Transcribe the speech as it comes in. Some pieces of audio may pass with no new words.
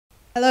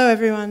Hello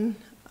everyone,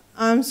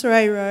 I'm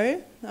Saray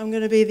Rowe. I'm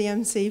going to be the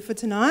MC for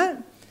tonight.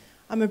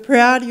 I'm a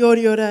proud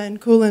Yorta Yorta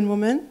and Kulin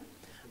woman.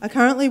 I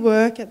currently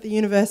work at the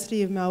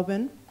University of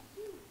Melbourne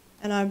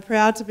and I'm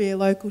proud to be a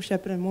local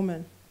Shepparton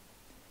woman.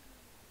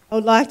 I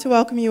would like to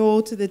welcome you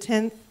all to the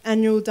 10th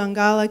annual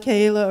Dungala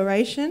Kaiela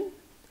Oration,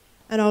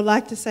 and I would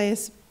like to say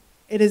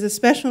it is a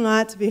special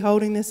night to be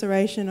holding this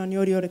oration on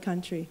Yorta Yorta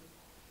country.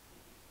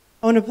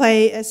 I want to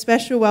pay a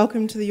special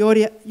welcome to the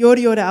Yorta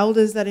Yorta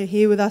elders that are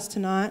here with us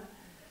tonight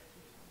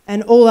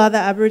and all other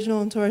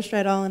Aboriginal and Torres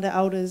Strait Islander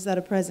elders that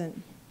are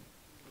present.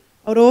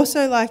 I would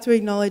also like to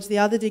acknowledge the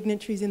other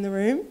dignitaries in the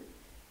room,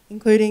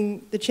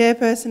 including the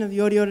chairperson of the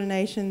Yorta Yorta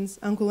Nations,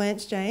 Uncle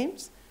Lance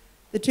James,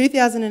 the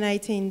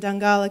 2018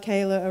 Dungala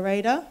Kaiela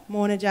orator,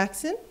 Moana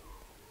Jackson,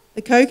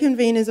 the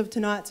co-conveners of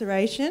tonight's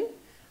oration,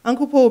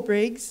 Uncle Paul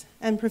Briggs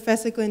and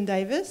Professor Glyn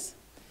Davis,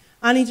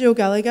 Auntie Jill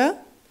Gallagher,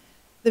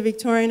 the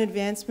Victorian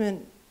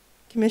Advancement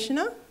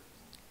Commissioner,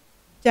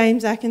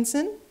 James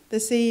Atkinson, the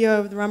CEO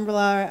of the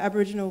Rumballara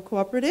Aboriginal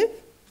Cooperative,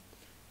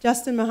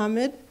 Justin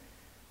Mohammed,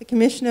 the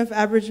Commissioner for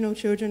Aboriginal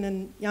Children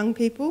and Young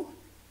People,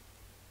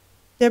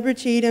 Deborah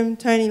Cheetham,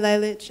 Tony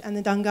Lalich and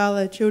the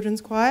Dungala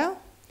Children's Choir,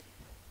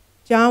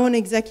 Jarwin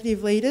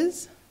Executive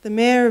Leaders, the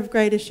Mayor of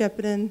Greater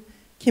Shepparton,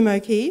 Kim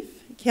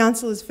O'Keefe,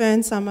 Councillors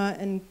Fern Summer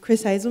and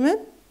Chris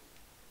Hazelman,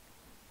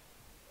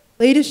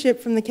 leadership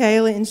from the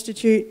Kaiela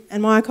Institute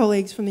and my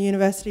colleagues from the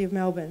University of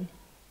Melbourne.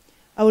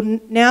 I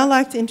would now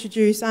like to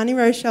introduce Auntie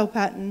Rochelle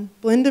Patton,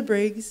 Belinda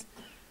Briggs,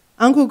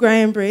 Uncle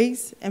Graham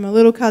Briggs, and my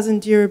little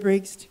cousin Ture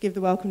Briggs to give the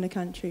welcome to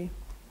country.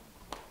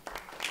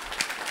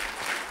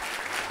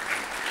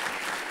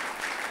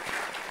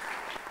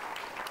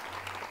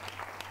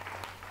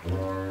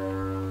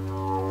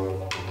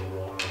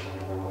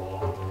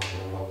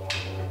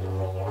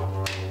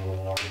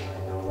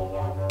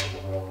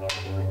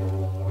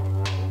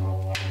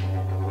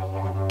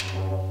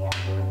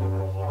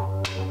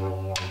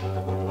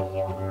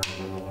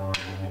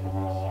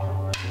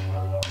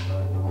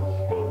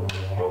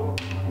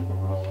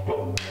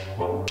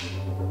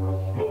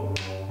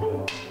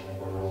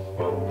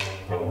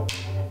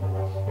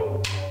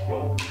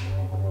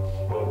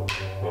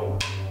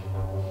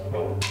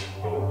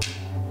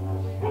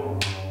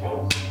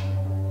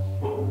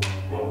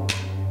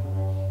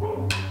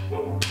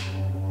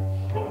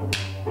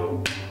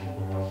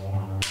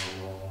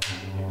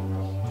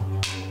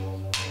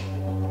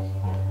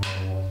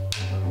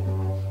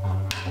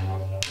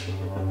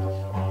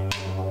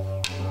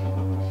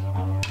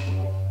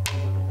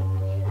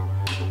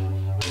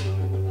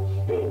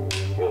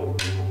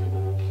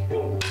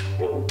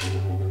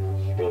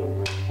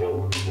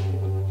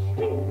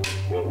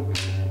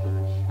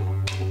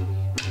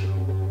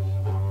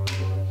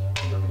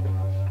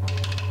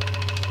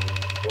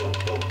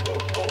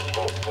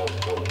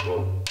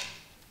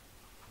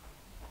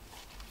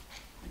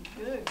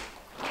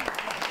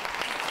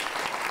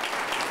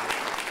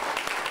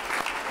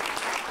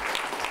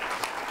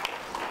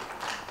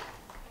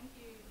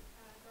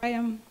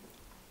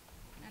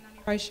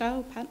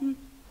 Rochelle Patton.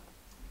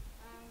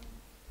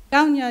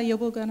 Gaunya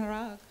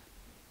Yoboganarag.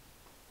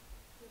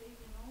 Good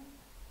evening all.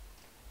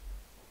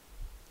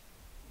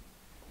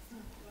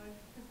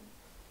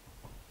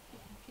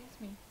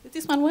 Excuse me. Did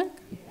this one work?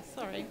 Yes.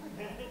 Sorry.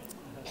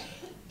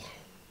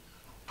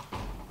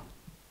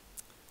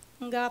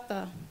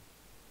 Ngata.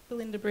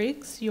 Belinda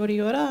Briggs, Yorta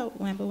Yorta,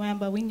 Wamba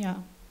Wamba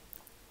Winya.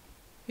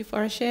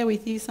 Before I share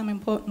with you some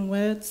important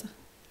words,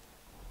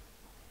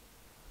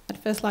 I'd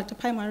first like to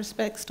pay my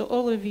respects to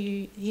all of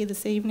you here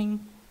this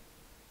evening,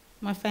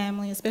 my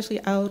family,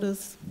 especially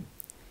elders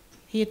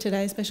here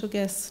today, special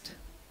guest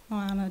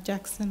Moana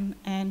Jackson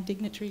and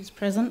dignitaries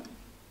present.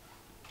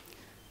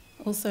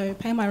 Also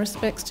pay my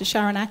respects to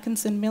Sharon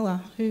Atkinson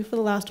Miller, who for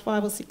the last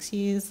 5 or 6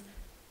 years,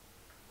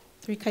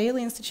 through Kaiela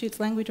Institute's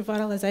Language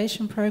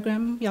Revitalisation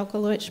Program, Yalka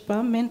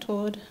Loichba,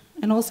 mentored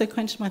and also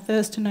quenched my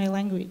thirst to know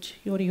language,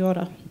 Yorta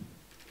Yorta.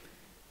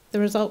 The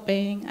result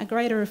being a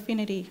greater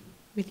affinity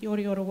with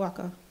Yorta Yorta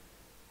Waka,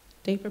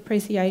 deep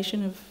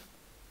appreciation of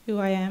who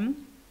I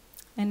am,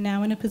 and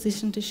now in a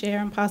position to share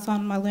and pass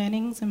on my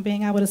learnings and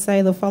being able to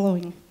say the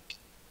following.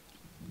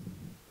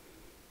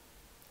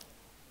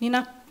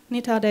 Nina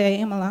nita de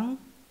emalang,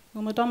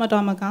 umadoma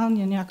doma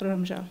galnya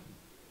nyakramja.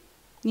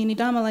 Nini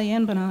damala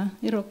yenbana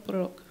irok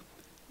purok,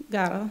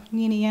 gara,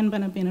 nini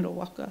yenbana binero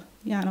waka,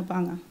 yana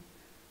banga.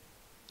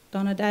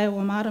 Dona daya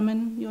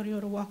wamaraman, Yorta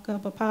Yorta Waka,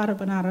 papara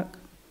banarak.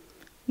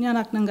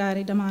 Nyanak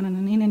nangari damana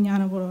nina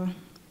nyana bura.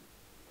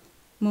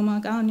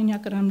 Muma gani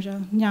nyakaramja,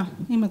 nya,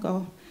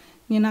 imago,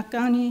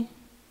 ninakani,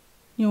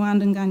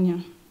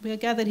 nyuandanganya. We are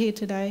gathered here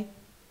today,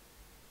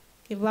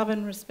 give love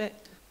and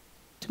respect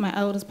to my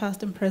elders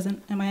past and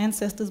present, and my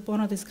ancestors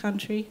born of this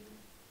country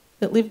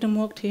that lived and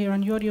walked here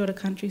on Yorta Yorta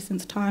country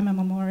since time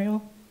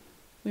immemorial.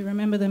 We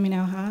remember them in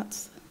our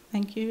hearts.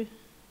 Thank you,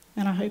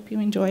 and I hope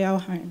you enjoy our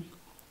home.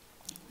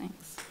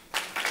 Thanks.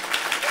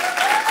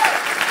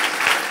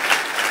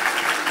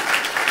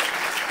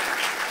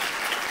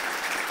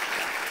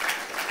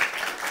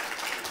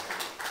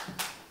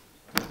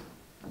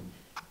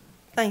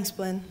 Thanks,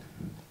 Glenn.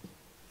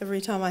 every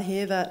time I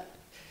hear that,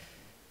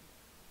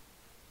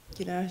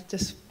 you know,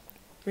 just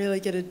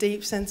really get a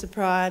deep sense of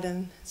pride,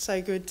 and it's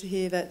so good to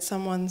hear that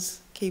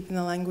someone's keeping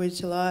the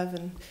language alive,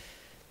 and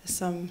there's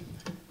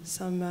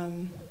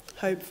some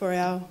hope for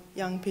our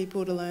young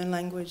people to learn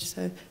language.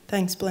 So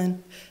thanks,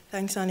 Glenn.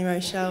 Thanks, Auntie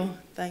Rochelle.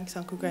 Thanks,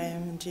 Uncle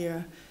Graham and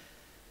Jira.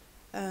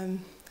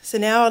 So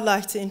now I'd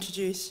like to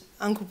introduce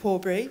Uncle Paul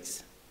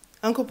Briggs.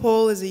 Uncle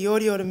Paul is a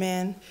Yorta Yorta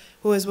man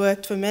who has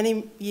worked for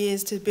many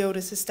years to build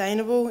a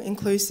sustainable,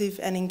 inclusive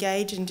and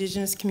engaged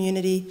Indigenous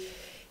community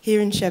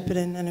here in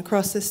Shepparton and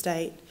across the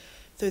state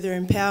through the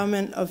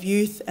empowerment of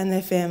youth and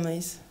their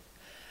families.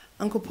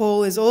 Uncle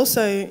Paul is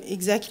also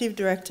Executive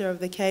Director of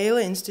the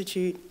Kaiela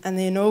Institute and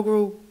the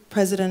inaugural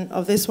President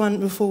of this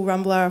wonderful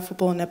Rumballara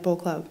Football and Netball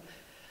Club.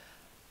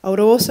 I would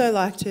also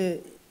like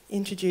to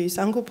introduce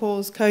Uncle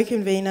Paul's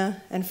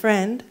co-convener and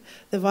friend,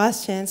 the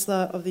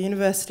Vice-Chancellor of the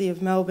University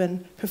of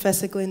Melbourne,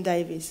 Professor Glenn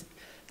Davis.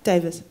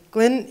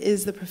 Glenn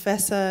is the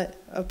Professor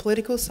of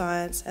Political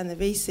Science and the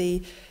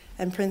VC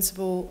and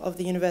Principal of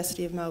the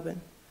University of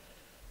Melbourne.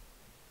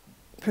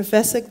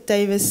 Professor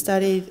Davis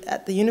studied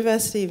at the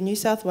University of New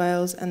South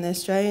Wales and the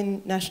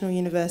Australian National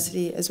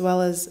University, as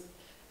well as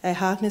a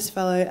Harkness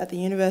Fellow at the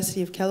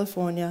University of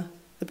California,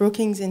 the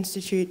Brookings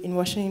Institute in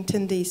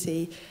Washington,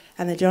 D.C.,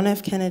 and the John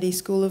F. Kennedy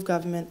School of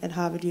Government at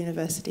Harvard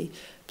University.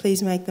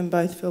 Please make them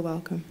both feel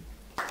welcome.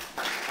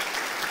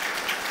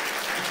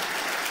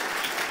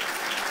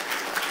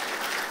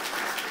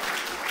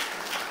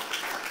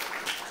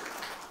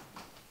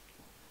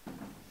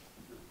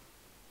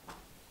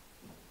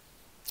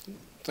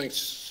 Thanks,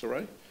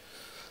 Sarai.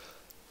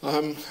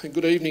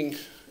 Good evening,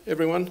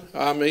 everyone.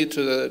 I'm here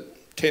to the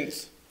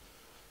 10th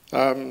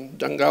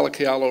Dungala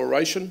Kaiela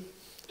Oration.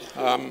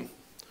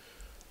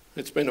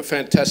 It's been a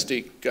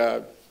fantastic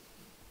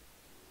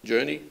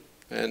journey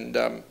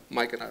and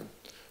making a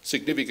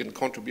significant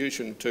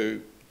contribution to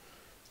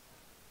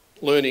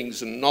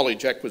learnings and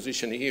knowledge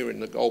acquisition here in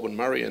the Goulburn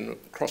Murray and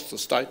across the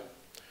state,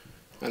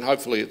 and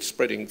hopefully it's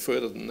spreading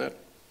further than that.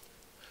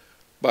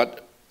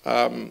 But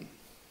I'd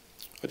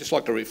just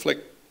like to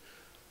reflect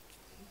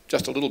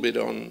just a little bit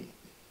on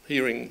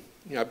hearing,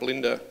 you know,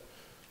 Belinda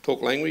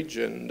talk language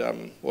and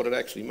what it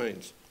actually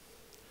means.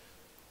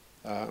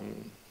 You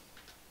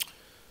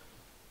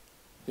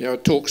know,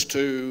 it talks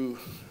to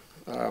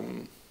our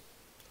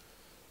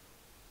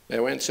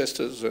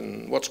ancestors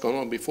and what's gone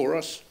on before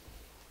us,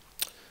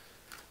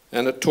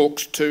 and it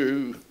talks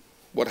to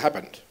what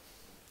happened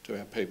to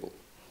our people.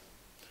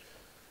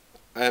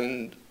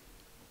 And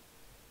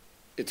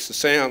it's the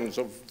sounds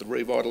of the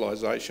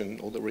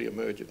revitalisation or the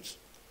re-emergence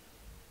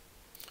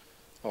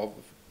of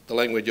the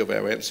language of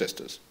our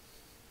ancestors.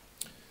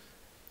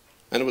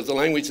 And it was the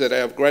language that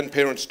our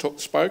grandparents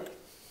spoke,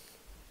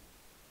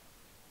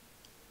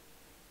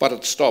 but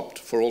it stopped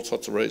for all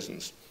sorts of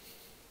reasons.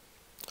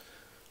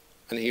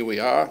 And here we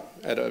are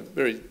at a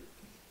very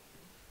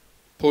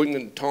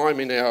poignant time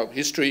in our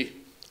history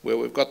where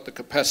we've got the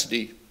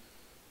capacity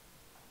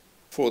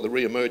for the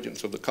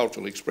re-emergence of the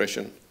cultural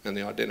expression and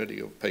the identity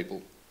of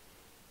people.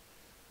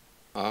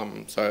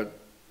 So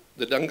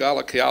the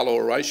Dungala Kaiela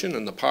Oration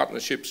and the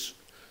partnerships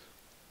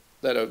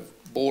that have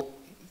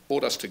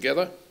brought us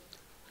together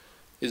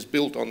is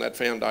built on that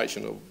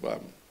foundation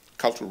of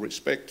cultural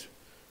respect,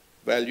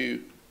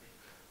 value,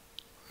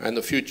 and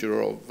the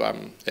future of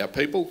our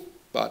people,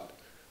 but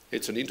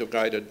it's an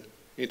integrated,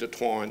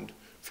 intertwined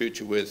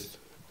future with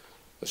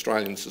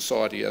Australian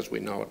society as we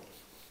know it.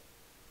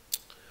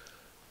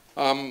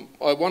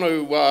 I want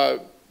to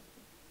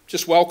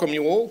just welcome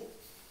you all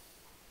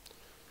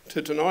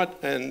to tonight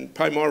and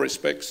pay my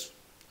respects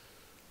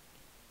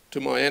to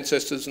my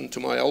ancestors and to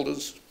my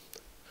elders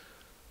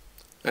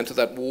and to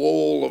that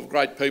wall of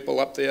great people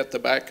up there at the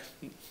back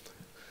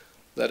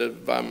that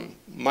have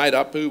made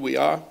up who we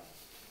are,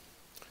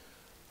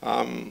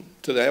 to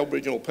the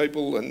Aboriginal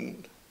people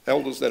and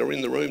elders that are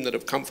in the room that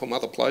have come from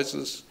other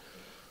places,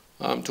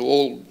 to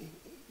all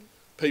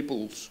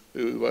peoples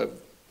who have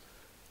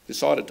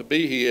decided to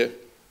be here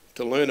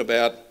to learn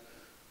about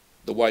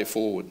the way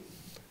forward.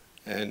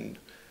 And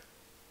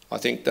I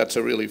think that's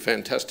a really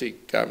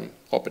fantastic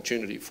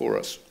opportunity for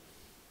us.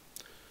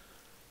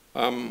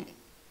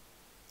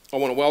 I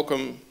want to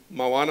welcome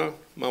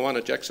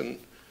Moana Jackson,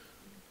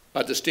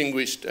 a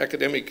distinguished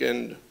academic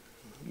and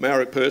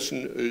Maori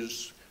person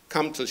who's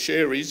come to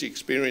share his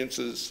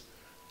experiences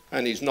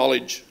and his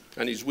knowledge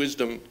and his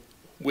wisdom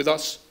with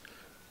us.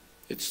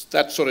 It's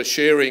that sort of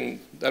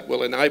sharing that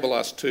will enable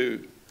us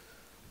to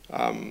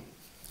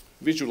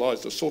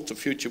visualise the sorts of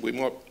future we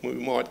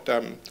might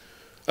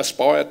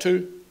aspire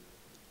to,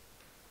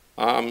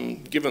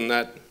 given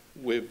that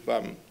we've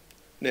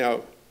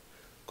now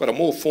got a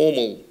more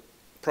formal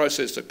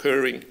process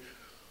occurring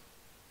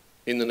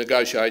in the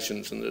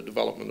negotiations and the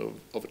development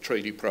of a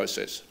treaty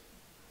process.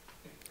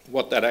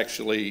 What that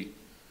actually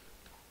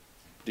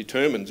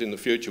determines in the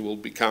future will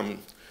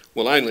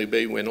only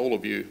be when all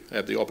of you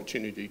have the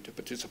opportunity to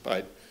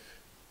participate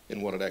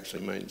in what it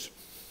actually means.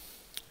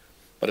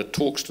 But it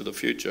talks to the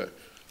future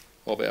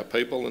of our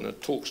people, and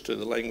it talks to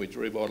the language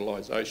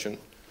revitalisation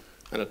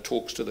and it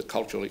talks to the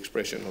cultural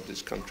expression of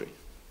this country.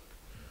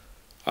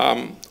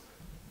 I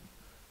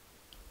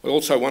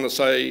also want to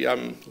say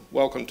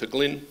welcome to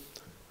Glyn.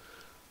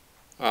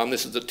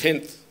 This is the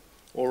 10th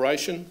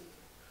Oration,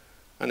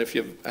 and if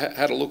you've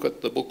had a look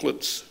at the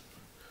booklets,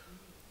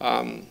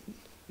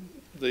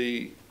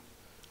 the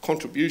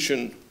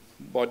contribution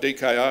by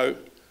DKO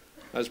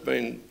has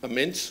been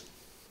immense,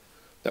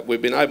 that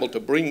we've been able to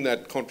bring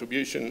that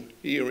contribution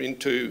here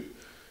into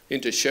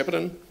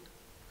Shepparton,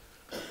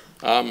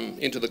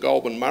 into the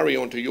Goulburn Murray,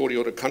 onto Yorta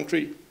Yorta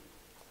country,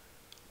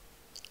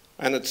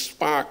 and it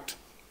sparked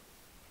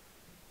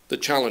the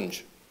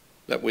challenge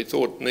that we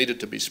thought needed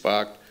to be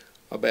sparked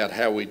about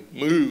how we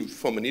move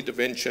from an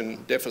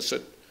intervention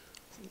deficit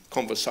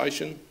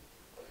conversation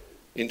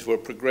into a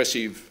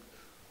progressive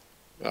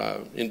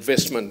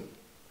investment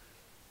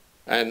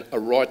and a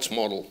rights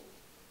model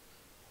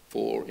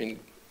for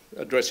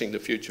addressing the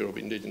future of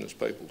Indigenous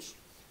peoples.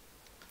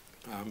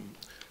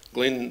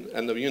 Glyn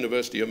and the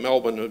University of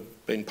Melbourne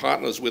have been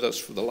partners with us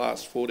for the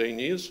last 14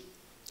 years,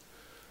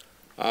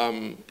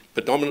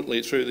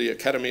 predominantly through the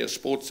Academy of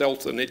Sports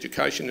Health and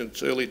Education in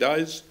its early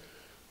days,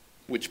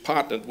 which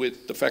partnered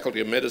with the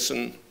Faculty of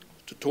Medicine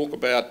to talk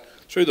about,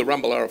 through the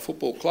Rumballara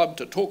Football Club,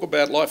 to talk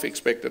about life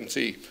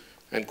expectancy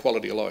and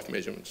quality of life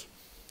measurements.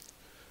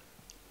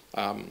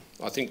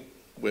 I think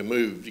we're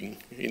moving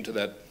into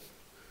that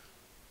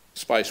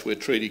space where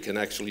treaty can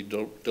actually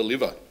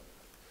deliver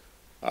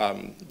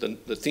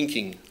the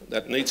thinking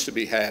that needs to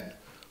be had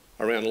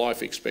around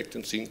life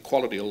expectancy and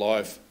quality of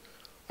life,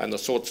 and the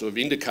sorts of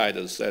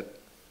indicators that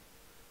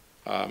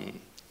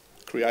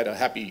create a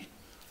happy,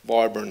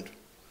 vibrant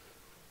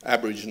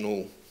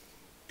Aboriginal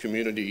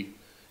community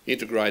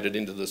integrated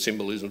into the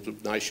symbolisms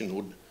of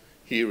nationhood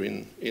here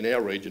in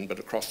our region, but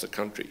across the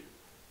country.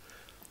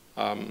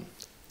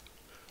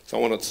 So I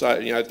want to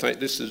say, you know,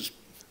 this is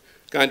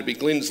going to be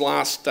Glyn's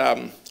last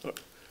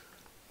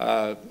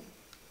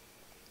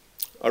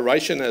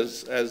oration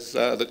as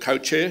the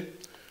co-chair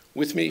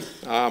with me,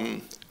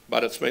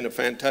 but it's been a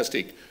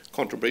fantastic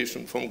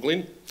contribution from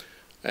Glyn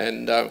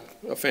and a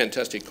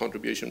fantastic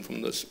contribution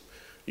from the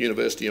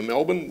University of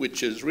Melbourne,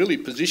 which has really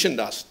positioned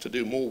us to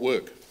do more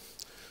work,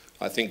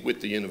 I think,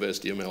 with the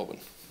University of Melbourne.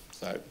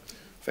 So,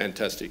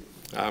 fantastic.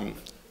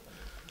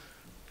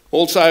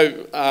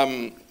 Also,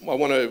 I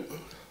want to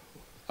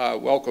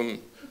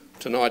welcome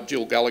tonight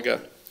Jill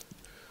Gallagher,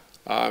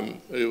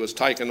 who has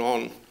taken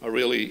on a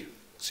really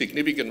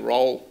significant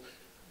role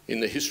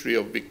in the history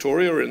of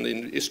Victoria and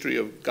in the history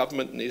of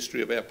government and the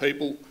history of our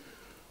people,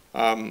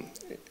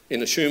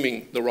 in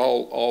assuming the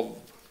role of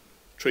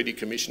Treaty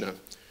Commissioner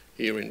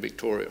here in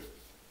Victoria.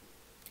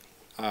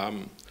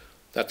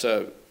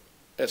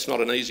 That's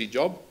not an easy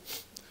job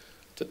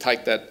to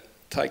take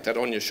that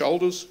on your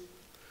shoulders,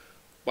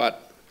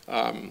 but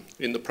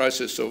in the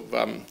process of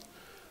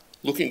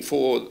looking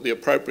for the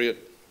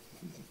appropriate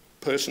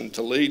person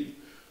to lead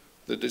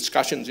the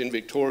discussions in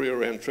Victoria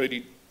around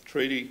treaty,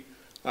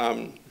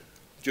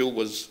 Jill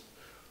was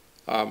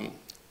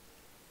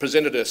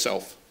presented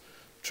herself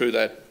through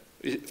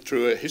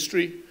her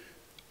history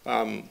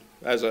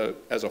as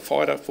a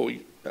fighter for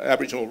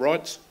Aboriginal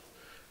rights,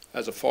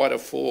 as a fighter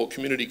for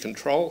community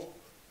control,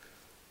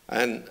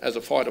 and as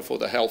a fighter for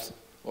the health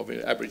of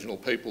Aboriginal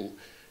people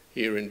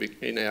here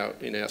in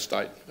our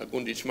state. A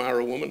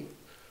Gundichmara woman,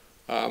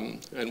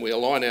 and we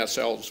align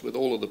ourselves with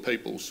all of the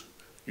peoples,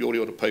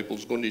 Yorta Yorta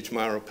peoples,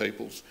 Gundichmara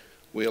peoples.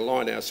 We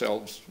align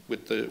ourselves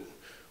with the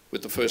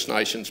First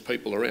Nations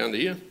people around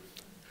here,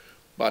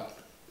 but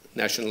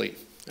nationally,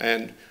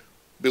 and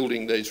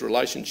building these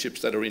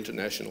relationships that are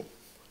international.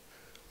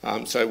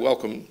 So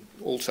welcome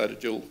also to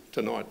Jill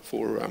tonight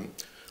for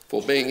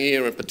being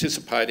here and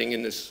participating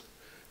in these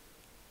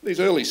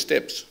early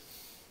steps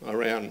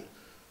around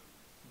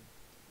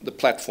the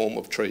platform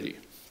of treaty.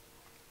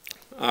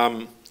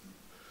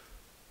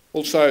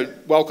 Also,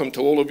 welcome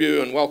to all of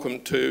you, and welcome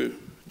to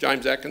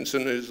James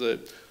Atkinson, who's the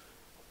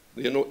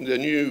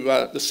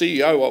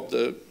CEO of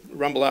the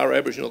Rumballara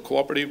Aboriginal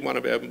Cooperative, one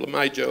of our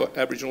major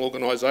Aboriginal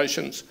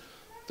organisations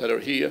that are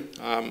here.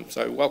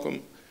 So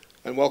welcome,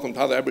 and welcome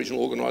to other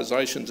Aboriginal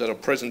organisations that are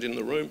present in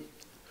the room,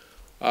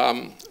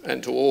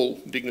 and to all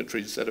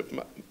dignitaries that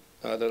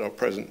are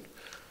present.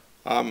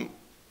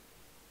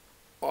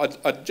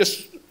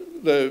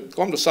 The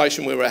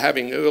conversation we were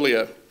having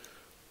earlier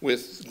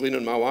with Glyn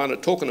and Moana,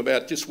 talking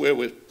about just where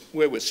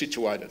we're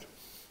situated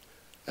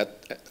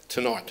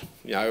tonight,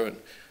 you know. And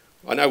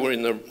I know we're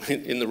in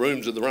the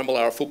rooms of the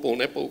Rumballara Football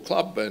Netball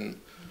Club, and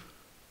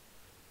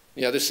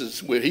you know,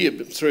 we're here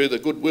through the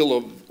goodwill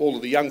of all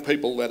of the young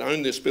people that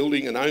own this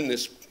building and own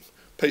this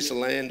piece of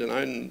land and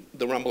own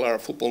the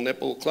Rumballara Football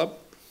Netball Club,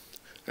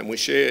 and we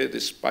share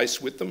this space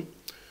with them.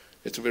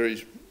 It's a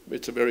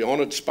very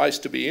honoured space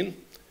to be in.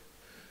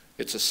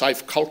 It's a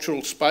safe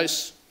cultural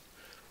space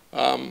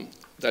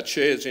that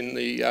shares in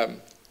the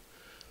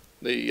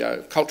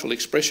cultural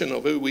expression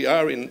of who we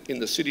are in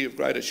the city of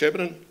Greater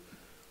Shepparton.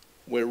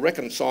 We're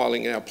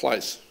reconciling our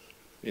place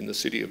in the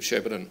city of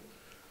Shepparton,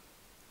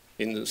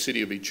 in the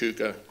city of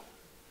Echuca,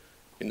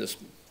 in the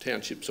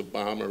townships of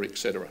Barmer,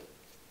 etc.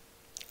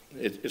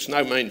 it's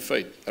no mean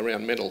feat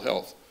around mental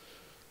health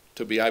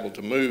to be able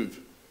to move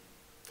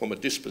from a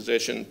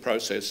dispossession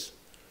process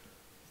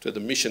to the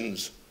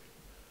missions,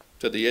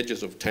 to the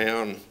edges of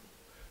town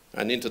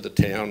and into the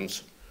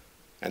towns,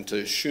 and to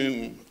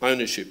assume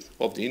ownership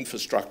of the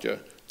infrastructure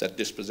that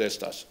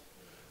dispossessed us.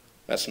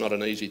 That's not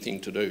an easy thing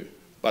to do,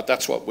 but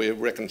that's what we're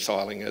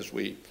reconciling as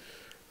we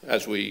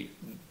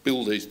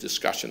build these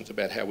discussions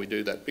about how we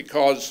do that,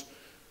 because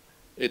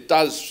it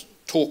does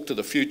talk to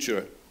the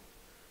future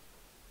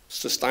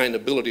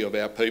sustainability of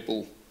our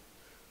people,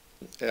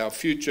 our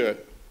future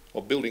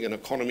of building an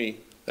economy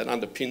that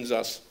underpins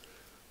us,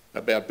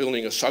 about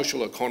building a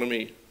social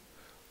economy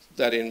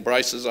that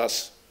embraces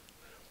us,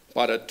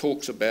 but it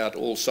talks about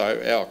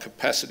also our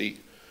capacity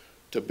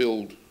to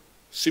build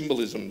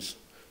symbolisms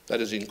that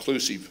is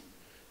inclusive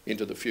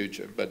into the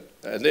future.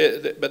 But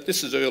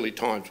this is early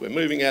times. We're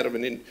moving out of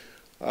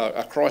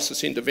a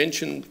crisis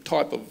intervention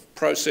type of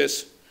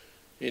process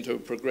into a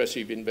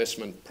progressive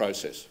investment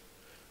process.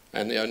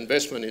 And our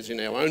investment is in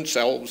our own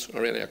selves,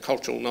 around our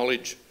cultural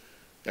knowledge,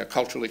 our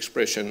cultural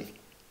expression,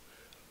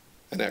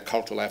 and our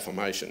cultural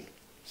affirmation.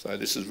 So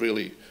this is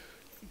really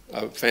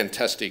a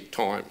fantastic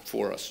time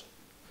for us.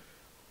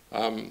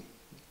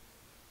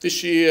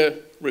 This year,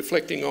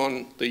 reflecting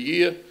on the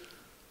year,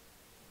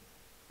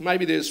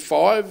 maybe there's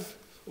 5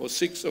 or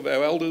 6 of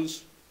our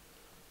elders,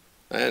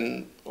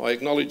 and I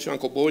acknowledge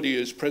Uncle Boydie,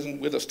 who's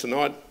present with us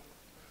tonight,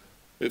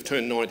 who've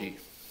turned 90.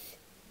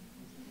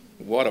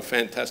 What a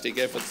fantastic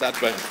effort that's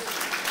been.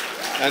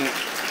 And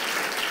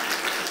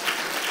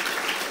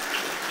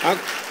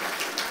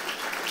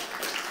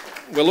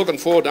we're looking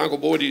forward to Uncle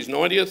Boydie's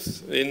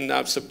 90th in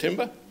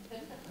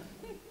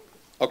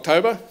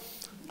October.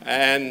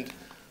 And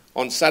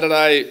on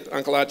Saturday,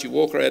 Uncle Archie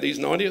Walker had his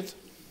 90th.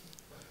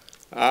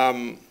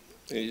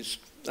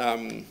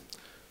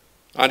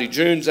 Auntie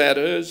June's had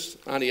hers,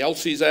 Auntie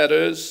Elsie's had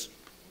hers.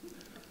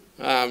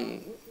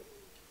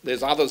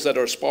 There's others that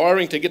are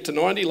aspiring to get to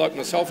 90, like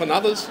myself and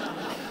others.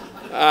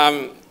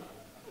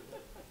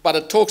 But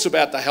it talks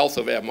about the health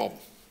of our mob.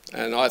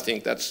 And I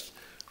think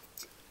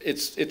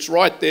it's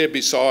right there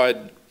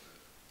beside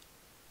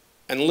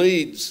and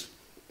leads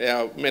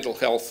our mental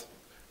health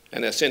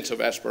and our sense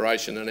of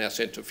aspiration and our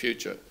sense of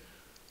future.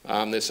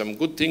 There's some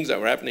good things that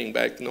were happening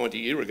back 90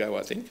 years ago,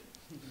 I think.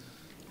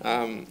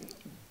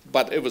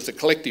 But it was the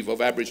collective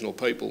of Aboriginal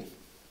people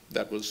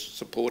that was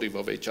supportive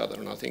of each other,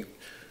 and I think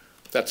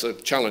that's a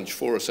challenge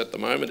for us at the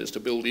moment, is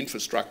to build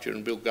infrastructure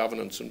and build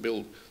governance and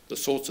build the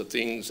sorts of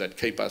things that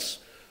keep us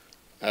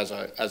as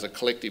a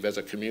collective, as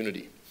a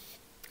community.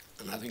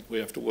 And I think we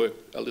have to work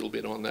a little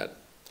bit on that.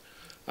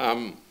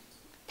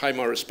 Pay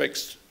my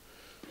respects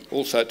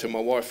also to my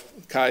wife,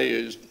 Kay,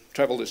 who's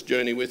travelled this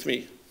journey with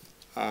me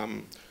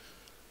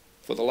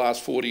for the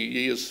last 40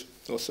 years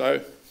or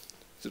so.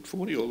 Is it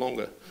 40 or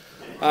longer?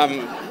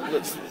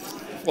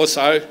 Or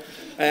so.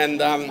 And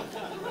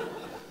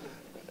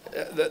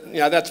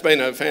that's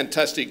been a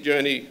fantastic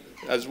journey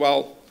as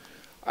well.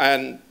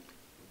 And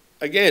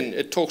again,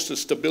 it talks to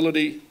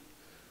stability.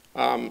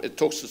 It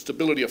talks to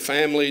stability of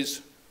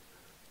families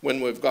when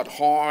we've got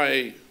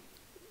high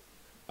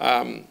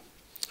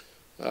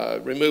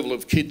removal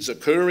of kids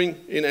occurring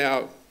in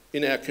our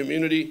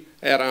community,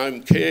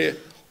 out-of-home care,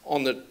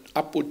 on the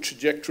upward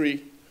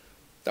trajectory,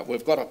 that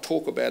we've got to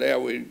talk about how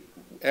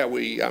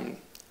we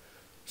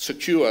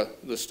secure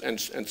this and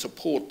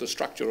support the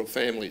structure of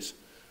families,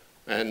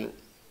 and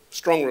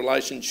strong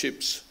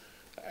relationships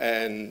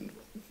and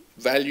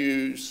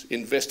values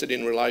invested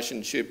in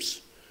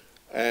relationships,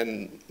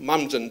 and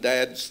mums and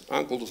dads,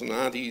 uncles and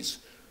aunties,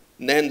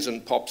 nans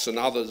and pops and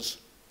others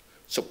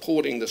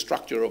supporting the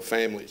structure of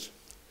families.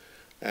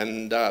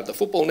 And the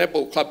Football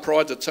Netball Club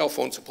prides itself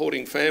on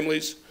supporting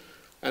families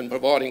and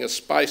providing a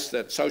space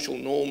that social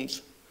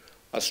norms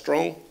are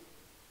strong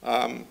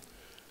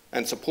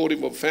and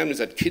supportive of families,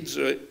 that kids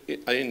are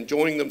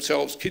enjoying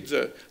themselves, kids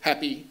are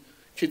happy,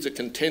 kids are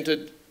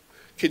contented,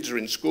 kids are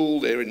in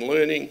school, they're in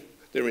learning,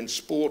 they're in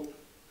sport.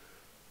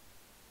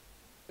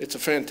 It's a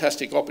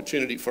fantastic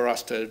opportunity for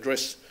us to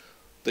address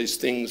these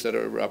things that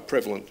are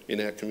prevalent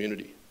in our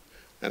community.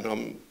 And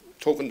I'm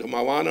talking to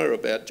Moana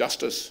about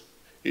justice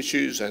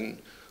issues and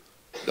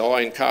the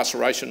high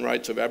incarceration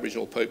rates of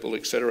Aboriginal people,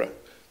 etc.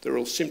 They're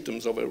all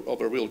symptoms of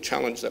a real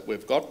challenge that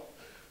we've got.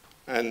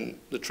 And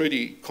the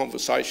treaty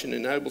conversation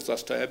enables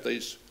us to have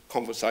these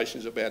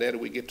conversations about how do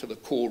we get to the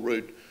core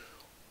root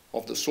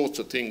of the sorts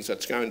of things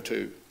that's going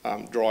to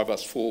drive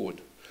us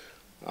forward.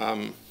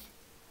 So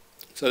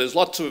there's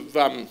lots of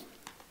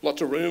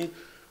room,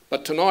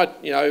 but tonight,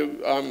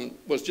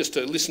 was just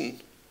to listen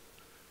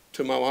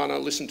to Moana,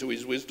 listen to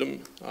his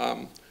wisdom,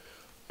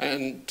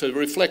 and to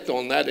reflect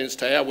on that as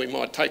to how we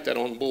might take that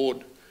on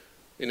board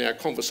in our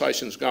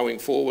conversations going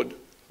forward.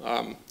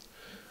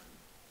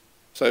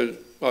 So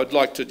I'd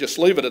like to just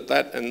leave it at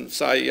that and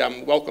say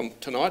welcome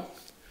tonight.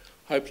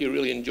 Hope you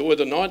really enjoy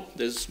the night.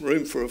 There's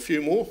room for a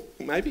few more,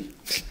 maybe.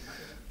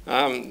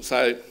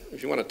 So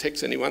if you want to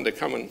text anyone to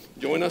come and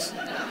join us,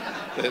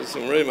 there's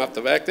some room up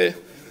the back there.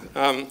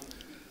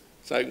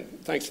 So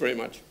thanks very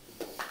much.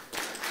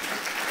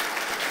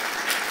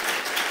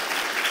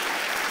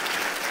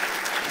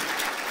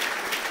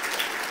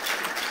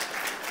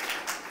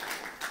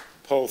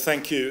 Paul,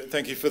 thank you.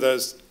 Thank you for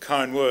those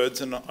kind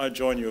words, and I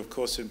join you, of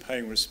course, in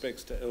paying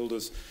respects to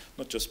elders,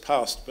 not just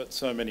past, but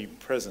so many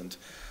present.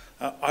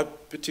 I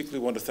particularly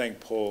want to thank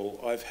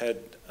Paul. I've had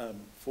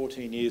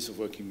 14 years of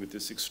working with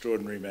this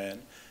extraordinary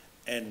man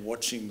and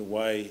watching the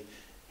way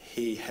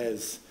he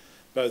has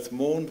both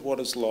mourned what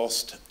is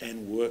lost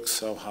and worked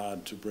so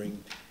hard to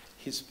bring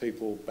his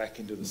people back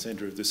into the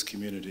centre of this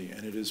community.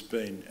 And it has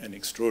been an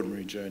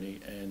extraordinary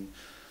journey. And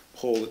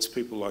Paul, it's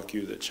people like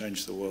you that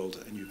change the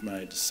world, and you've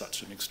made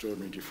such an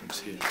extraordinary difference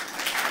here.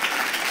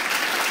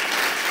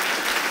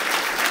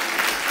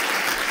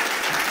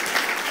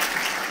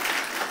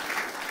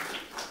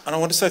 And I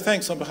want to say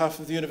thanks on behalf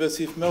of the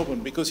University of Melbourne,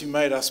 because you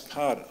made us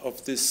part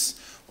of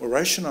this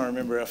Oration. I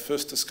remember our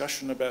first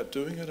discussion about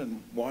doing it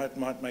and why it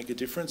might make a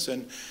difference,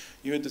 and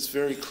you had this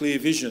very clear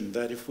vision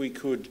that if we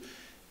could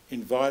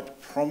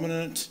invite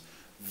prominent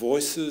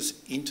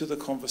voices into the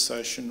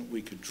conversation,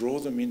 we could draw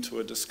them into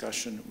a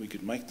discussion, we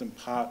could make them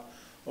part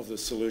of the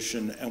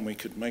solution, and we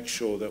could make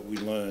sure that we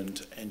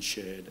learned and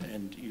shared.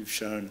 And you've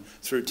shown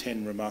through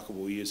 10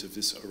 remarkable years of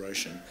this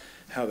Oration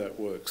how that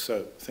works.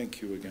 So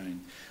thank you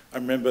again. I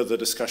remember the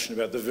discussion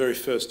about the very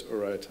first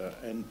orator,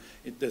 and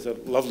there's a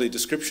lovely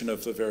description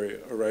of the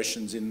very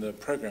orations in the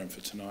program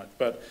for tonight.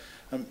 But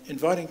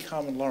inviting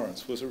Carmen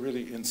Lawrence was a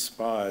really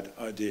inspired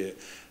idea.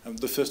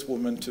 The first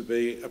woman to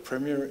be a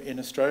premier in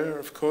Australia,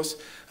 of course,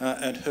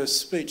 and her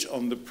speech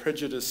on the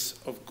prejudice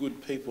of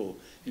good people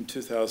in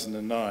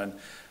 2009,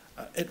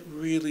 it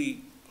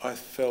really, I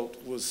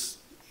felt, was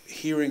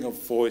hearing a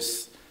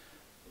voice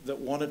that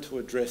wanted to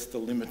address the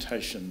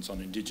limitations on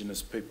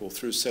Indigenous people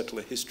through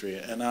settler history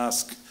and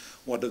ask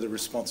what are the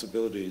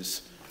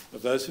responsibilities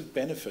of those who've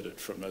benefited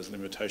from those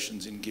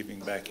limitations in giving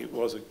back. It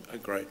was a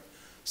great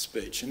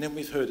speech. And then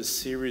we've heard a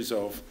series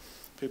of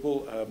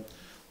people.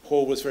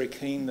 Paul was very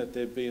keen that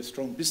there be a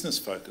strong business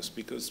focus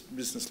because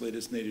business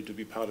leaders needed to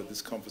be part of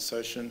this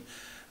conversation.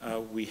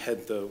 We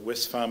had the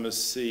Wesfarmers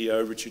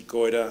CEO, Richard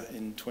Goyder,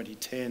 in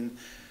 2010.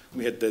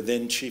 We had the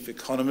then chief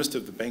economist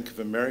of the Bank of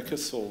America,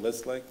 Saul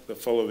Leslake, the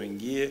following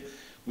year.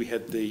 We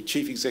had the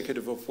chief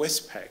executive of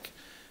Westpac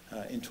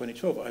in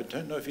 2012. I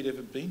don't know if he'd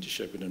ever been to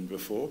Shepparton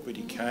before, but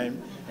he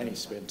came and he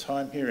spent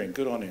time here, and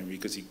good on him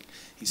because he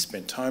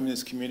spent time in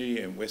this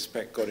community, and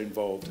Westpac got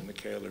involved in the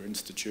Kaiela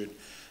Institute.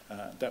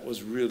 That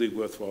was really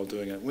worthwhile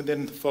doing it. And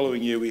then the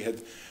following year we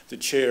had the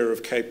chair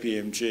of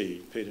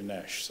KPMG, Peter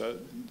Nash. So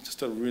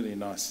just a really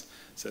nice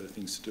set of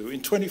things to do.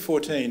 In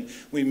 2014,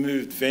 we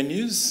moved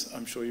venues,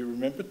 I'm sure you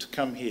remember, to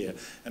come here.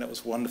 And it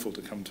was wonderful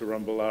to come to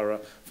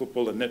Rumballara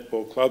Football and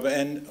Netball Club,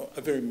 and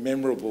a very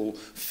memorable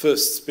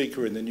first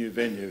speaker in the new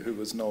venue, who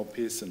was Noel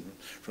Pearson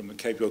from the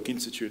Kaiwhakamārama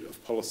Institute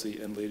of Policy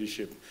and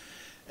Leadership.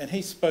 And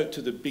he spoke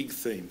to the big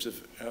themes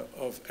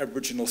of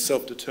Aboriginal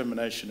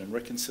self-determination and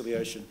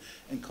reconciliation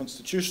and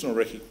constitutional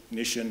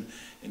recognition.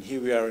 And here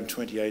we are in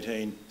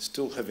 2018,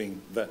 still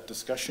having that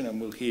discussion,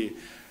 and we'll hear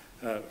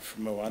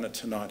from Moana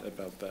tonight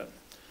about that.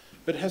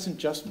 But it hasn't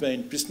just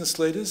been business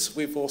leaders.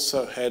 We've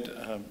also had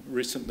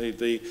recently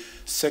the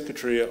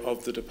Secretary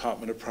of the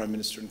Department of Prime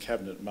Minister and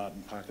Cabinet,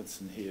 Martin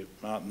Parkinson, here.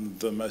 Martin,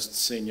 the most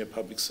senior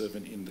public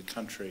servant in the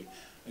country,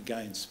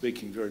 again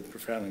speaking very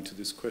profoundly to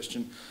this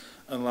question.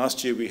 And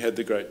last year we had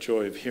the great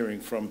joy of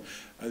hearing from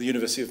the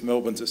University of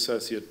Melbourne's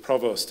Associate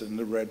Provost and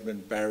the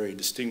Redmond Barry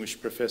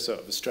Distinguished Professor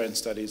of Australian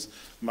Studies,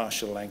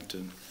 Marsha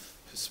Langton,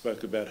 who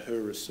spoke about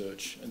her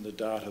research and the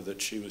data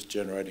that she was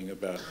generating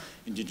about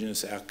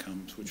Indigenous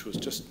outcomes, which was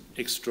just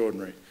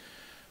extraordinary.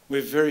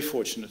 We're very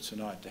fortunate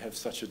tonight to have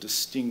such a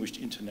distinguished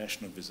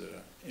international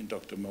visitor in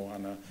Dr.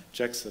 Moana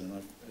Jackson.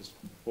 And as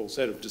Paul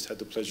said, I've just had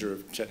the pleasure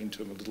of chatting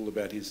to him a little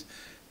about his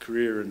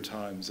career and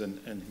times,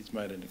 and he's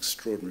made an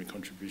extraordinary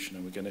contribution,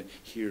 and we're going to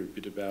hear a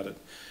bit about it.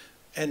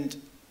 And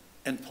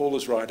Paul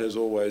is right, as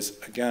always,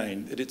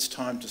 again, that it's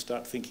time to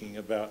start thinking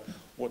about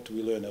what do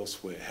we learn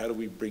elsewhere? How do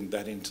we bring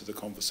that into the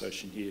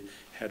conversation here?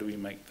 How do we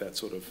make that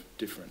sort of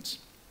difference?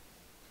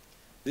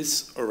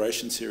 This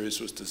Oration series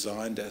was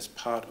designed as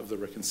part of the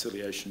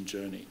reconciliation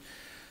journey,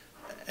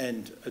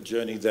 and a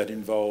journey that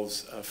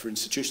involves, for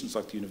institutions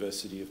like the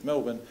University of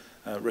Melbourne,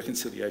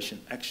 reconciliation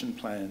action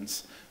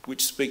plans,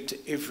 which speak to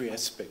every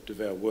aspect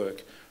of our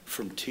work,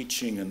 from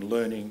teaching and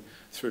learning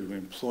through to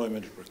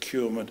employment,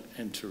 procurement,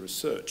 and to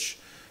research.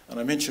 And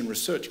I mention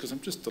research because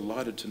I'm just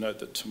delighted to note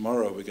that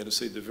tomorrow we're going to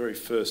see the very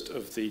first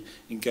of the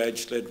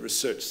Engaged-led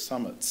research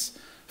summits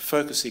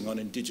focusing on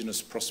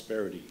Indigenous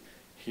prosperity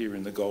here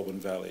in the Goulburn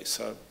Valley.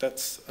 So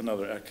that's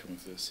another outcome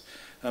of this.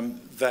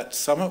 That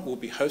summit will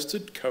be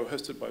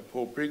co-hosted by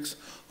Paul Briggs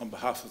on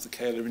behalf of the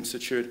Kaiela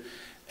Institute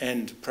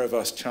and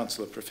Pro-Vice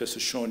Chancellor Professor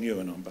Sean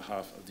Ewan on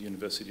behalf of the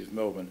University of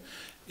Melbourne.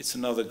 It's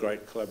another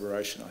great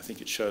collaboration. I think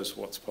it shows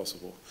what's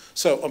possible.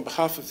 So on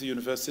behalf of the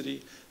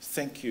university,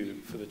 thank you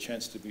for the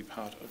chance to be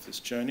part of this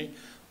journey.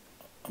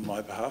 On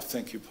my behalf,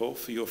 thank you, Paul,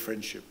 for your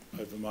friendship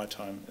over my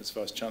time as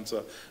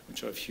Vice-Chancellor,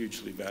 which I've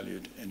hugely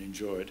valued and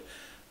enjoyed.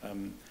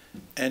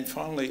 And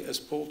finally, as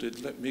Paul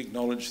did, let me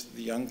acknowledge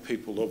the young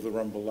people of the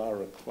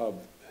Rumballara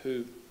Club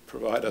who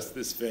provide us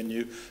this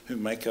venue, who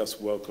make us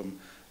welcome.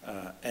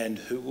 and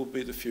who will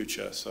be the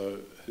future, so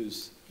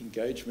whose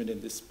engagement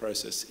in this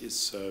process is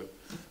so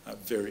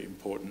very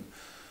important.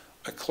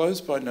 I close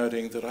by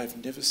noting that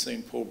I've never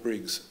seen Paul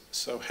Briggs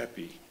so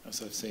happy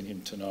as I've seen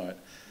him tonight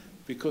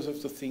because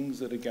of the things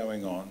that are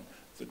going on,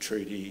 the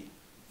treaty,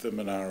 the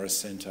Monara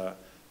Centre,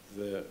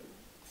 the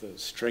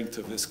strength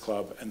of this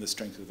club and the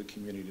strength of the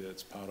community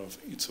that's part of.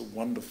 It's a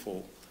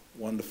wonderful,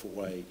 wonderful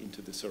way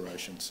into this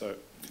oration. So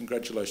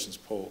congratulations,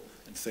 Paul,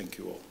 and thank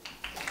you all.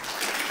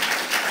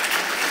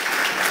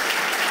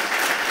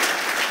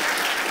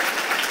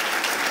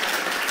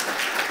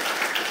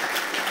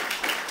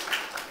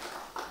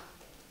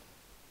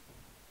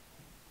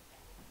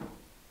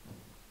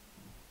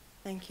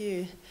 Thank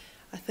you.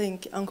 I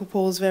think Uncle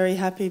Paul's very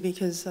happy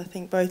because I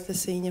think both the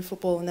senior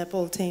football and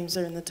netball teams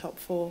are in the top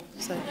 4.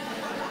 So,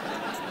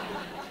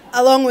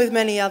 along with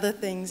many other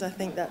things, I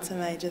think that's a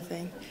major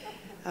thing.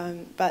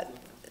 But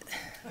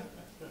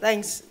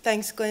thanks,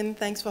 Glenn.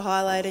 Thanks for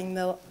highlighting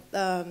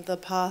the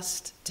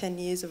past 10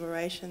 years of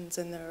orations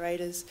and the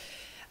orators,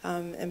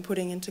 and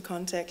putting into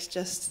context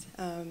just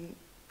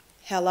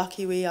how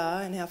lucky we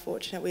are and how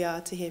fortunate we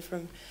are to hear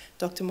from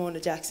Dr. Moana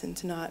Jackson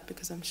tonight,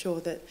 because I'm sure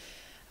that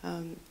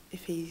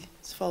if he's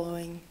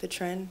following the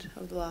trend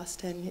of the last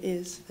 10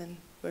 years, then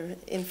we're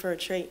in for a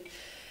treat.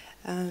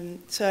 And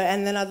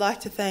then I'd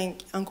like to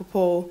thank Uncle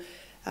Paul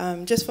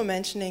just for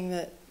mentioning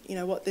that, you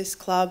know, what this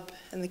club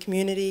and the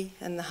community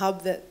and the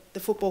hub that the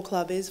football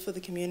club is for the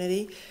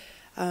community,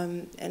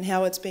 and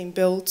how it's been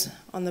built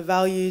on the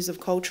values of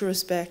cultural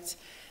respect,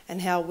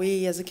 and how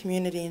we as a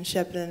community in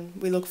Shepparton,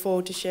 we look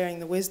forward to sharing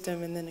the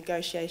wisdom in the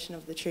negotiation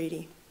of the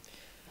treaty,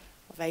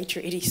 of a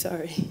treaty,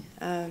 sorry.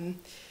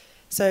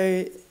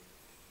 So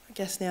I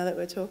guess now that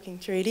we're talking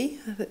treaty,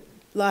 I'd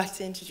like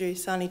to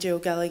introduce Auntie Jill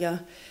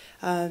Gallagher.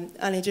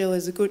 Auntie Jill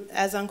is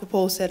as Uncle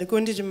Paul said, a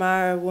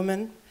Gunditjmara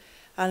woman.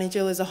 Auntie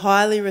Jill is a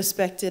highly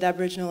respected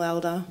Aboriginal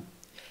elder.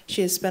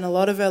 She has spent a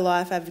lot of her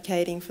life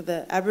advocating for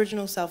the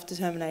Aboriginal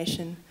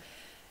self-determination,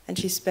 and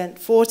she spent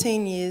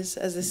 14 years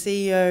as the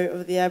CEO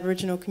of the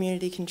Aboriginal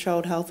Community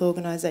Controlled Health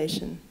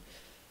Organisation.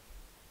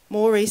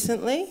 More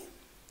recently,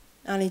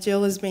 Auntie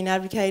Jill has been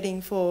advocating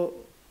for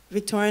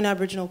Victorian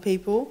Aboriginal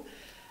people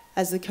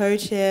as the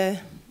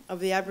co-chair of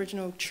the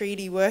Aboriginal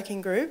Treaty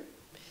Working Group,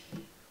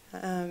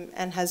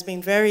 and has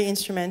been very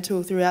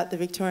instrumental throughout the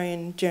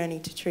Victorian journey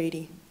to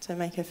treaty. So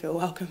make her feel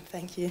welcome.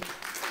 Thank you.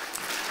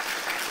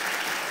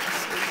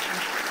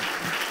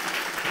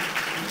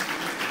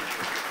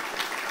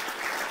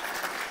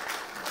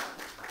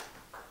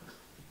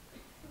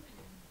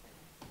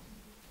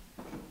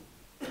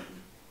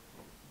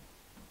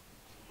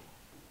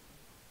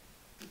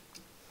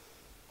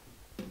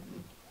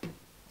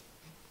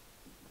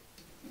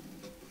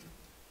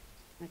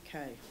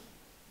 Okay.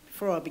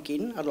 Before I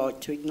begin, I'd like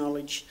to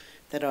acknowledge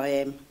that I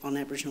am on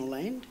Aboriginal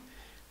land,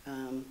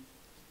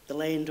 the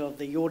land of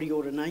the Yorta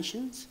Yorta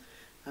nations,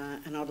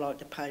 and I'd like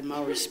to pay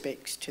my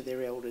respects to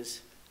their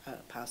elders,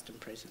 past and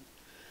present.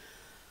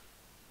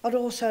 I'd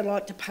also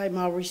like to pay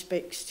my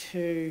respects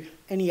to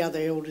any other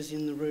elders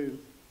in the room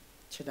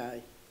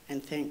today,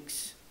 and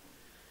thanks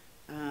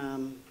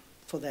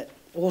for that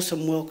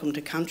awesome welcome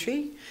to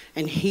country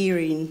and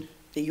hearing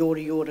the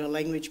Yorta Yorta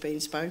language being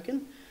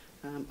spoken.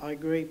 I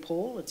agree,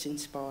 Paul, it's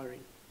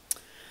inspiring.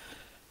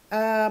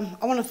 I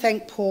want to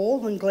thank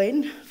Paul and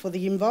Glenn for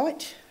the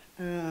invite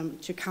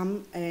to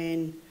come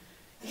and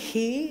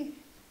hear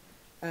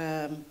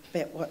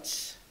about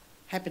what's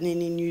happening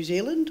in New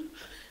Zealand.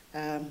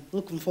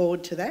 Looking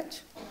forward to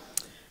that.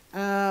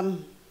 I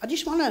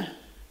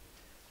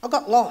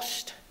got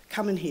lost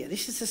coming here.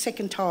 This is the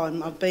second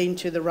time I've been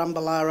to the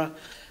Rumbalara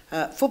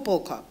Football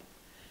Club.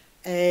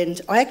 And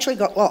I actually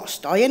got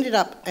lost. I ended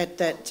up at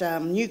that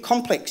new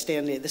complex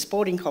down there, the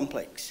sporting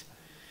complex.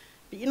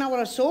 But you know what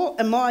I saw?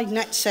 And my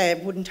nat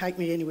sav wouldn't take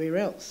me anywhere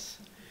else.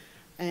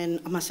 And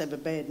I must have a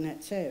bad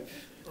nat sav.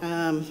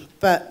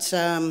 But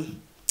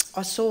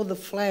I saw the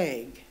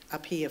flag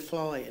up here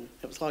flying.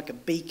 It was like a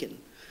beacon.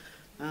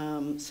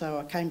 So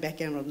I came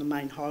back out on the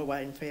main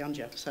highway and found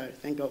you. So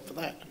thank God for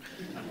that.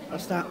 I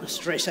was starting to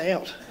stress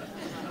out.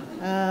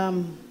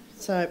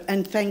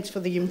 And thanks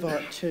for the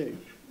invite too.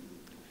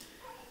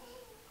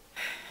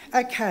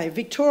 Okay,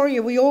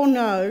 Victoria, we all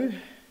know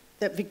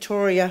that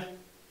Victoria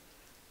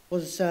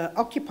was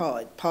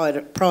occupied prior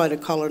to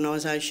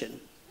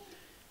colonisation.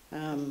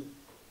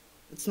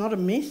 It's not a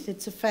myth,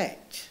 it's a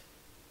fact.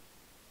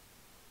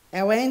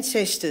 Our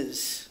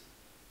ancestors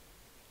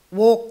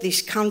walked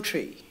this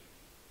country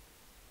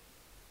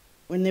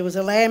when there was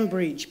a land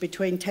bridge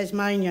between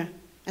Tasmania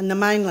and the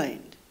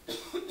mainland.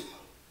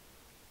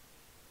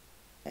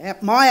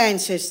 My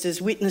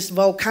ancestors witnessed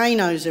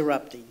volcanoes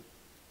erupting.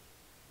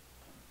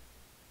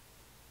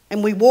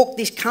 And we walked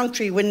this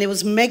country when there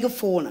was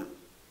megafauna.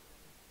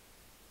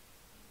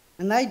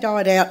 And they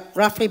died out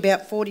roughly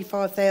about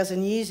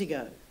 45,000 years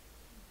ago.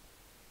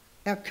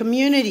 Our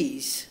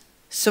communities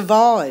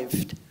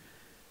survived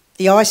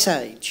the Ice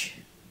Age.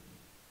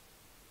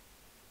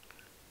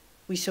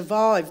 We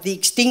survived the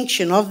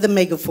extinction of the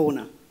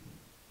megafauna.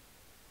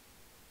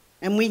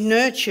 And we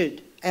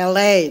nurtured our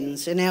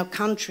lands and our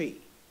country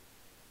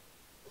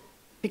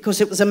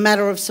because it was a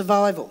matter of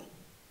survival.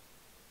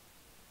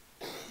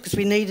 Because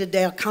we needed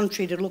our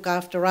country to look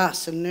after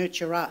us and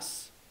nurture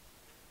us.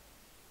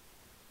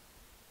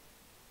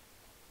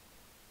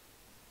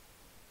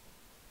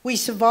 We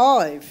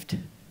survived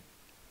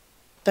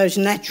those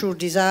natural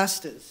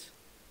disasters.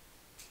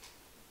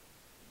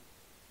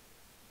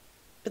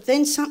 But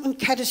then something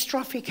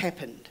catastrophic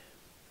happened.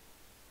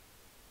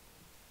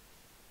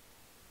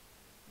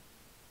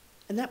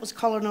 And that was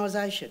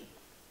colonisation,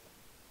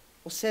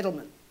 or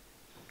settlement,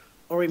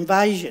 or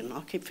invasion.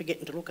 I keep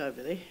forgetting to look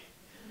over there.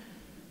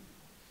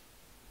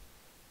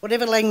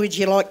 Whatever language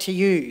you like to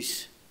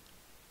use.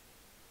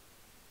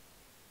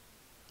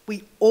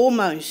 We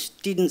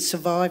almost didn't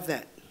survive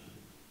that.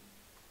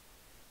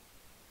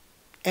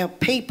 Our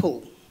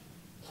people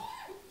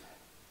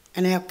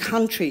and our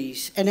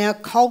countries and our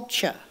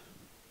culture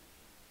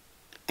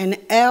and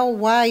our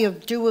way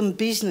of doing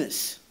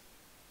business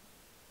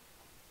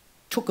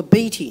took a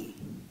beating.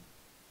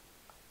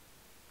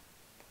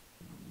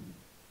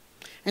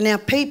 And our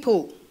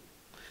people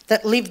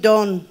that lived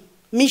on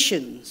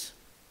missions,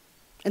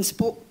 and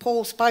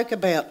Paul spoke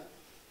about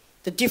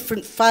the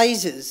different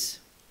phases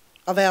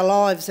of our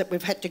lives that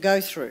we've had to go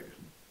through.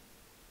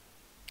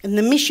 And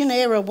the mission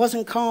era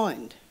wasn't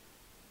kind.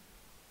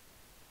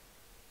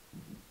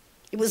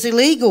 It was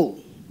illegal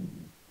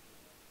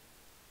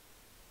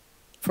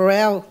for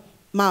our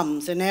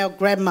mums and our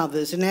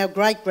grandmothers and our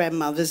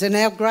great-grandmothers and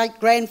our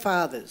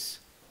great-grandfathers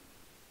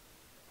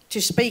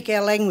to speak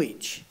our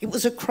language. It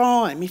was a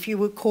crime if you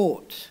were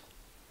caught.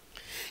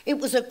 It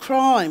was a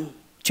crime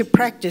to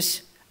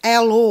practice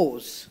our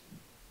laws,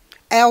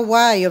 our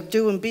way of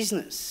doing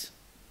business.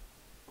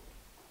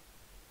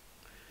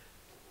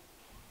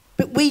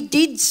 But we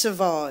did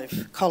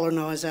survive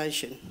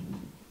colonisation.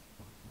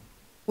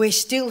 We're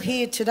still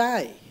here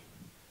today,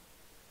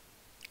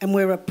 and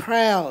we're a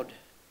proud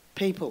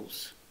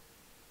peoples.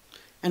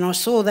 And I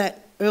saw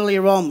that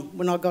earlier on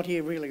when I got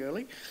here really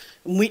early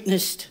and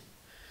witnessed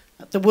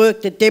the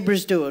work that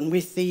Deborah's doing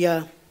with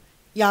the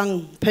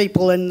young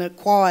people and the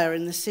choir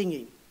and the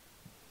singing.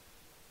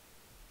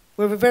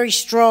 We're a very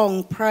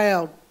strong,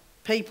 proud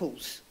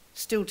peoples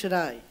still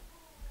today.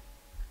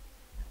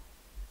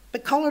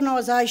 But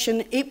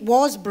colonisation, it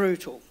was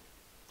brutal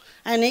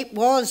and it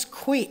was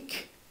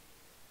quick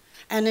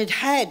and it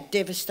had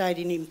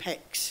devastating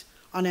impacts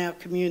on our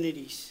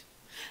communities,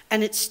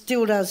 and it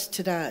still does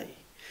today.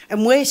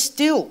 And we're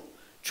still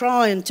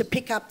trying to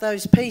pick up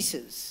those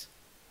pieces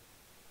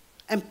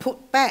and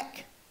put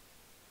back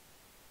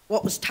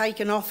what was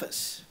taken off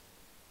us.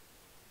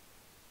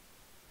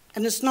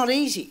 And it's not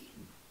easy.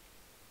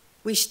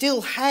 We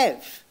still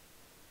have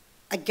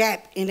a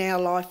gap in our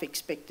life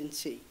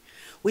expectancy.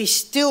 We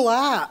still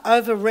are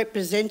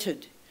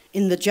overrepresented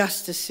in the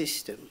justice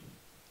system.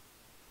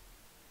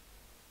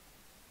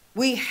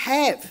 We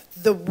have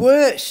the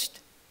worst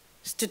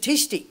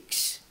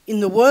statistics in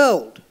the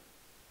world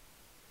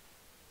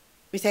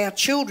with our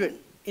children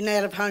in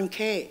out-of-home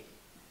care.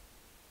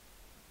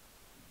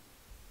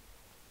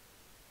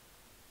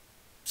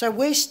 So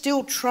we're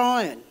still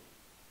trying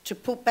to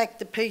put back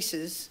the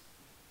pieces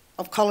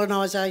of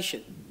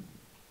colonisation.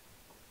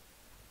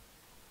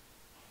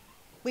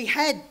 We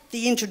had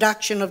the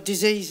introduction of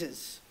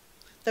diseases,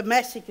 the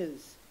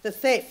massacres, the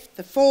theft,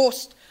 the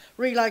forced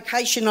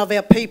relocation of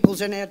our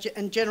peoples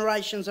and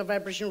generations of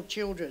Aboriginal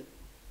children.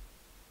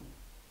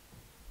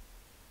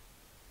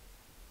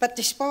 But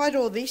despite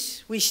all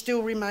this, we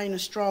still remain a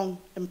strong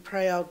and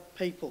proud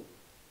people.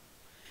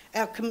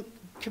 Our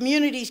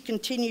communities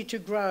continue to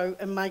grow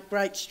and make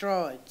great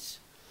strides.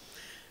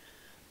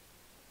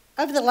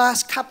 Over the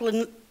last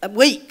couple of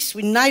weeks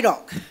with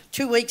NAIDOC,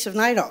 2 weeks of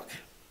NAIDOC,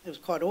 it was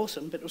quite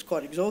awesome, but it was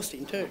quite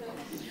exhausting too.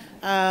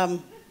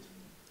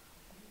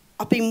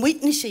 I've been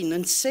witnessing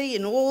and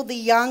seeing all the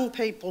young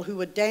people who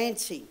are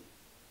dancing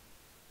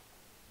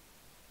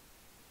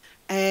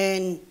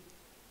and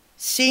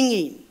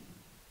singing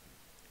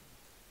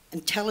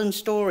and telling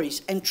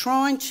stories and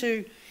trying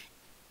to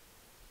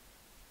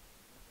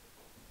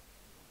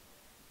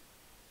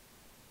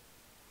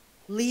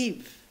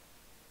live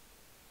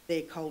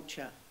their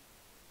culture.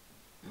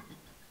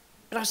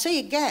 But I see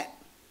a gap.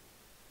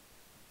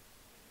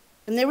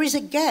 And there is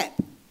a gap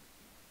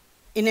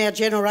in our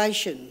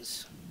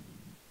generations.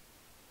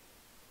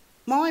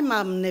 My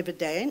mum never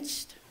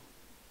danced.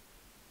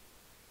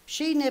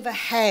 She never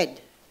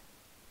had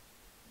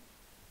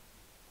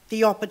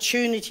the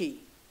opportunity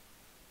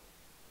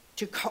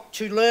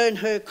to learn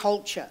her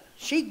culture.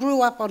 She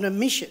grew up on a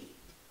mission.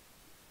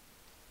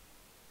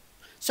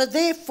 So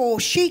therefore,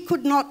 she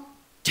could not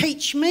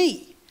teach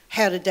me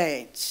how to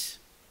dance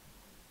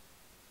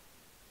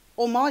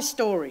or my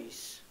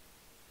stories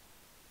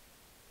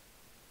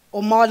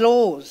or my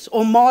laws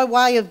or my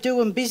way of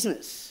doing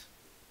business.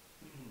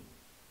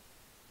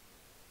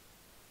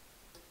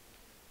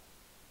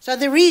 So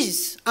there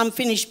is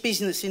unfinished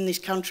business in this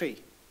country.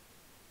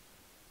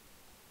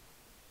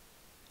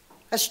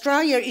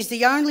 Australia is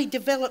the only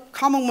developed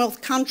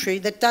Commonwealth country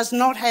that does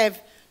not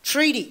have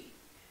treaty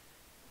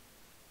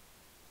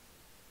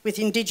with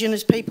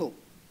Indigenous people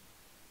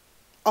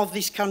of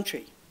this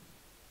country.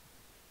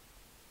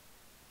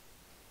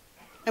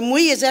 And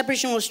we as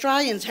Aboriginal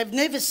Australians have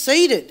never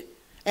ceded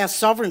our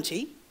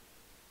sovereignty.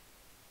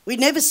 We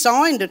never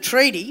signed a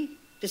treaty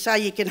to say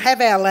you can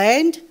have our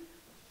land.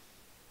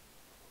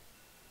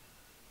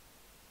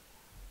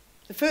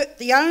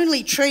 The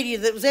only treaty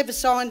that was ever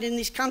signed in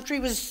this country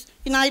was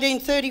in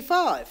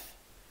 1835,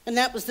 and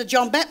that was the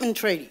John Batman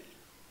Treaty.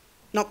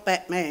 Not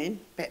Batman,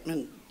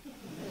 Batman.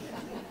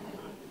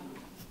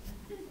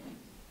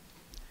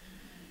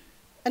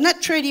 And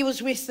that treaty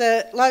was with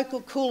the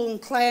local Kulin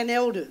clan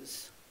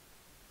elders,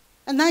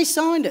 and they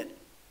signed it.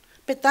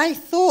 But they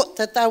thought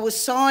that they were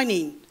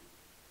signing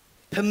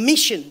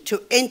permission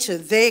to enter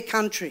their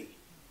country,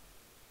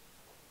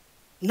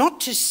 not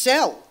to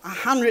sell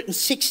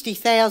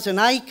 160,000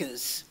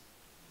 acres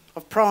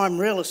of prime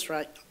real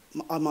estate,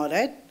 I might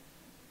add,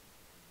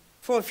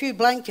 for a few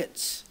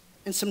blankets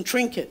and some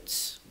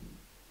trinkets.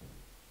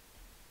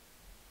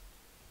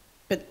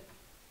 But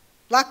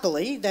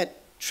luckily, that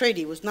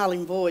treaty was null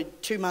and void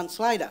 2 months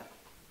later.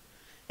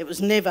 It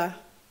was never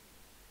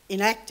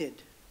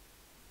enacted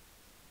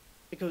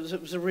because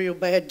it was a real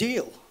bad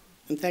deal,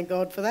 and thank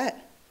God for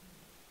that.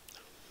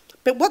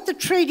 But what the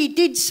treaty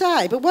did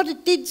say,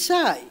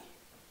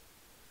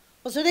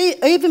 was that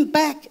even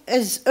back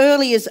as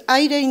early as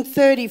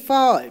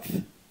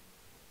 1835,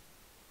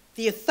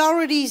 the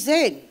authorities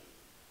then,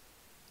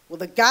 or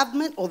the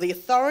government or the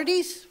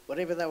authorities,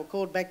 whatever they were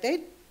called back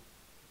then,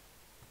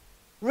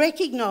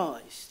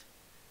 recognised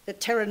that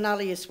terra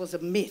nullius was a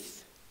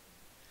myth,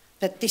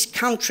 that this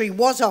country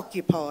was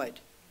occupied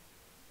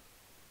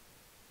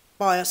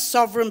by a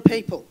sovereign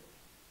people,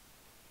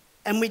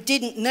 and we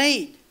didn't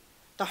need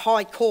the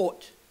High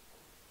Court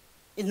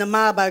in the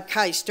Mabo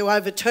case to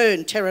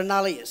overturn terra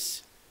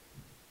nullius.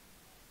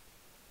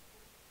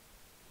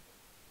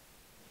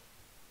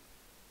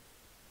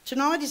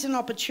 Tonight is an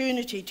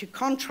opportunity to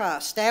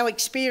contrast our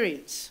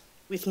experience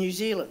with New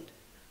Zealand.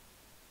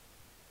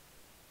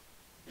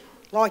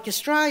 Like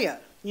Australia,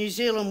 New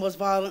Zealand was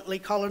violently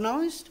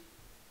colonised.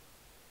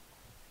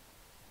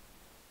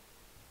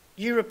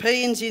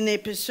 Europeans, in their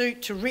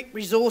pursuit to rip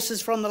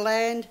resources from the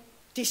land,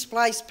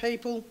 displaced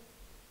people,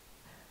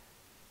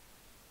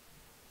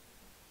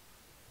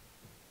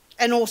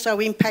 and also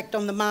impact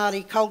on the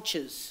Māori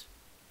cultures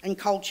and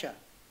culture.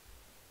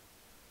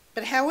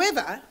 But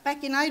however,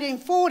 back in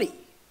 1840,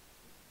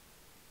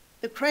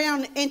 the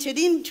Crown entered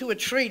into a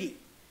treaty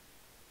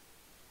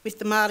with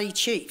the Māori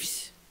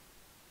chiefs.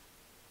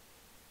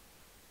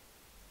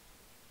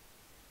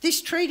 This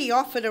treaty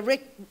offered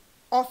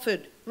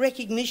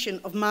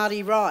recognition of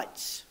Māori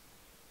rights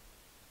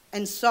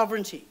and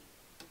sovereignty.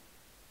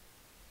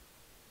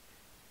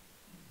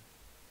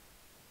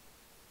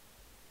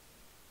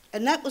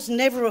 And that was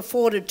never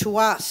afforded to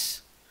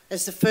us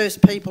as the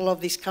first people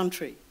of this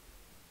country.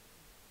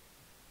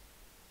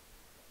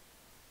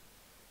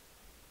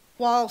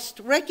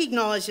 Whilst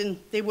recognising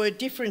there were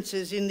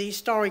differences in the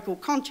historical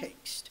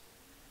context,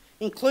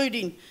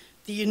 including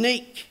a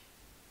unique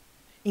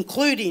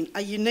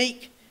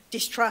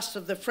distrust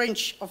of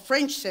French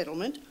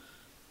settlement,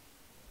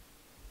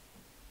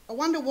 I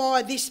wonder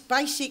why this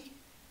basic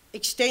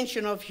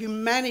extension of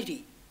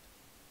humanity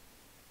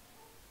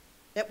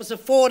that was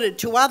afforded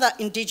to other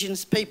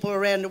Indigenous people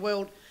around the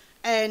world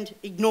and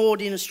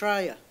ignored in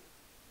Australia.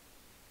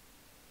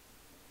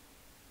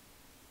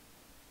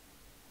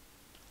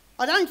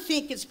 I don't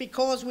think it's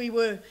because we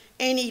were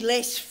any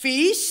less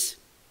fierce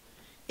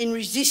in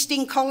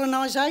resisting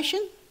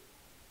colonisation,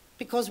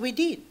 because we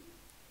did.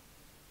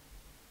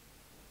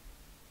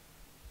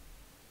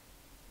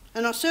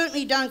 And I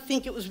certainly don't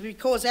think it was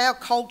because our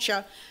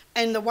culture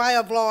and the way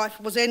of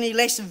life was any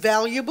less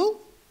valuable.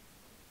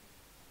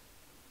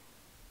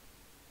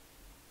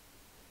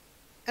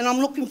 And I'm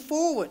looking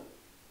forward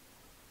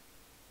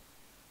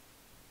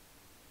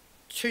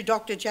to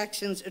Dr.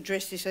 Jackson's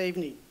address this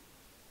evening.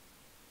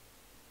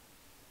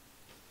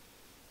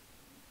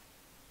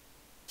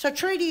 So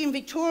treaty in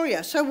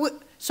Victoria, so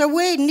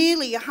we're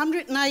nearly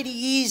 180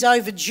 years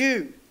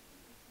overdue.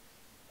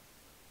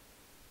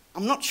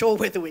 I'm not sure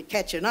whether we're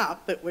catching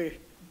up, but we're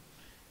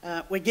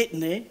getting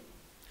there.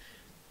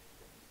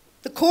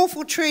 The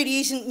Corfu Treaty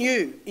isn't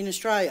new in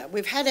Australia.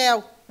 We've had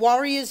our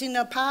warriors in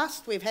the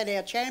past, we've had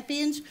our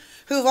champions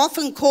who have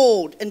often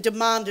called and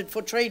demanded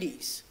for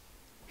treaties.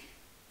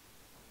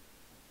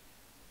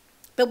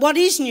 But what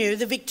is new,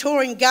 the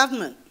Victorian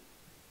government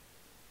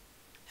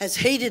has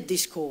heeded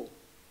this call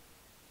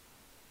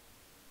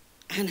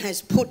and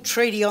has put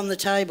treaty on the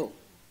table.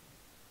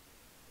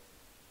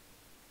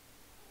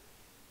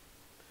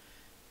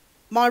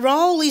 My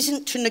role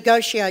isn't to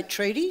negotiate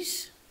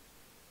treaties.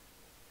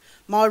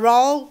 My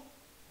role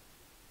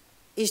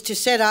is to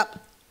set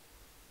up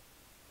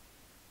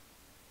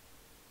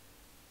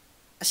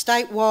a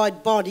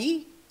statewide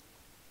body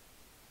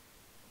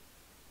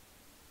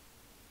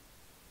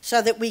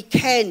so that we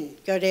can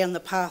go down the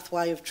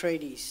pathway of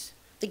treaties.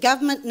 The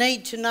government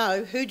need to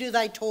know who do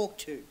they talk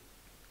to,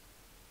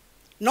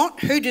 not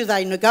who do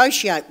they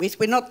negotiate with.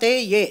 We're not there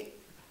yet.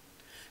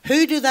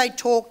 Who do they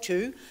talk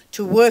to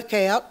work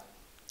out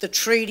the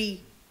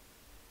treaty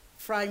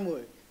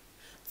framework,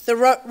 the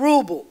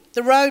rule book,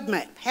 the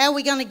roadmap? How are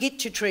we going to get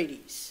to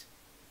treaties?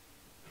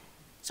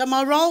 So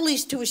my role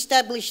is to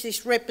establish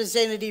this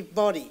representative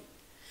body,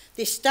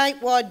 this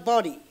statewide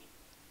body,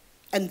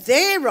 and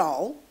their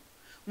role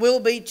will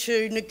be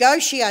to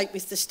negotiate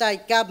with the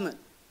state government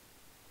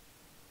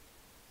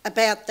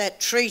about that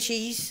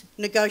treaties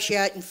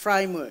negotiating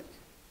framework.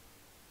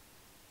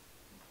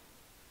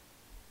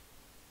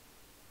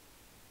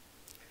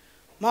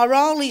 My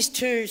role is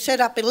to set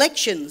up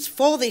elections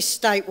for this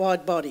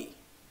statewide body,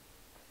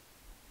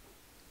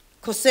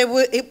 because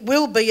it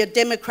will be a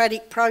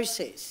democratic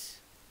process.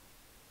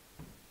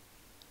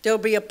 There will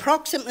be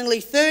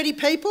approximately 30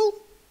 people,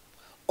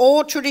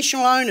 all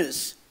traditional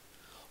owners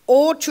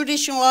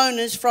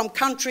from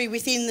country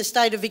within the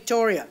state of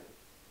Victoria.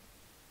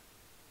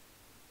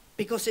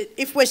 Because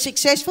if we're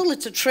successful,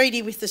 it's a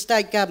treaty with the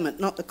state government,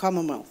 not the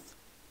Commonwealth.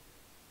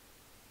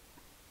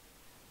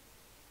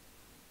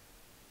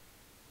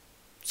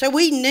 So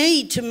we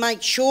need to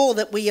make sure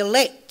that we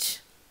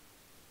elect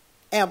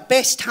our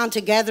best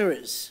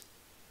hunter-gatherers,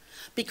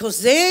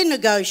 because their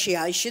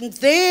negotiation,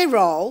 their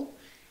role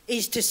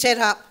is to set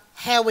up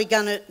how we're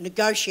going to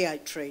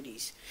negotiate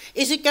treaties.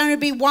 Is it going to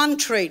be one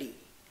treaty?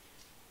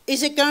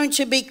 Is it going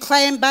to be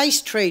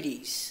clan-based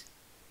treaties?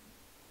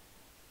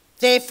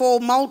 Therefore,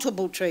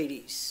 multiple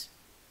treaties.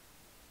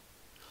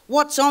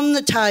 What's on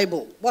the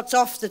table? What's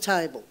off the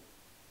table?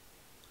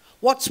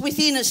 What's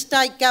within a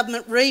state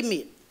government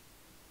remit?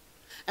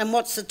 And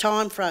what's the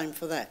time frame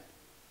for that?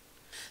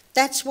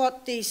 That's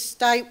what this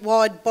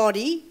statewide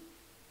body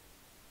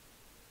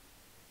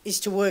is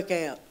to work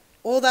out.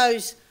 All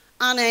those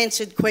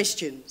unanswered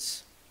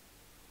questions.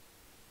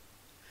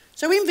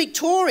 So in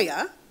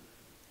Victoria,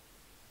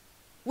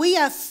 we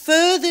are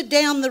further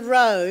down the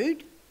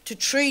road to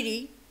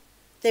treaty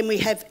than we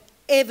have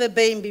ever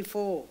been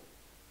before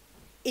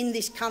in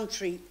this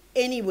country,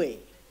 anywhere.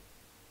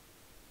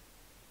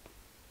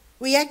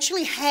 We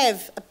actually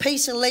have a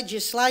piece of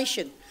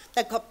legislation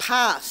that got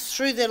passed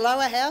through the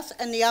lower house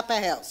and the upper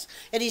house.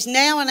 It is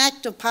now an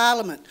act of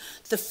parliament.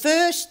 The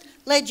first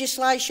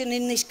legislation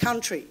in this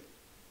country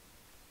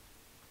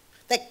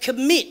that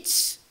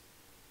commits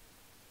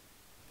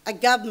a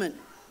government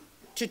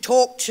to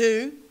talk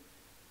to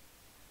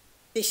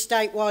this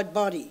statewide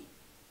body,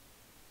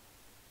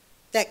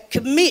 that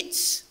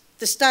commits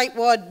the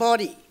statewide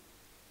body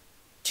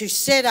to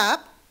set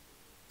up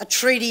a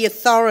treaty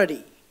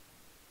authority,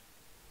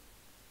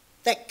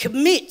 that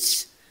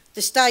commits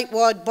the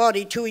statewide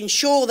body to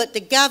ensure that the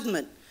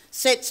government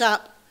sets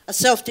up a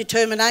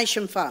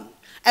self-determination fund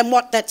and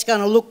what that's going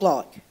to look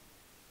like.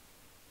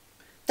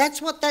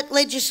 That's what that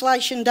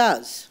legislation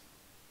does.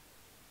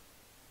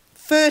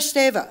 First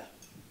ever.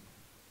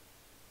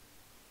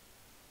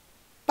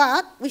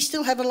 But we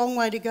still have a long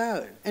way to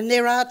go, and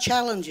there are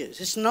challenges.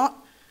 It's not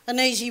an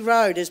easy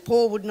road, as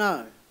Paul would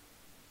know.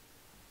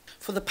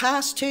 For the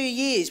past 2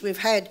 years, we've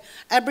had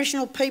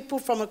Aboriginal people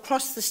from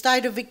across the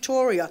state of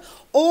Victoria,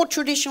 all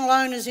traditional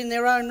owners in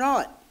their own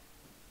right,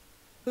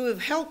 who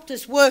have helped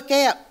us work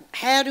out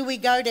how do we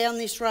go down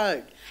this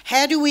road?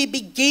 How do we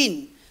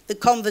begin the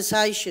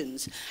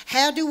conversations?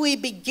 How do we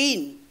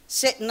begin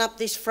setting up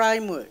this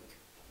framework?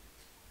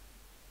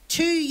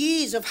 2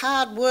 years of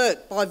hard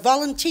work by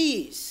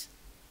volunteers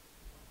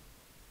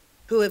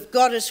who have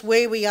got us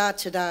where we are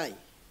today.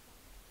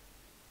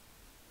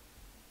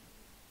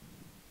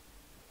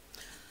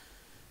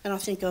 And I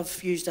think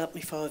I've used up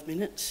my 5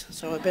 minutes,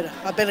 so I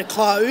better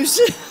close.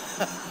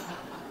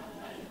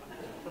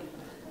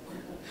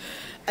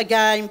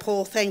 Again,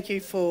 Paul, thank you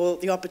for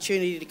the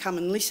opportunity to come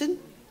and listen.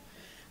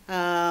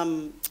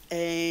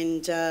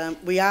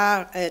 We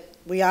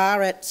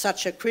are at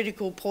such a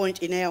critical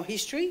point in our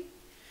history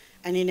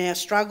and in our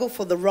struggle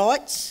for the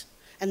rights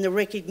and the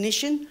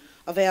recognition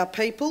of our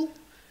people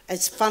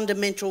as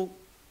fundamental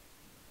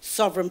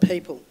sovereign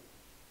people.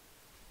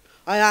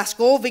 I ask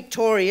all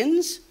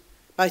Victorians,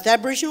 both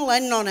Aboriginal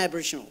and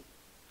non-Aboriginal,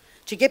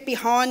 to get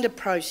behind the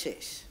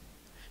process,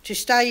 to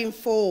stay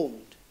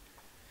informed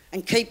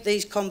and keep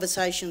these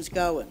conversations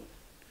going.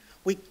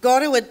 We've got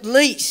to at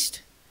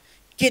least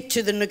get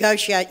to the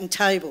negotiating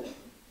table.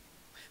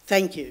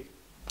 Thank you.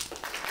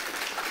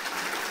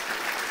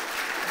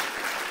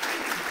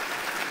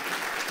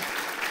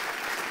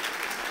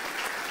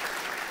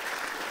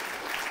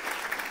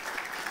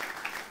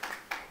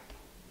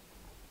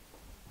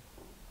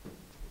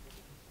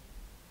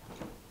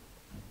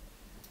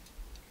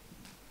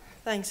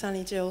 Thanks,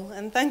 Annie Jill,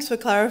 and thanks for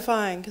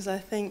clarifying, because I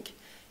think,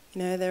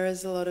 there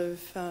is a lot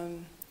of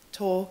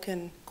talk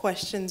and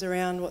questions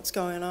around what's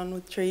going on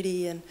with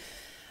treaty, and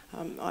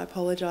I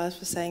apologise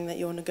for saying that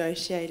you're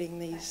negotiating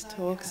these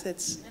talks.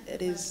 It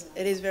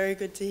is very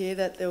good to hear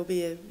that there will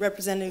be a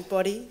representative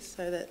body,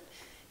 so that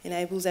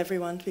enables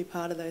everyone to be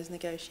part of those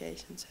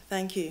negotiations. So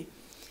thank you.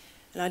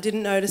 And I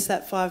didn't notice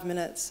that 5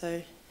 minutes,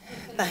 so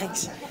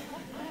thanks.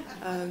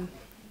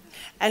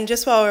 And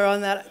just while we're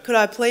on that, could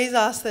I please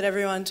ask that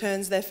everyone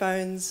turns their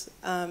phones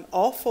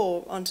off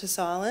or onto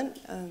silent?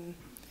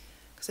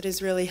 because it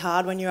is really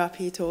hard when you're up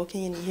here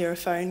talking and you hear a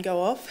phone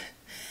go off.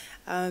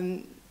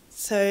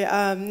 Next,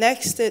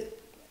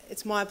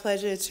 it's my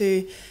pleasure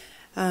to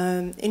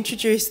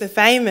introduce the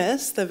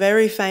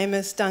very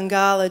famous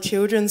Dungala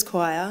Children's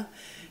Choir,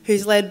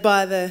 who's led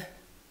by the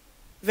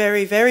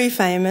very, very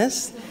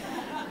famous,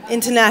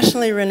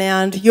 internationally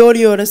renowned Yorta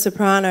Yorta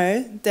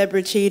soprano,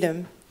 Deborah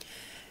Cheetham.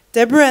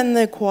 Deborah and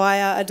the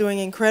choir are doing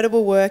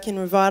incredible work in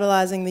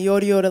revitalising the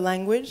Yorta Yorta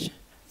language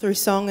through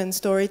song and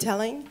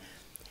storytelling.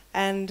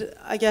 And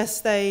I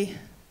guess they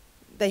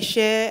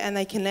share and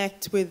they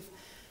connect with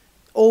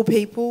all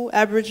people,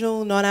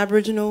 Aboriginal,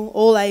 non-Aboriginal,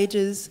 all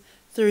ages,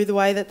 through the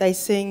way that they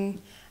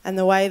sing and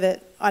the way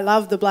that I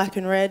love the black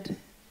and red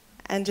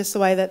and just the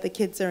way that the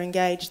kids are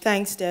engaged.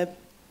 Thanks, Deb.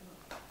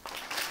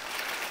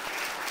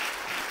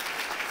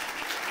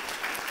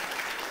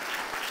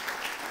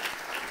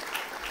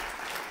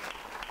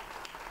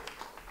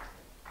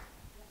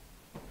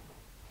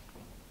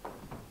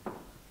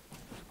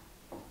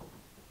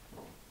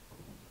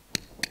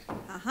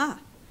 Aha,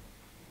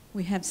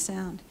 we have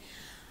sound.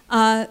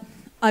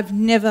 I've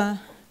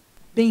never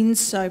been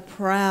so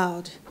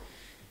proud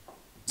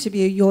to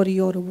be a Yorta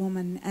Yorta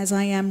woman as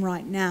I am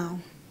right now.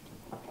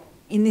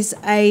 In this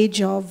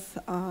age of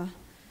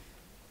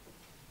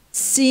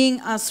seeing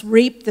us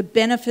reap the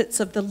benefits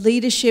of the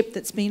leadership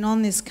that's been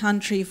on this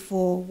country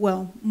for,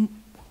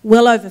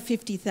 well over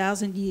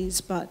 50,000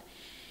 years, but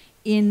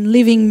in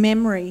living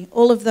memory,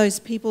 all of those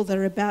people that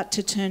are about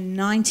to turn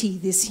 90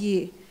 this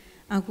year.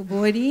 Uncle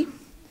Boydie,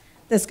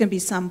 there's going to be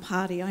some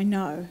party, I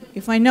know.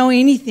 If I know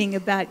anything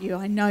about you,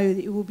 I know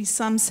that it will be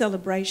some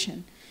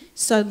celebration.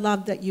 So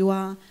loved that you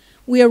are.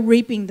 We are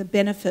reaping the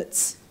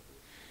benefits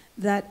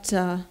that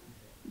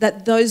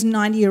those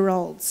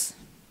 90-year-olds,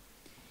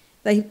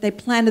 they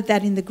planted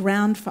that in the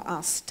ground for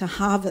us to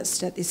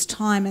harvest at this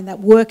time, and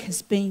that work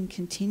has been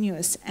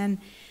continuous. And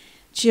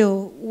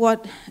Jill,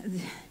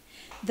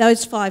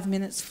 those 5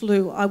 minutes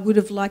flew. I would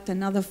have liked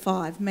another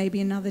 5, maybe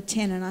another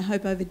 10, and I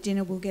hope over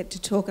dinner we'll get to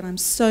talk. And I'm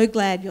so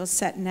glad your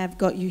sat-nav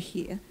got you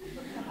here.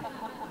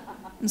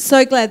 I'm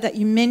so glad that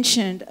you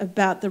mentioned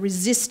about the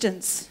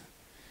resistance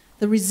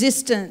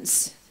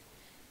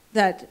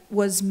that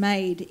was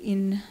made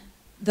in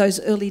those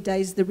early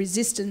days, the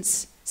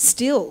resistance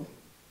still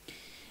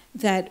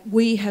that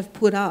we have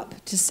put up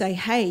to say,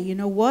 hey, you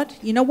know what?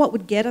 You know what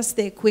would get us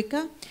there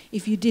quicker?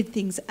 If you did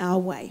things our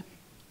way.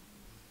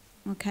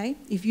 Okay?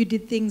 If you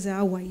did things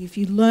our way, if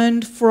you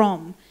learned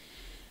from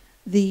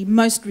the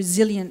most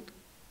resilient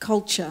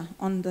culture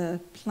on the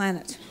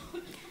planet,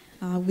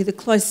 with a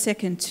close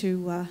second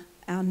to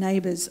our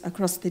neighbours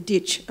across the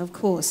ditch, of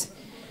course.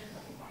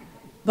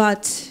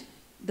 But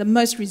the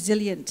most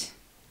resilient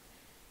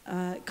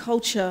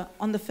culture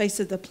on the face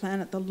of the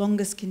planet, the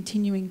longest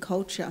continuing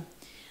culture,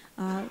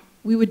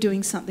 we were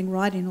doing something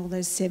right in all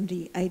those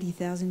 70,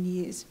 80,000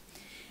 years.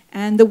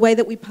 And the way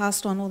that we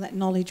passed on all that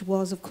knowledge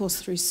was, of course,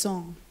 through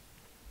song.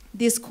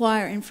 This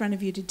choir in front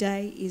of you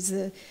today is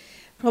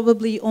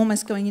probably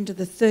almost going into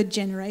the 3rd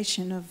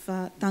generation of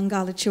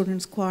Dungala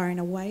Children's Choir in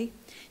a way.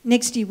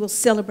 Next year we'll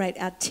celebrate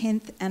our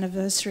 10th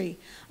anniversary.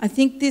 I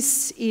think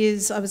this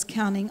is, I was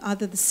counting,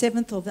 either the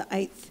 7th or the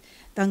 8th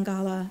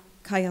Dungala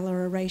Kaiela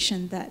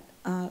Oration that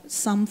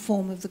some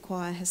form of the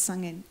choir has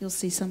sung in. You'll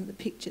see some of the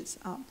pictures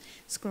up,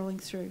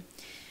 scrolling through.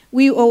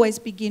 We always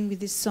begin with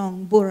this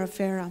song, Bura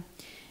Whera,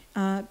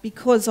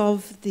 because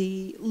of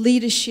the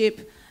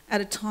leadership at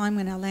a time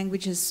when our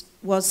languages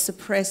was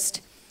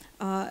suppressed.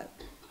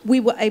 We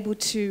were able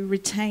to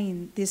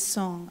retain this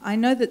song. I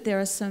know that there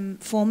are some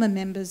former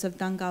members of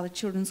Dungala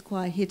Children's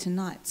Choir here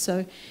tonight,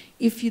 so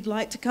if you'd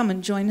like to come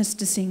and join us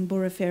to sing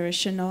Bura Whera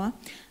Shanoa,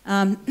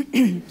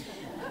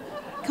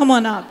 come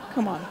on up,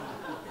 come on.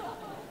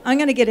 I'm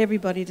going to get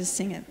everybody to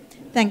sing it.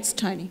 Thanks,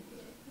 Tony.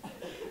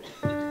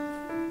 Fera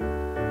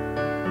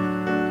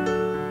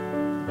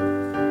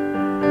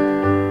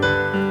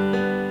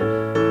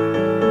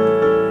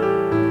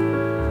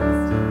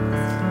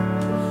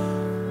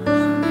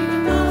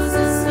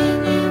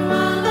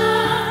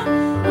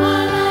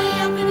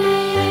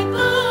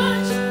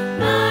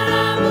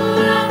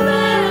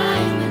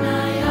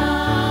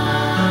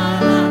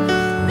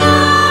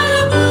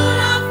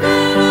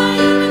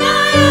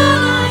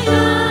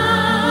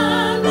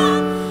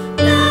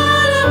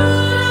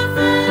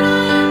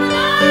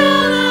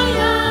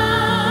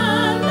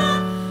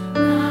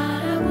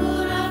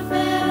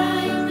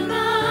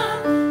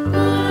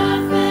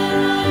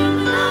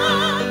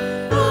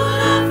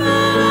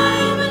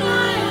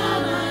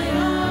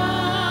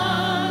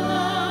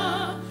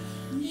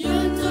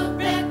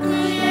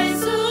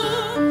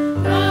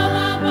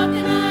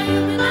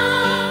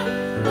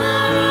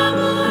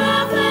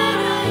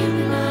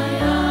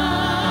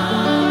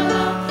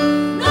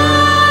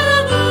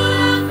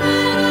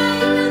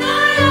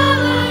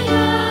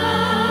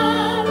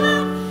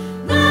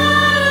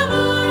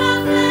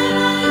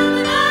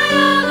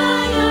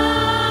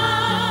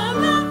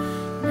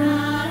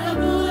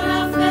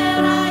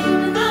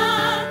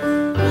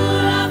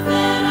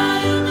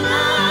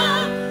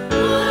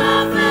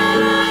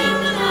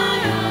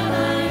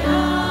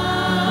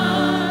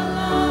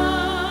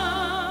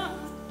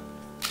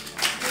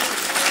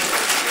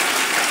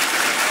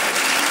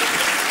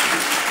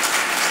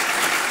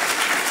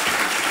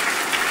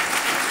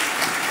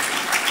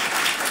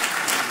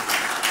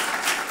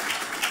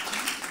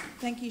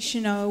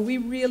Shinoa. We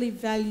really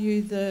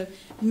value the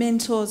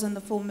mentors and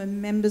the former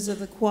members of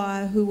the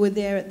choir who were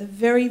there at the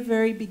very,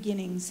 very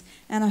beginnings.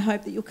 And I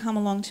hope that you'll come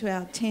along to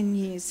our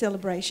 10-year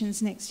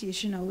celebrations next year,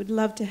 Shinoa. We'd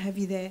love to have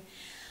you there.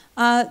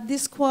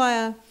 This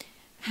choir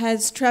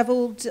has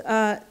travelled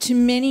to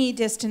many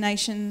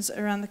destinations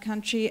around the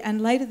country,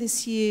 and later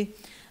this year,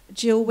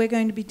 Jill, we're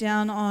going to be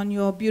down on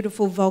your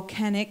beautiful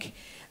volcanic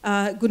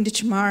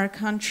Gunditjmara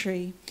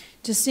country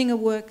to sing a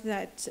work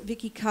that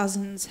Vicky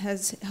Cousins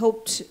has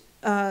helped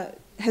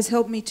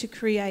me to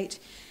create,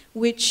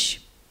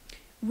 which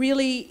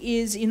really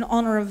is in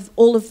honour of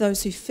all of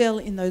those who fell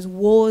in those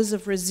wars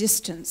of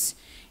resistance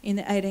in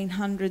the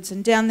 1800s.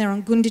 And down there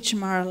on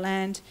Gunditjmara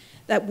land,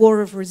 that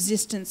war of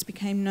resistance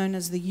became known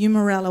as the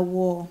Umarala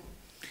War.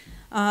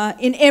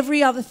 In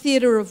every other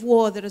theatre of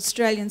war that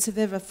Australians have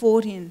ever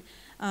fought in,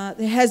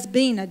 there has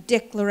been a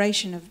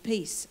declaration of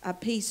peace, a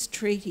peace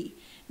treaty.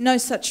 No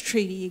such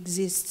treaty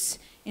exists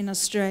in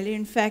Australia.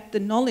 In fact, the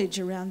knowledge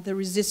around the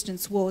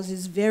resistance wars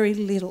is very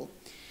little.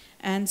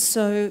 And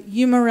so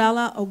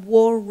Umarala, a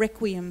war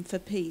requiem for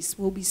peace,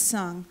 will be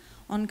sung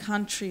on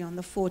country on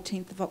the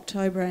 14th of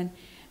October.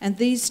 And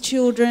these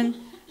children,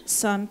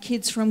 some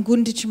kids from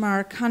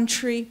Gunditjmara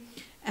country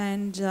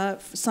and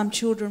some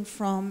children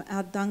from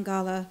our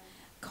Dungala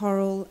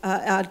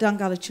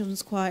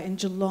Children's Choir in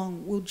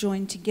Geelong will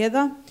join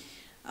together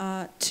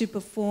to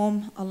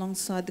perform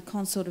alongside the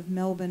Consort of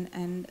Melbourne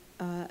and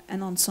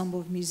an ensemble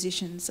of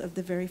musicians of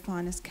the very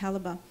finest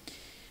calibre.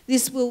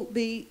 This will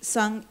be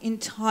sung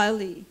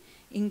entirely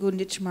in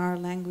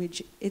Gunditjmara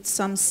language. It's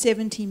some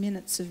 70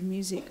 minutes of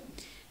music,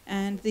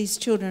 and these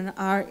children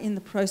are in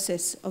the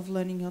process of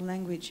learning your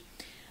language.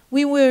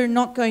 We were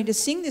not going to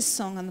sing this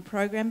song on the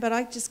program, but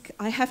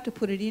I have to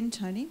put it in,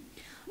 Tony.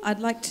 I'd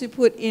like to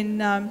put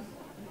in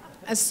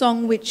a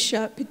song which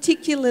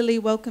particularly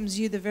welcomes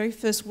you. The very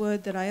first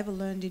word that I ever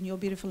learned in your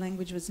beautiful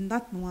language was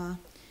Ndatnwa.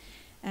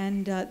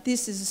 And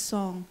this is a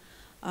song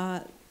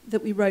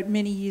that we wrote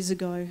many years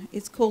ago.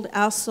 It's called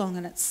Our Song,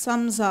 and it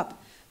sums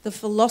up the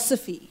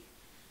philosophy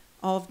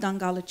of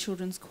Dungala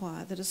Children's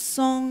Choir, that a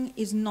song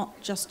is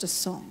not just a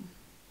song.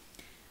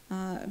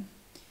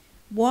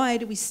 Why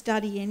do we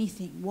study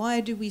anything?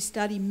 Why do we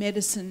study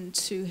medicine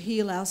to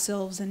heal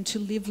ourselves and to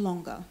live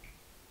longer?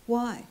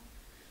 Why?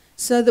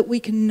 So that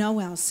we can know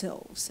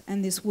ourselves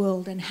and this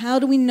world. And how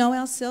do we know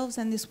ourselves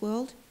and this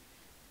world?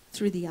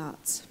 Through the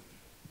arts.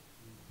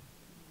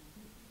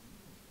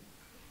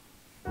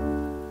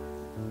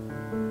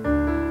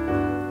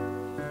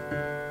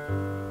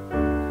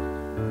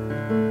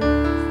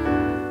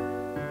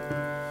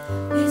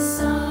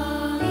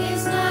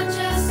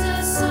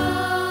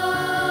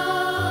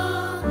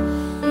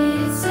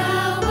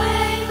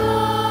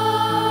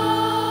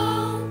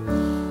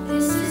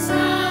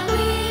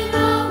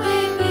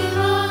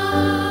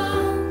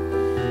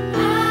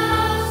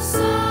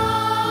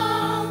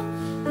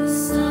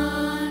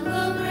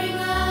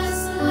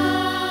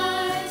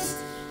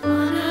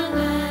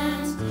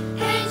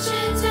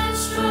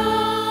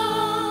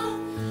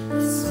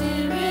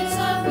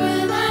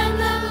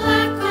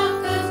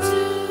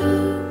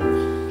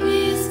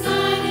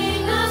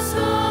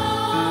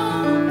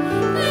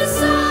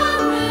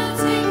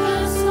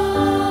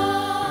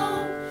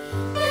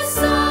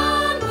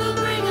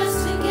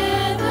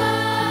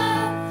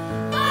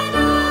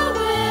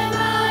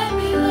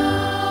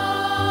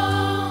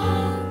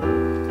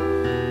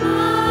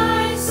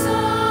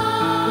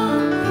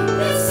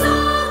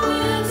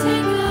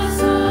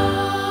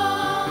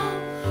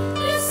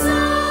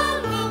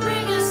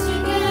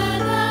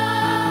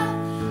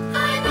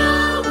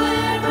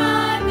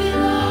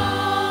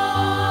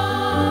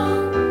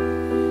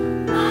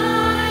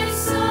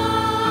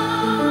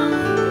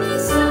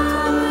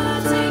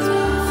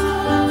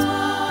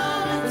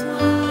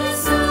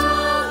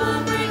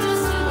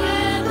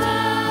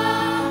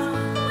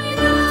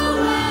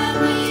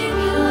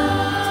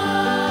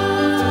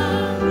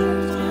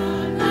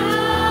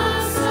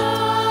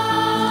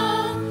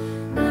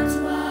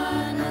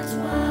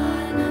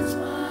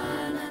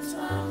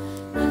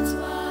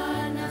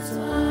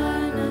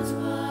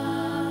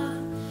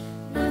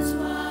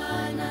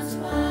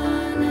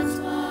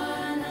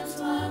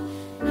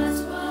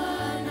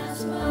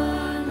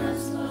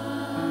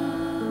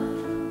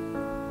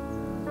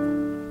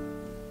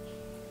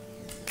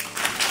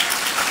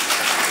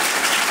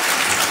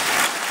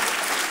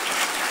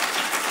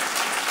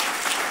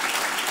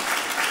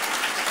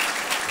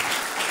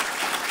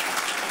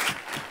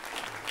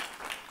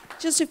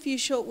 Just a few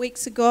short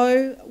weeks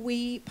ago,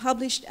 we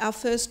published our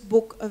first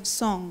book of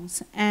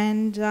songs,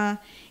 and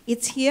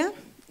it's here.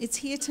 It's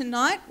here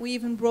tonight. We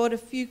even brought a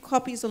few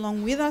copies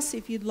along with us.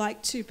 If you'd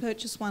like to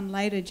purchase one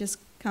later, just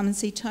come and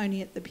see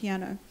Tony at the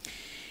piano.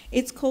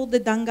 It's called the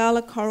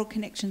Dungala Choral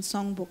Connection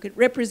Songbook. It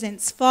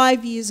represents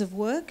 5 years of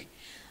work.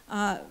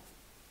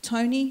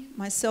 Tony,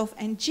 myself,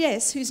 and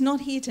Jess, who's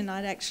not here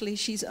tonight actually,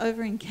 she's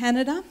over in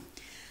Canada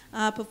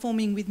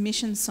performing with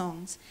mission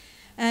songs.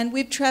 And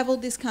we've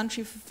travelled this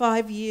country for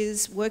 5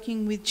 years,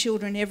 working with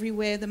children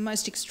everywhere, the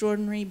most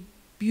extraordinary,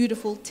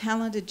 beautiful,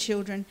 talented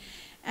children.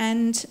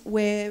 And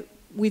we're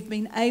we've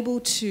been able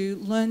to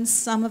learn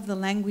some of the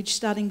language,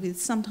 starting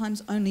with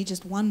sometimes only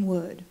just one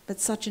word, but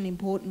such an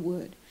important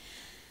word.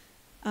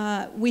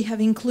 We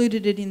have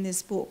included it in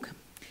this book.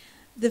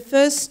 The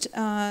first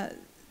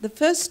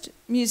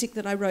music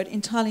that I wrote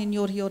entirely in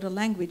Yorta Yorta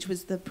language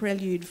was the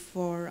prelude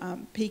for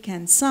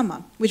Pecan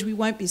Summer, which we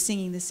won't be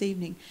singing this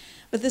evening.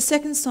 But the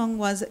second song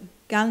was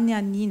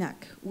Galnya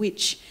Ninak,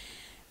 which,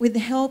 with the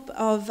help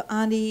of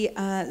Auntie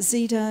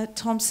Zita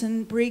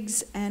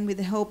Thompson-Briggs and with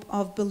the help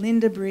of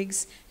Belinda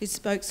Briggs, who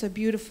spoke so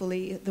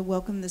beautifully at the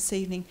welcome this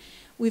evening,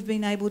 we've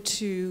been able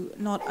to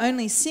not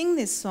only sing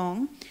this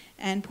song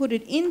and put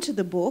it into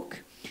the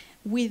book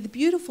with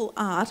beautiful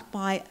art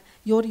by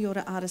Yorta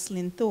Yorta artist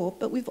Lynn Thorpe,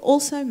 but we've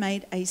also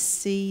made a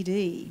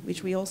CD,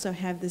 which we also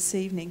have this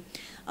evening,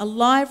 a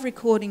live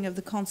recording of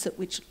the concert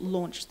which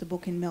launched the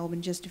book in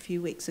Melbourne just a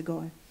few weeks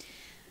ago.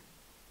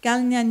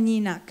 Galnya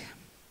Ninak.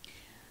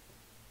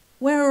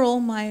 Where are all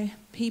my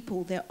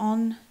people? They're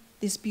on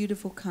this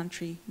beautiful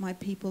country. My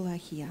people are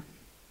here.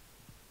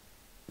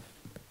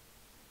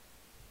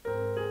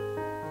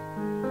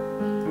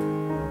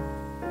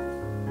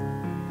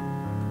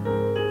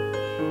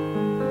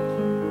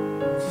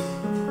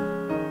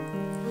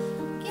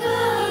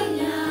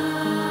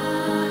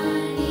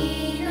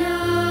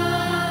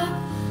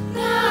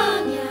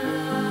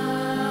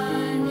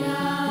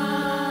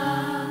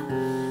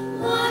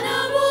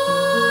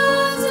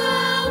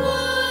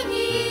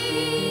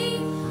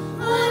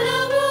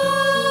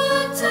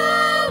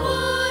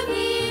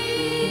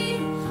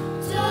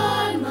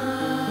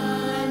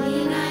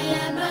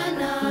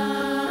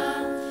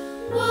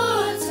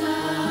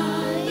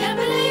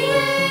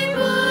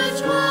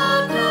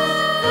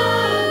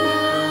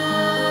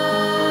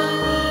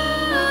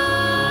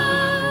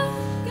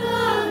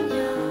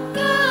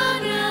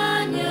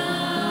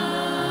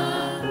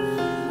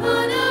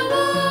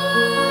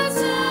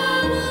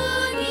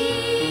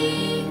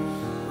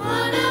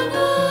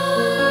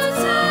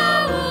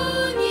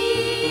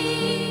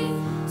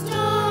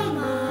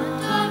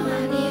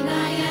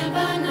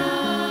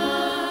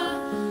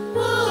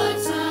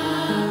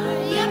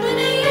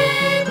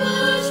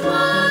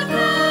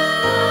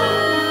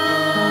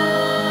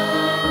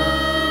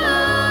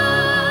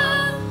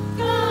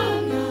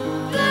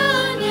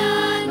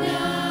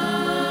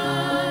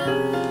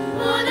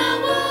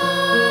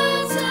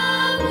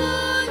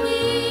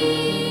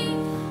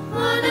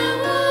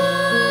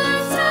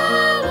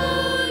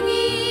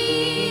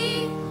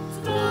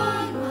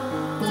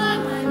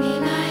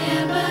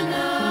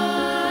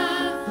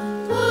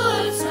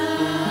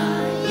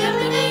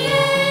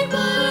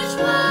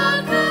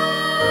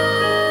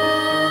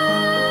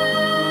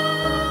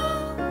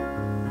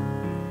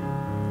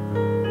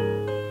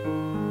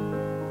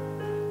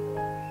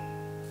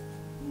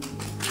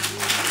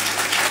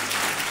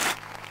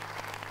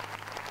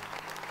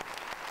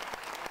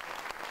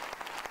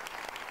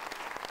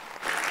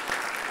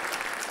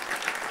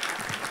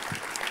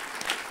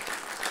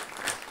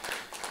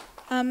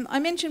 I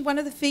mentioned one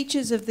of the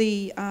features of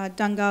the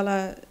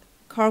Dungala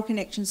Choral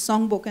Connection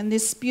songbook, and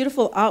this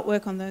beautiful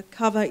artwork on the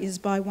cover is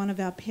by one of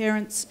our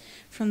parents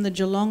from the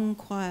Geelong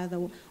choir,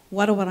 the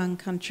Warawurang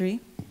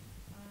country.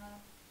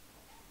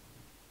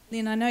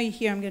 Lynn, I know you're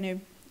here. I'm going to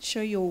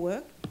show your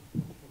work.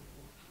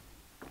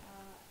 It's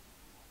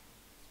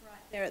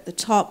right there at the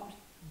top.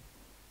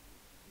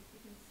 You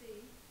can see.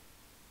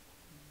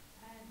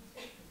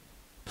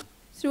 And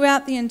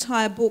throughout the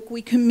entire book,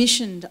 we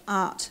commissioned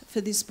art for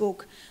this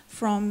book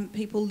from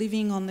people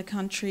living on the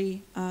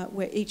country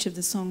where each of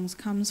the songs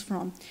comes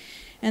from.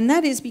 And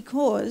that is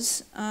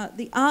because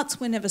the arts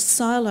were never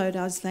siloed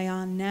as they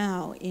are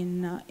now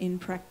in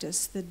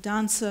practice. The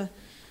dancer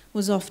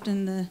was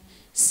often the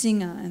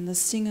singer, and the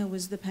singer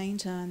was the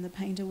painter, and the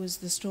painter was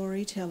the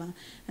storyteller.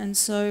 And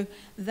so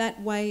that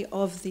way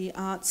of the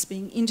arts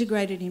being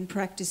integrated in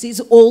practice is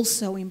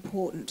also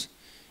important.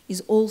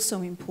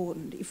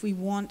 If we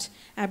want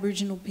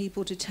Aboriginal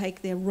people to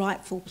take their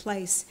rightful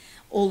place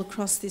all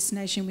across this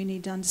nation, we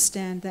need to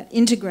understand that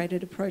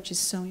integrated approach is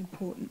so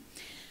important.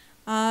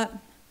 But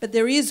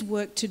there is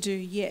work to do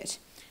yet.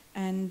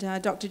 And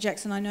Dr.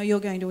 Jackson, I know you're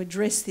going to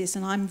address this,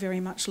 and I'm very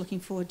much looking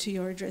forward to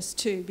your address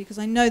too, because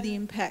I know the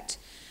impact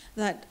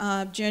that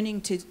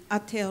journeying to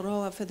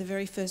Aotearoa for the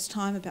very first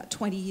time about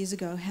 20 years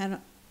ago had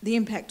the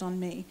impact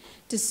on me,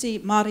 to see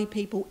Māori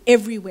people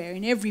everywhere,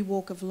 in every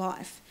walk of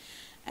life,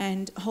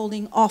 and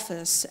holding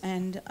office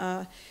and,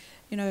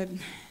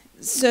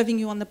 serving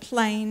you on the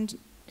plane,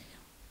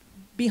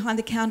 behind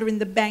the counter in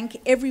the bank,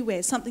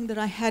 everywhere, something that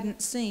I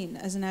hadn't seen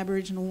as an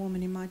Aboriginal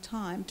woman in my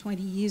time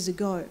 20 years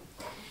ago.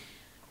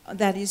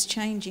 That is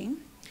changing.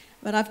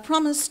 But I've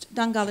promised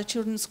Dungala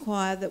Children's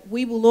Choir that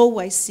we will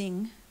always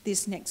sing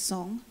this next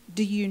song,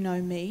 Do You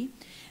Know Me?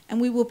 And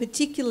we will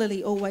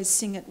particularly always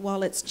sing it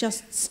while it's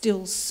just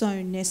still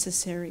so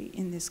necessary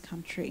in this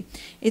country.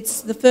 It's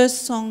the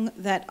first song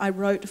that I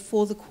wrote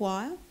for the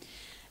choir,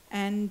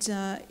 and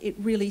it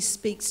really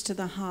speaks to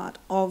the heart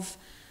of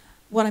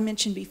what I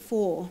mentioned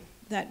before,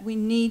 that we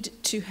need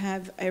to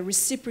have a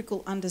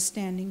reciprocal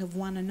understanding of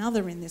one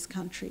another in this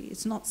country.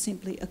 It's not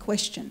simply a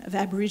question of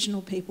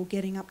Aboriginal people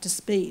getting up to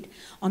speed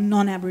on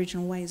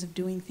non-Aboriginal ways of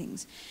doing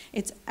things.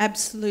 It's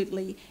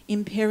absolutely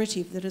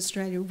imperative that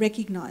Australia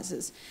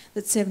recognises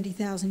that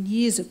 70,000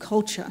 years of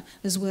culture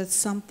is worth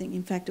something.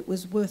 In fact, it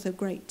was worth a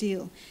great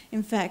deal.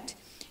 In fact,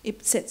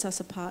 it sets us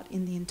apart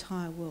in the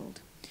entire world.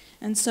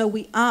 And so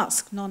we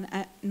ask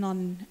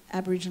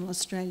non-Aboriginal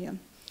Australia,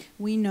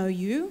 we know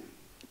you,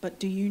 but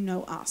do you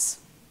know us?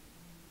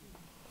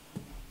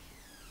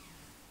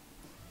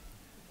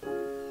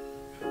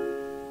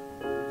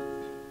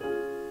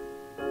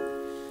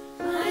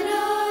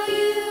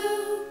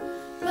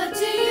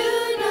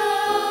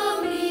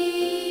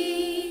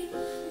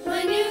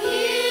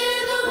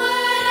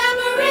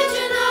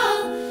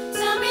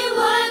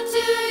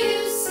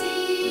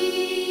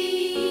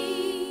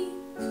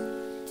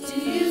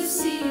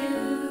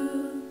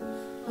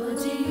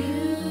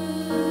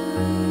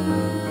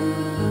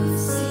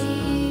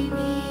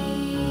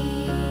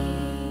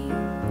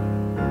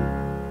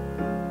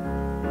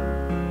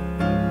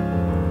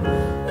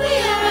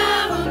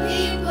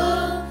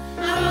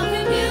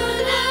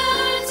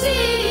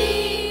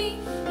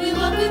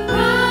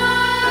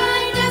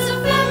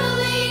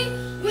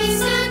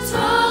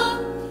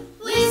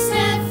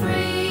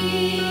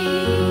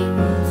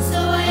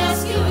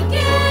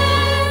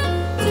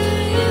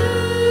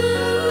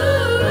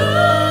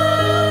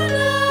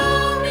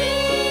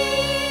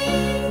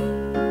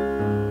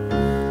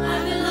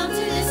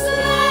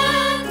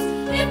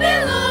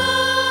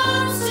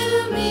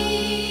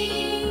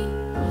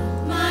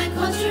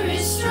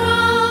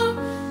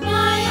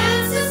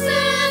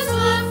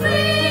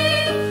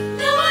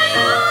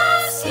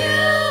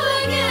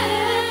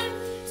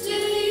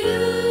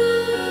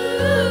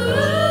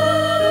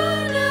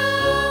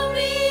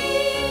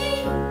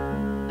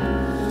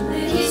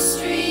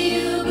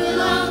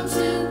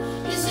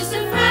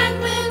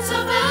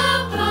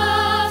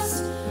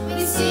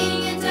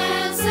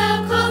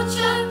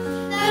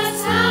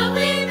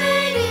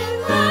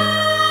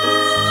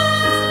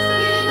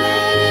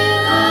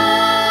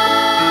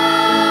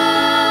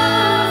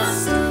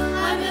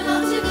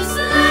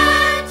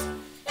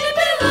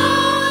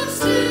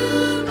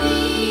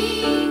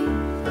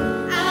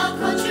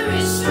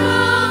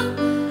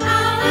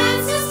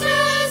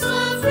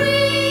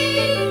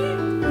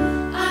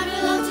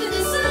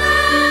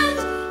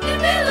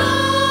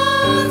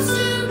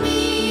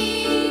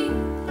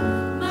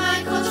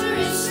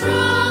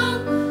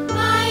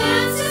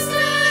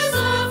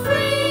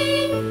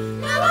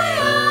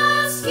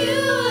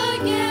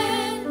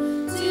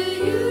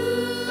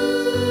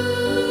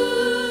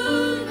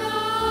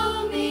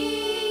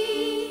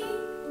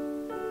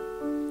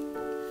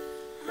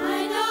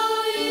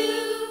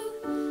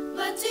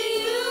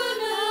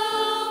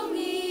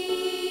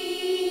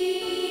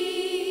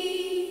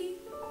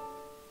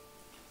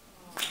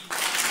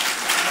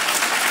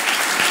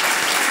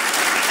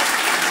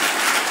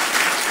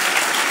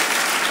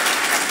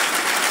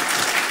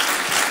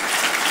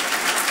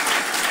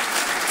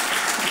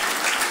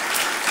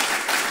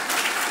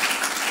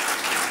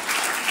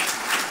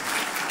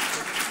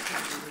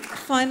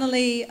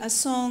 Finally, a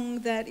song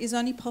that is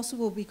only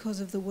possible because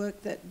of the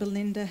work that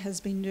Belinda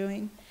has been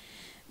doing.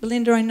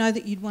 Belinda, I know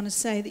that you'd want to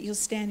say that you're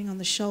standing on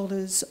the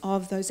shoulders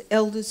of those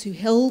elders who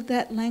held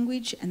that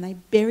language and they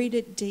buried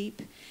it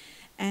deep.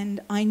 And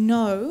I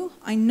know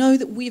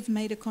that we've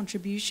made a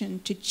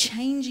contribution to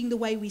changing the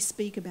way we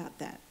speak about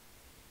that.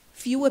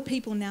 Fewer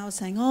people now are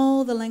saying,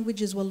 oh, the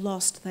languages were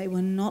lost. They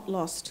were not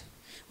lost.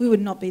 We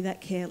would not be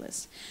that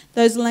careless.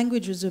 Those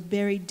languages are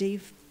buried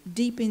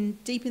deep in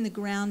the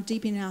ground,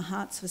 deep in our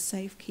hearts for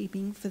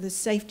safekeeping, for the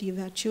safety of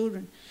our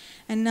children.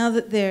 And now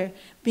that they're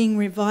being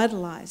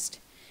revitalised,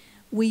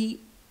 we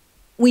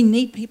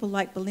need people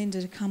like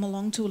Belinda to come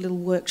along to a little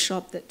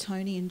workshop that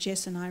Tony and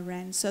Jess and I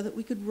ran so that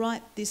we could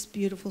write this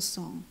beautiful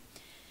song.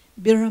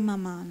 Bira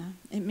Mamana.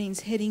 It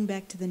means heading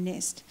back to the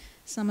nest.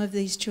 Some of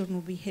these children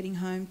will be heading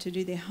home to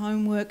do their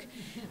homework,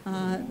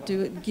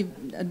 give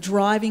a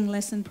driving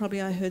lesson.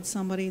 Probably I heard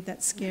somebody,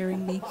 that's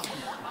scaring me.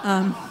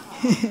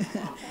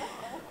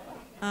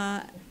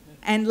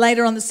 And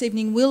later on this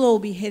evening, we'll all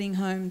be heading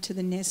home to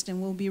the nest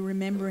and we'll be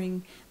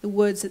remembering the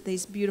words that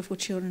these beautiful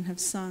children have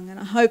sung. And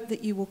I hope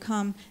that you will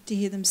come to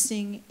hear them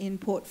sing in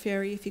Port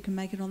Fairy if you can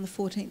make it on the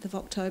 14th of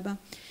October.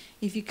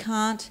 If you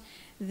can't,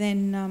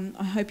 then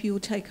I hope you will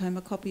take home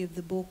a copy of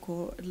the book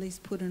or at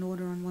least put an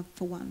order on one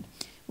for one.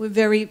 We're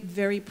very,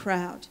 very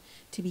proud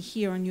to be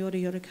here on Yorta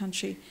Yorta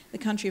country, the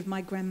country of my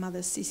grandmother,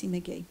 Sissy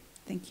McGee.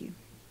 Thank you.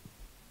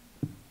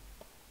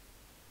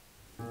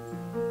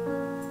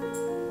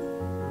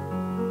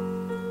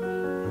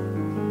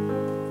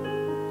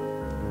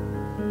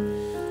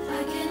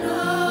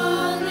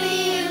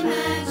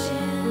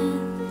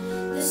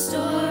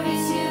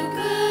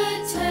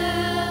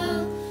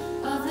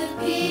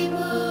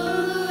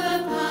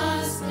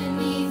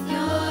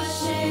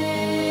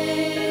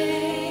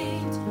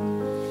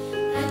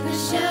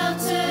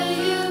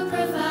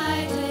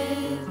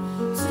 Provided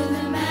to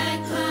the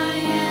magpie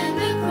and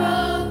the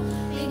crow,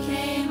 it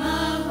came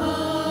up.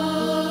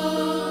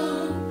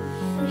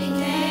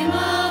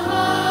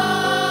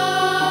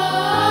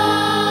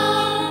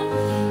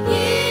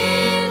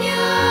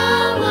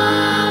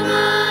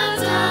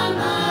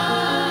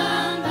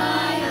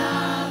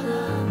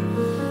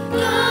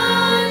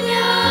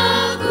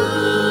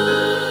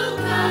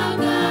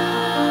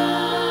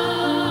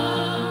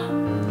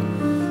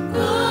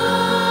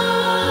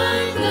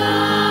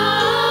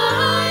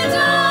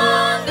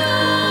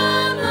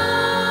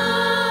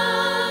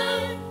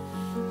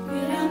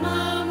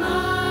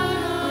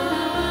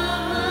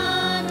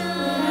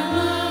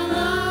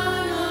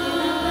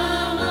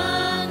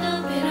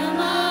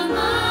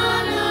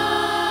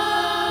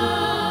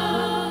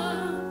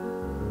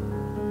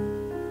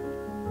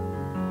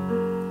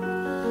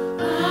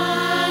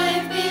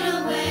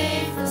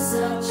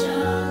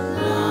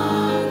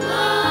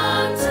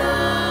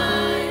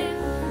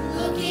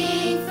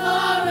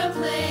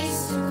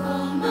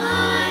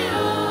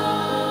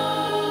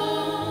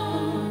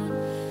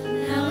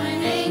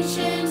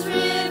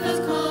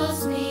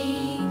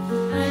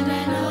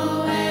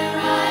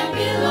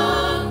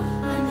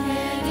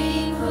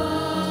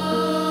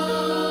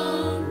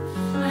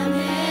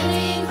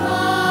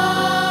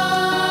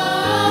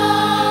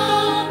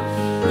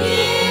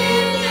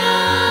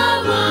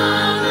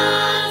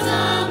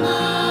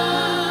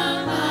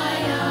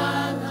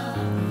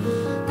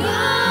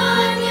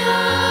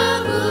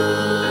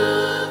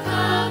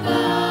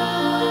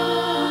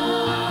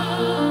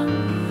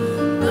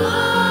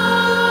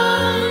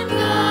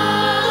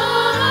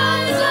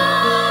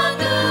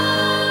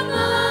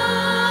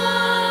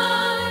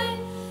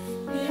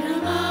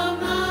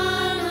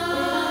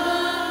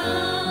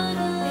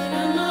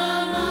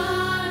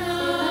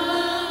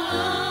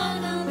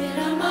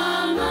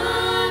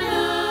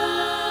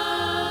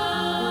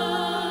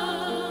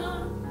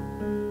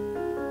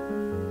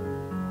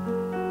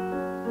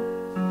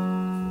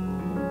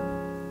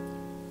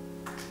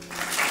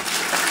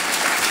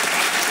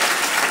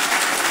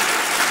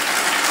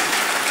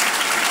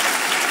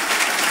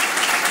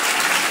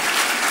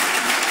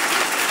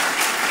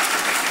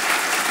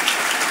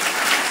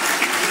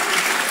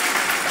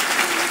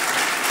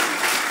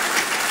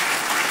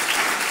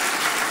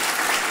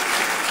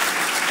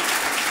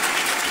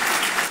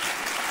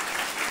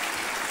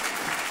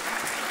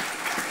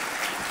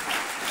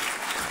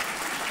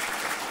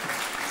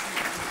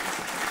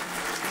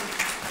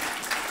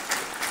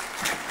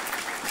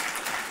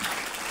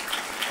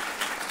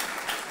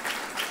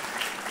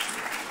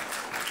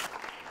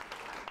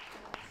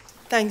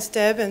 Thanks,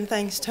 Deb, and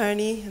thanks,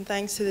 Tony, and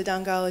thanks to the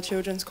Dungala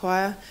Children's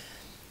Choir.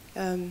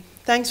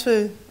 Thanks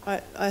for,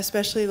 I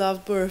especially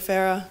love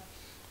Burafera.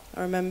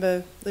 I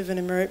remember living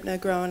in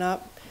Marupna growing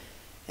up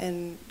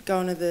and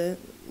going to the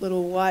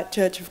little white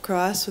Church of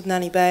Christ with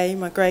Nanny Bay,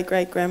 my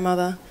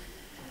great-great-grandmother.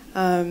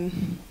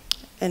 And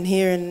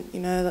hearing, you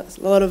know, a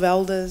lot of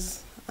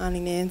elders, Auntie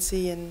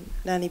Nancy and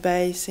Nanny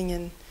Bay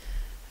singing.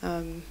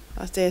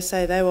 I dare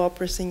say they were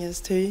opera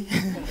singers too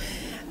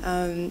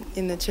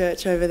in the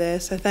church over there.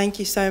 So thank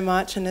you so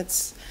much. And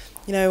it's,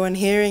 you know, when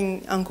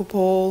hearing Uncle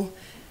Paul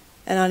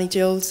and Auntie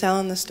Jill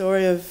telling the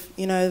story of,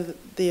 you know,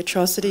 the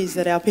atrocities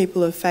that our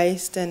people have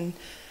faced, and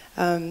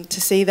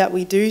to see that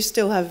we do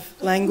still have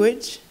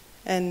language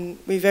and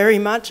we very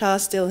much are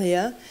still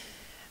here,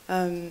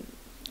 you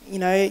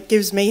know, it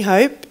gives me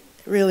hope, it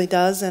really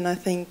does. And I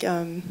think,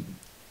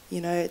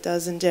 you know, it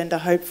does engender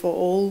hope for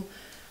all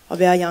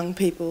of our young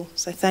people.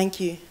 So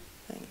thank you.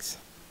 Thanks.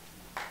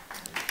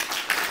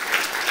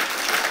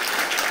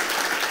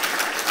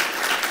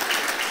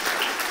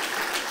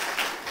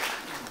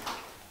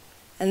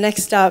 And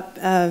next up,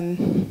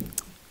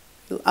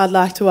 I'd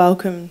like to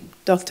welcome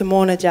Dr.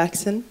 Moana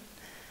Jackson.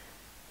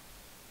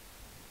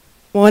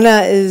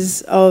 Moana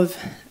is of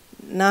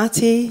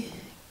Ngāti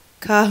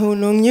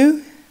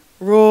Kahunungyu,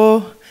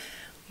 Ro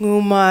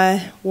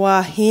Ngumai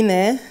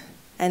Wahine,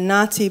 and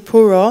Ngāti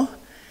Puro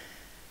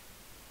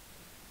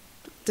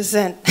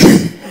descent.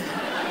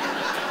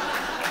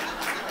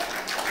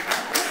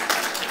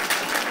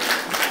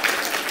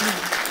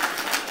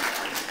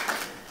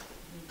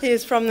 He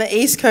is from the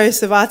east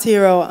coast of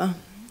Aotearoa.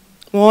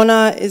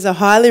 Moana is a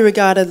highly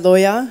regarded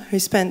lawyer who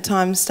spent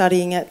time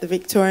studying at the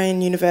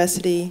Victorian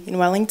University in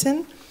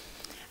Wellington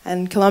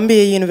and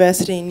Columbia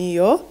University in New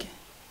York.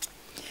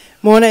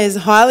 Moana is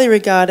highly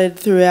regarded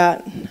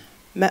throughout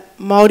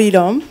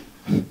Māoridom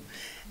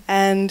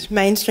and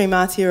mainstream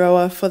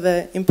Aotearoa for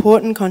the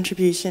important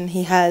contribution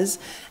he has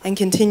and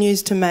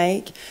continues to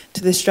make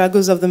to the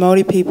struggles of the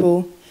Māori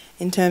people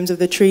in terms of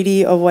the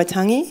Treaty of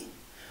Waitangi.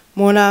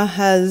 Moana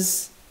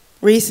has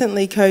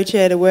recently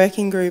co-chaired a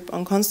working group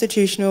on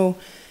constitutional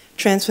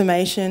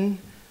transformation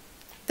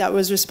that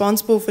was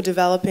responsible for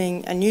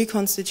developing a new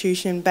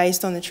constitution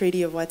based on the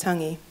Treaty of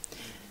Waitangi.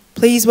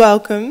 Please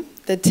welcome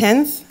the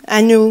 10th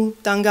annual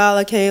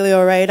Dungala Kaiela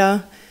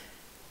orator,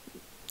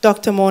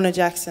 Dr. Moana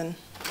Jackson.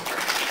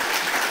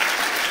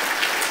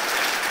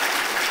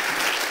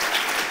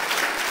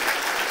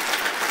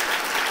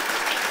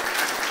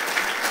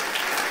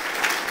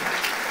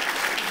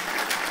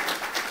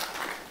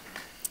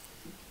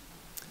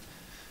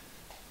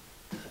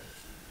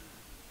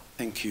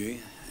 Thank you,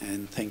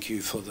 and thank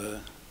you for the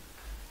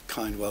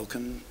kind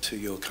welcome to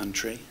your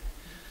country.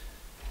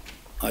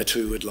 I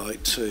too would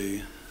like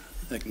to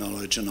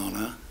acknowledge and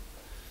honour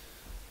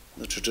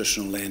the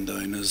traditional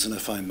landowners, and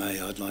if I may,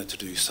 I'd like to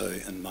do so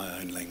in my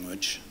own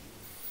language.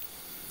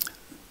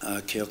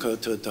 Kia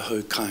koutou te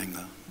hau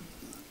kāinga,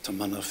 te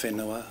mana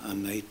whenua,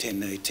 anei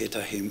tēnei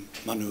tētahi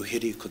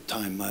manuhiri ko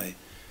tai mai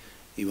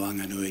I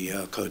Wānganui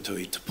a koutou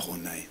I te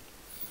pōnei.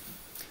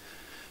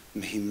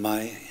 Mihi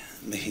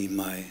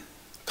mai,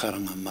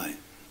 karanga mai.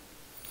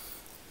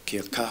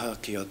 Kia kaha,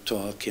 kia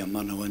toa, kia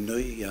manawa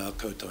nui, ia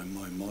koutou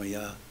moi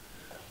moia,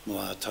 mo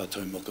a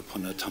tātou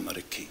mokopuna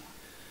tamariki.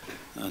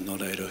 Nō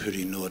reira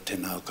huri noa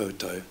tēnā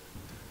koutou,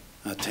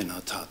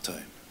 tēnā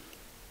tātou.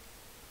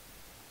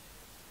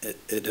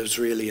 It is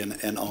really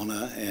an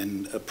honour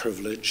and a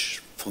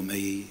privilege for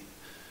me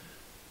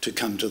to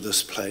come to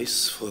this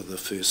place for the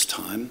first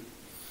time,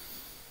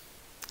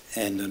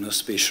 and an a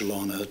special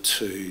honour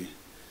to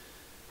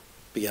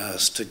be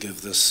asked to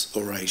give this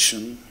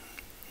oration.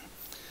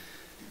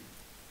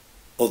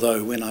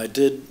 Although when I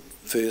did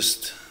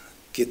first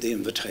get the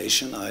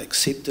invitation, I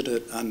accepted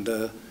it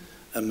under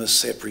a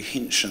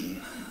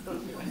misapprehension.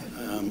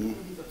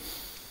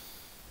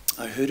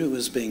 I heard it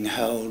was being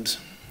held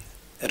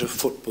at a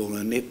football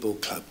and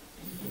netball club.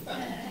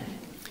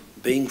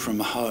 Being from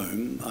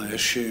home, I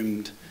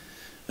assumed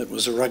it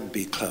was a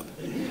rugby club.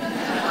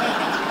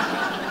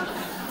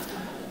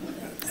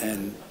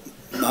 And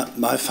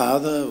my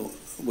father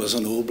was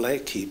an All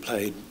Black. He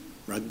played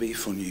rugby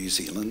for New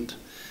Zealand,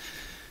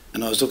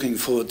 and I was looking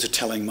forward to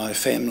telling my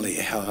family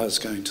how I was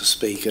going to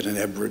speak at an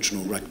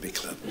Aboriginal rugby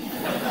club.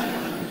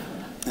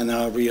 And then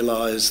I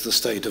realised the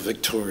state of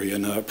Victoria,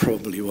 no, it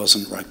probably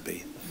wasn't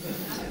rugby.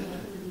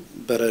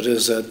 But it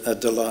is a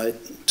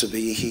delight to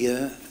be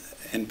here,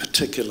 and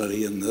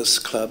particularly in this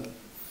club,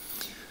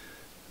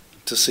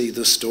 to see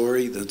the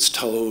story that's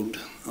told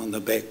on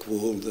the back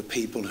wall, the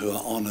people who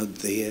are honoured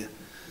there,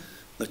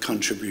 the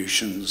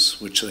contributions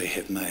which they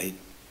have made.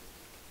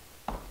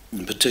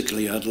 And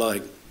particularly I'd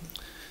like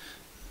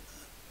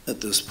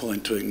at this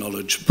point to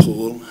acknowledge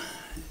Paul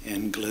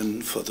and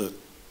Glyn for the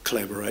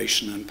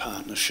collaboration and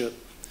partnership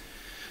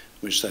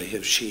which they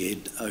have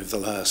shared over the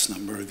last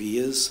number of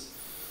years,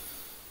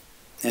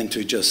 and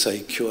to just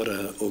say kia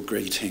ora or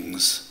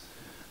greetings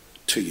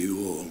to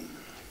you all.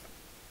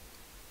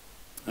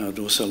 I would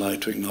also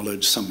like to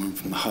acknowledge someone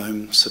from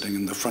home sitting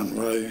in the front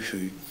row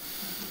who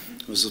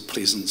It was a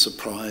pleasant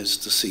surprise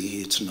to see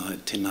here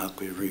tonight, tēnā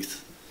koe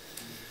Ruth.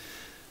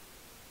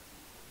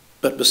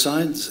 But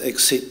besides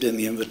accepting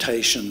the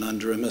invitation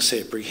under a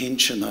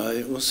misapprehension,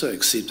 I also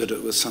accepted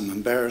it with some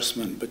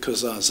embarrassment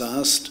because I was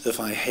asked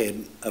if I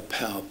had a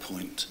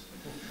PowerPoint.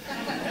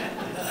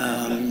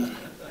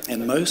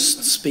 And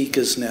most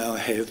speakers now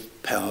have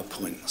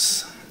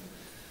PowerPoints.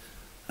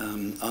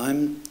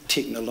 I'm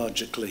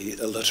technologically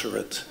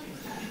illiterate.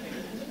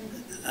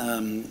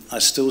 I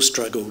still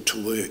struggle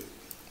to work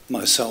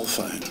my cell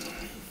phone.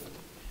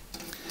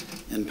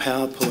 And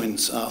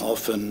PowerPoints are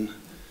often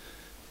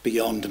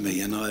beyond me,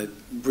 and I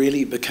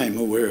really became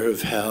aware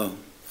of how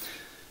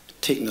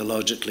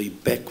technologically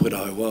backward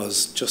I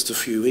was just a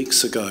few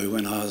weeks ago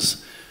when I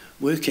was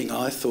working,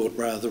 I thought,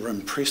 rather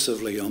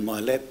impressively on my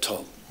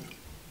laptop.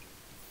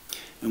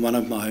 And one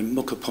of my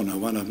mukapuna,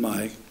 one of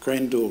my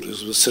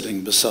granddaughters, was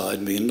sitting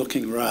beside me and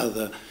looking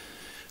rather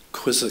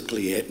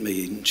quizzically at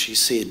me, and she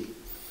said,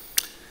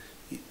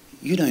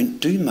 "You don't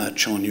do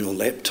much on your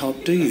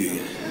laptop, do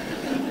you?"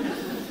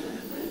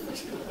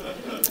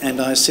 And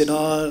I said,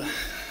 "Oh,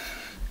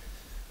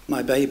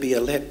 my baby, a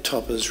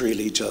laptop is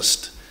really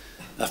just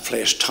a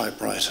flash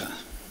typewriter."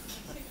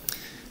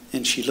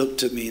 And she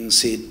looked at me and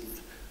said,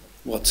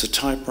 "What's a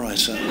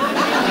typewriter?"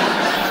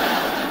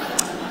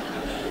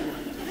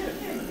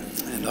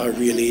 And I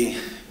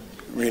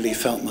really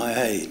felt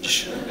my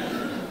age.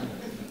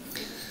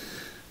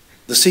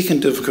 The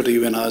second difficulty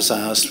when I was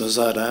asked was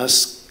I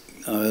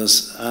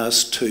was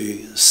asked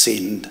to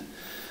send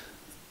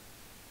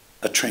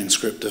a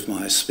transcript of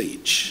my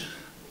speech.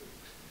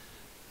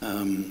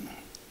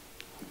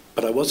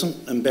 But I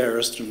wasn't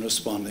embarrassed in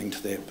responding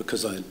to that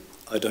because I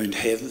don't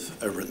have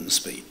a written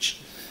speech.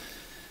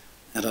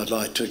 And I'd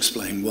like to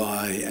explain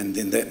why, and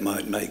then that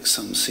might make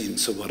some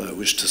sense of what I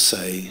wish to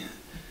say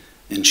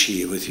and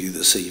share with you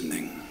this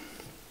evening.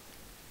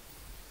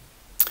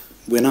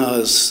 When I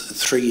was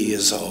 3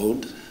 years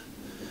old,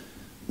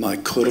 my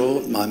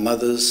koro, my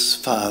mother's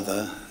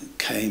father,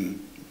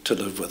 came to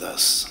live with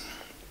us.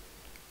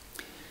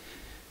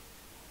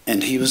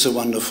 And he was a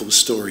wonderful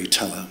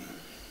storyteller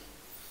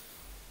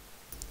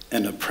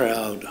and a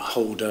proud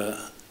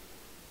holder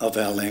of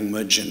our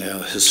language and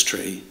our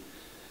history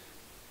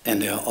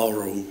and our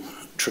oral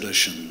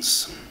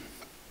traditions.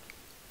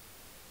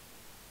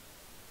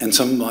 And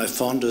some of my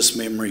fondest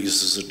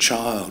memories as a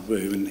child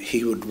were when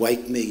he would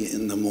wake me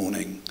in the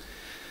morning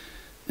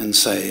and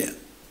say,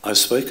 "I've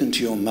spoken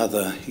to your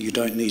mother, you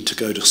don't need to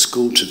go to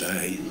school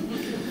today,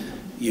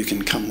 you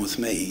can come with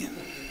me."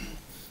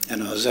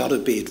 And I was out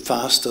of bed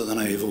faster than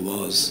I ever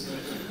was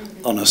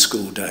on a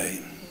school day.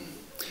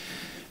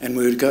 And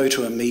we would go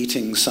to a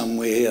meeting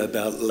somewhere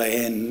about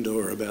land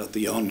or about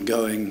the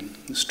ongoing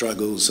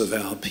struggles of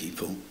our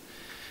people.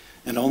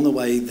 And on the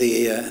way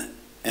there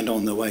and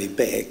on the way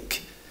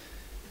back,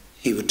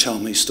 he would tell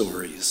me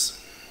stories.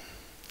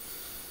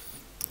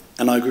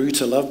 And I grew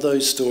to love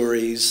those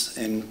stories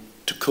and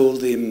to call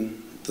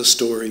them the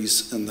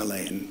stories in the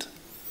land.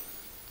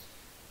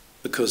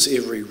 Because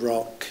every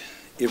rock,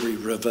 every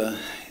river,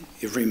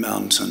 every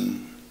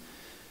mountain,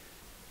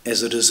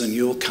 as it is in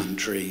your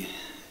country,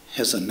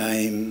 has a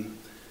name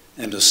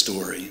and a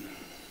story.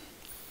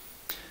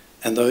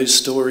 And those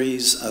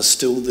stories are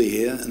still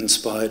there in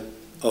spite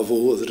of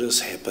all that has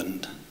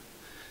happened,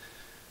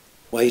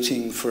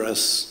 waiting for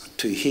us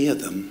to hear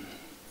them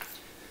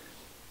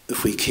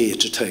if we care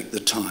to take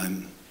the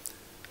time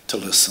to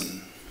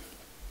listen.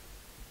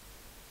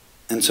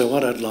 And so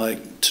what I'd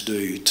like to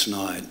do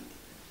tonight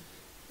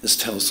is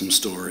tell some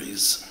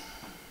stories.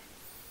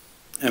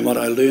 And what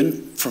I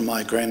learned from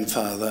my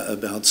grandfather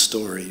about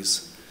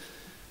stories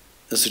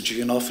is that you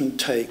can often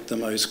take the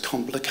most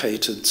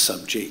complicated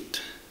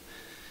subject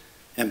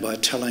and by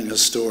telling a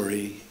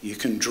story you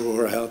can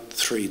draw out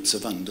threads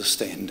of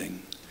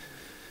understanding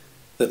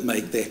that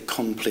make that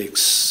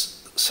complex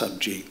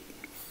subject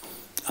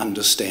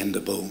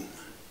understandable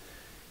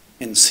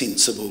and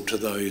sensible to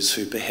those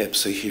who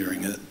perhaps are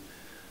hearing it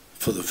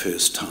for the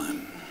first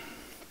time.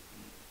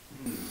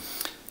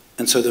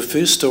 And so the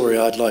first story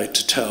I'd like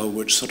to tell,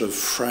 which sort of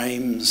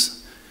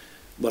frames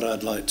what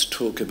I'd like to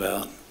talk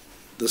about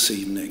this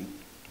evening,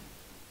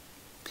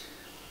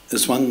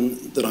 is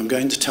one that I'm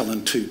going to tell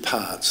in two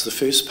parts. The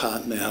first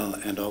part now,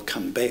 and I'll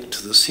come back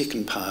to the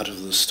second part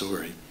of the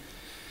story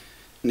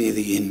near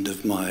the end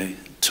of my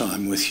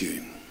time with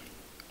you.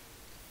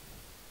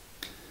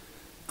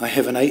 I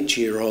have an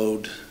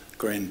 8-year-old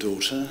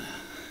granddaughter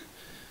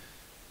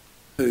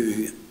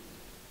who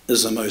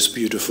is the most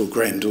beautiful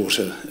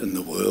granddaughter in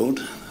the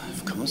world,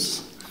 of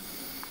course.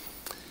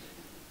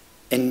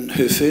 And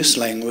her first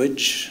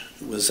language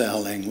was our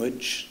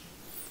language.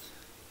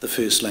 The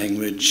first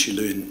language she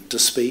learned to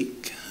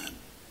speak,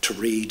 to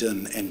read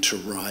and to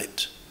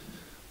write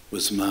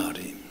was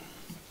Māori.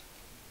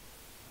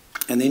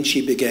 And then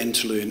she began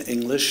to learn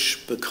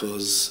English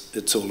because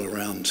it's all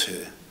around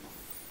her.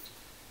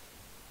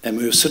 And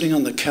we were sitting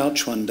on the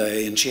couch one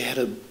day and she had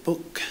a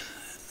book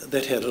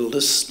that had a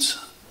list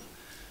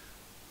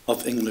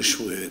of English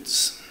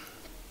words.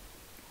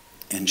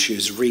 And she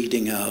was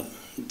reading out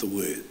the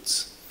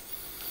words.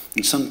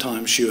 And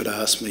sometimes she would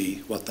ask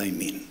me what they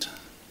meant.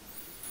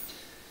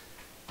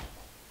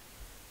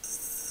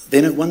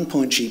 Then at one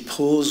point she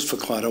paused for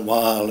quite a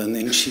while, and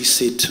then she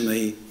said to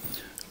me,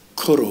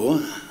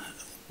 "Koro,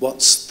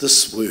 what's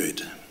this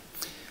word?"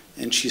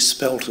 And she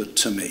spelt it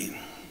to me.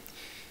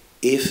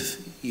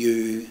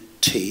 F-U-T-U-R-E.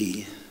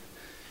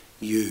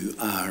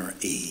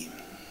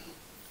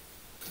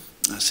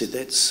 I said,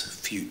 "That's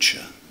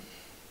future."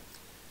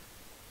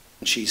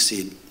 And she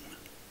said,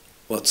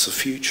 "What's a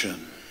future?"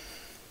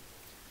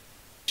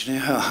 Do you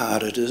know how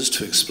hard it is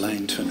to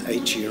explain to an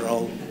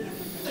 8-year-old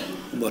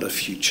what a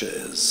future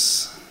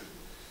is?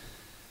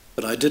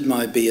 But I did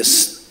my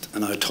best,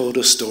 and I told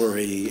a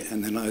story,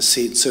 and then I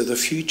said, so the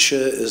future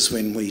is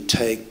when we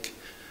take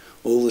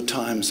all the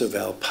times of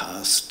our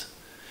past,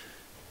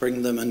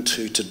 bring them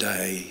into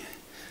today,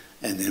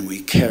 and then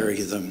we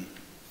carry them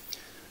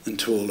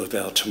into all of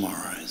our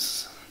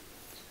tomorrows.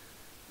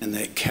 And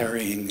that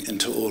carrying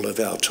into all of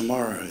our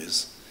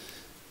tomorrows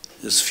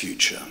is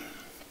future.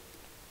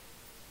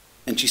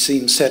 And she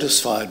seemed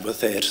satisfied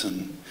with that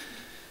and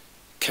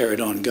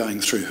carried on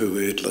going through her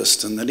word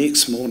list. And the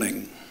next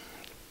morning,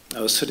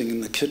 I was sitting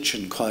in the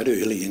kitchen quite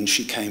early, and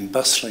she came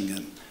bustling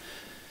in,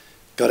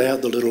 got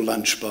out the little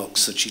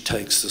lunchbox that she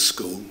takes to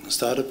school,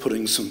 started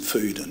putting some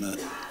food in it,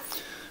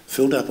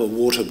 filled up a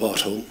water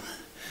bottle,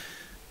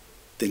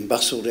 then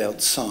bustled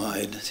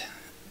outside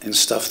and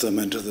stuffed them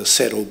into the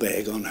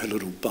saddlebag on her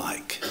little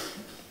bike.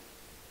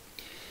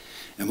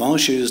 And while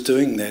she was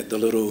doing that, the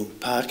little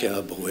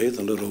Pākehā boy,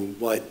 the little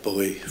white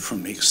boy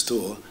from next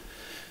door,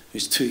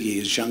 who's 2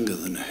 years younger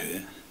than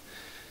her,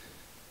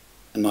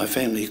 and my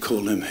family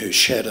call him her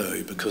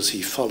shadow because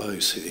he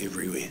follows her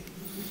everywhere.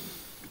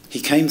 He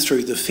came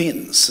through the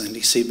fence and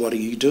he said, "What are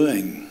you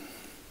doing?"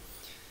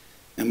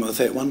 And with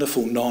that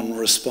wonderful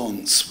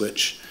non-response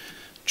which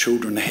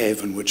children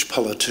have and which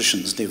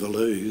politicians never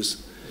lose,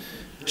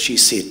 she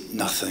said,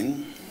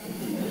 "Nothing."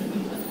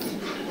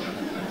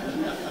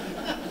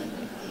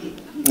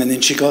 And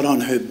then she got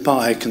on her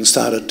bike and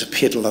started to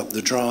pedal up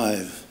the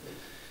drive.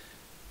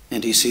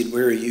 And he said,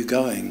 "Where are you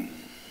going?"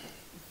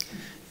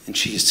 And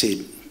she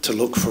said, "To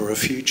look for a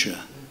future."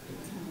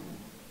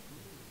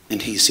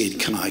 And he said,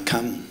 "Can I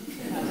come?"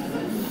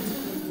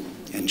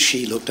 And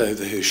she looked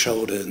over her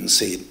shoulder and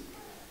said,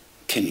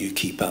 "Can you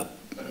keep up?"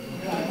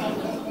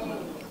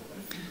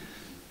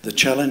 The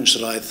challenge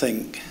that I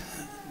think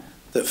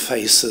that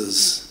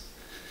faces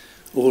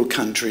all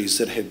countries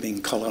that have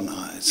been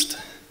colonised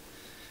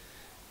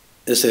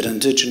is that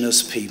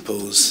Indigenous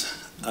peoples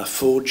are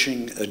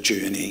forging a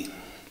journey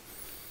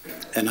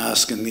and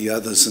asking the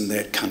others in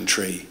that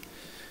country,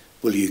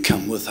 "Will you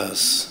come with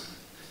us?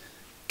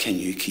 Can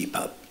you keep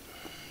up?"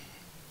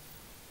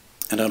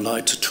 And I'd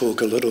like to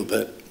talk a little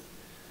bit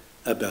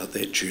about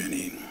that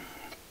journey.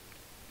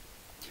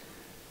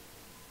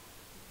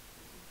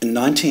 In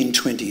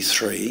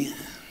 1923,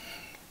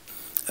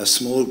 a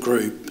small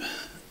group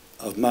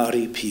of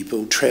Māori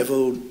people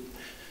travelled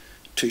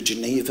to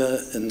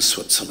Geneva in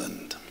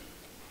Switzerland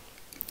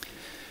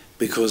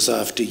because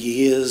after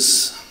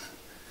years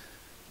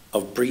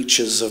of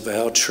breaches of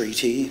our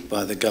treaty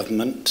by the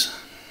government,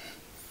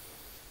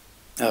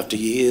 after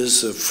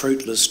years of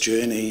fruitless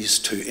journeys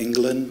to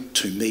England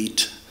to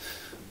meet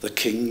the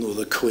king or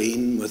the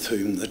queen with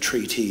whom the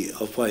Treaty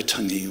of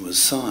Waitangi was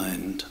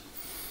signed,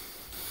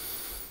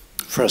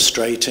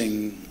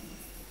 frustrating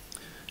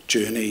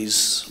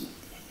journeys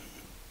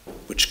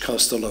which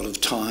cost a lot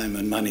of time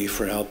and money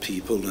for our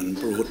people and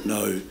brought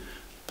no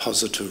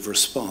positive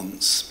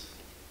response,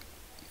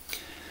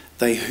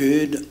 they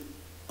heard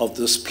of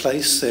this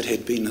place that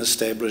had been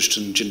established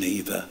in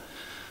Geneva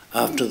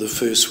after the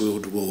First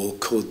World War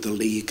called the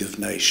League of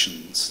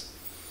Nations.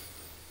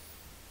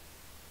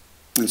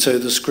 And so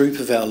this group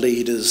of our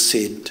leaders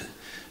said,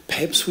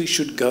 perhaps we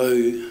should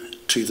go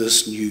to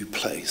this new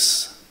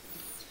place.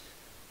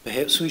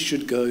 Perhaps we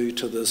should go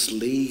to this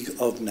League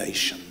of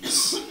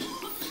Nations,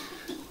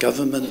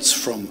 governments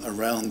from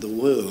around the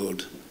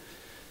world,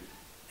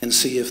 and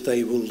see if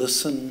they will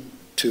listen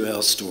to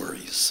our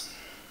stories.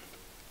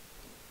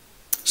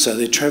 So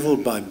they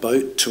travelled by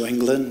boat to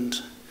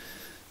England,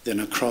 then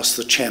across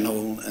the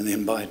Channel, and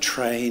then by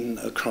train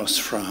across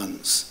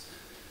France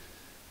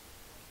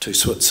to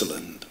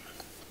Switzerland.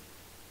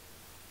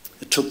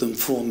 It took them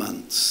 4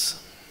 months.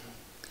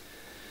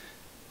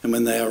 And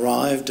when they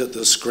arrived at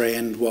this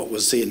grand, what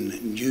was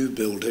then new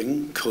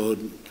building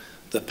called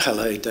the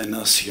Palais des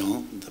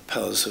Nations, the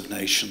Palace of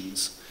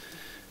Nations,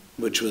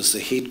 which was the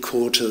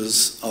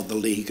headquarters of the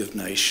League of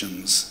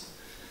Nations,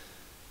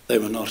 they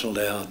were not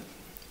allowed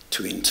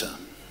to enter,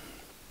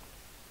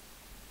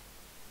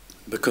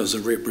 because a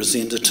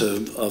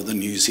representative of the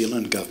New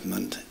Zealand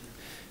government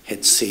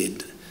had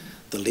said,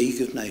 the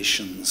League of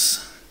Nations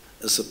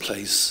is a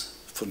place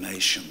for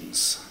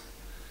nations.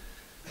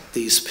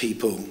 These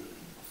people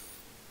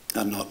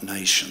are not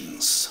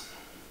nations.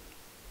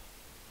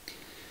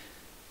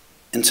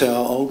 And so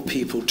our old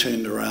people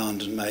turned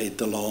around and made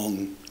the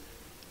long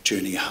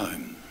journey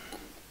home.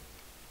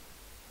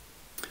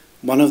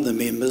 One of the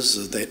members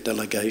of that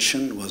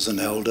delegation was an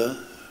elder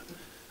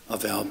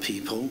of our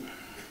people,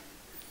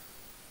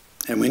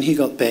 And when he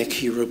got back,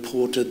 he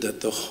reported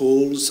that the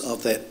halls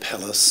of that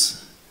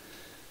palace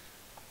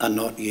are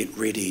not yet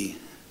ready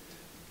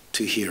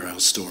to hear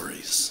our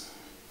stories.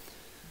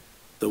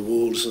 The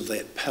walls of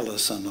that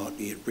palace are not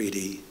yet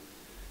ready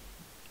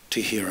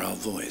to hear our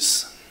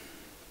voice.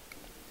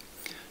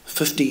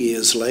 50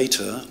 years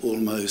later,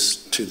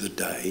 almost to the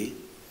day,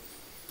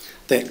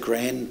 that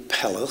grand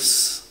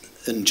palace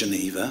in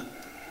Geneva,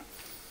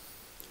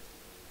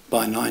 by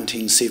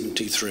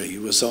 1973,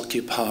 was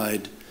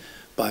occupied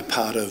by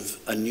part of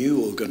a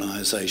new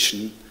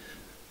organisation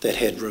that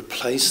had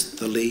replaced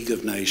the League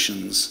of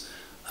Nations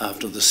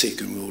after the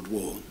Second World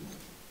War.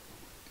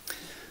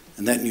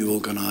 And that new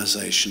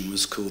organisation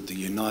was called the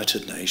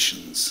United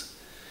Nations,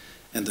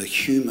 and the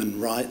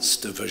Human Rights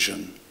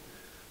Division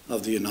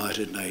of the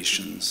United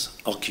Nations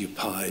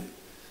occupied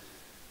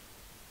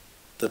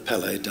the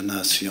Palais des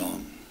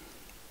Nations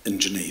in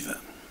Geneva.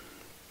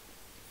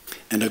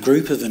 And a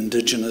group of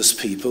indigenous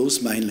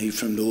peoples, mainly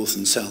from North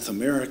and South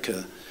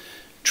America,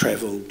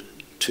 travelled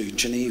to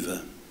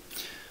Geneva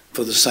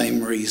for the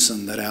same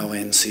reason that our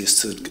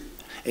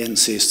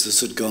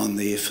ancestors had gone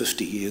there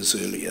 50 years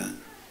earlier,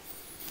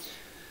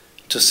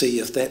 to see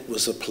if that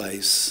was a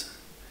place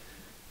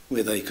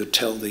where they could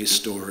tell their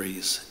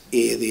stories,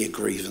 air their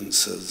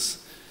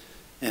grievances,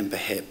 and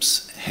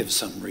perhaps have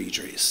some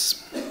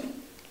redress.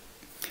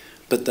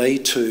 But they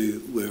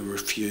too were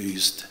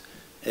refused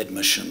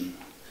admission,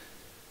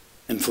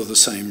 and for the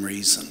same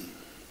reason.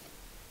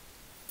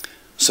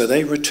 So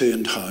they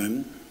returned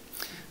home,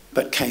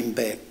 but came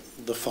back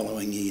the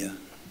following year,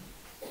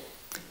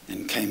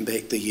 and came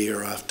back the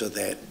year after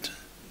that,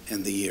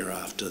 and the year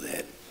after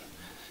that,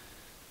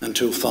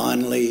 until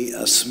finally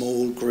a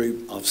small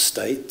group of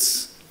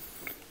states,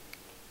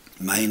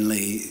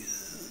 mainly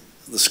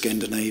the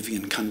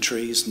Scandinavian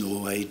countries,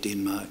 Norway,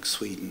 Denmark,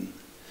 Sweden,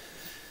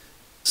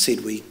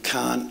 said we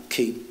can't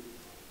keep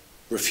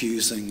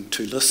refusing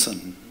to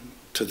listen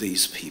to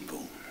these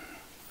people.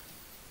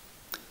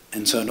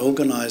 And so an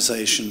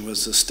organisation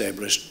was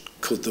established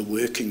called the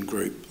Working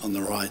Group on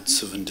the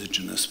Rights of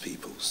Indigenous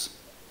Peoples.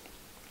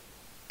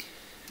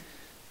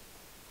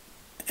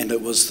 And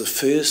it was the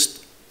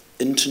first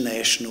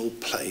international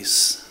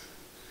place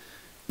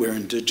where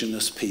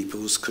Indigenous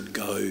peoples could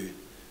go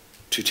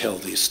to tell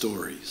their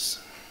stories.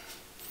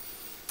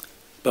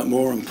 But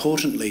more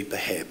importantly,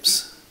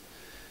 perhaps,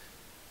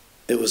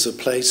 it was a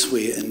place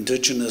where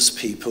Indigenous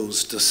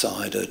peoples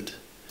decided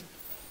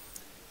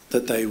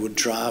that they would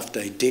draft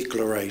a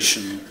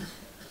declaration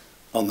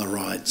on the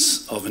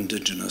rights of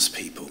Indigenous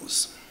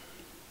peoples.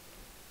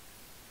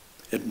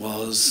 It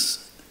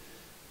was,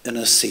 in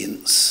a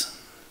sense,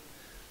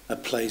 a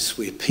place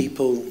where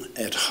people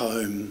at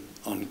home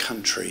on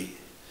country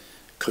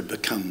could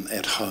become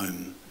at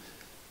home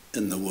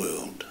in the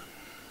world.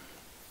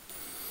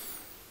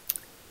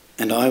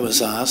 And I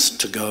was asked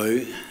to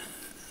go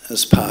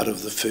as part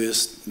of the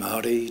first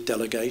Māori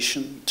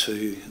delegation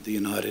to the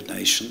United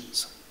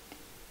Nations,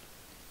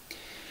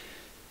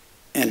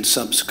 and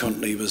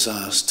subsequently was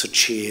asked to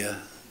chair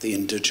the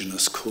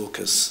Indigenous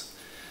caucus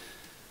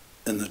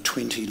in the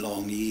 20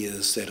 long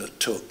years that it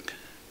took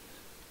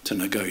to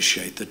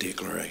negotiate the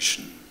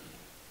declaration.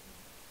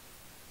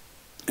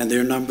 And there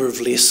are a number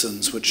of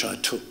lessons which I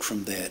took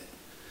from that,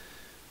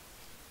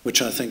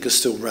 which I think are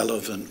still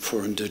relevant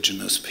for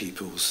Indigenous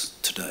peoples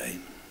today.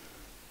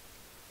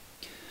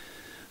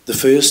 The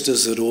first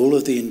is that all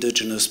of the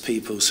Indigenous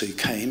peoples who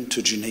came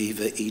to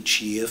Geneva each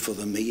year for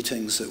the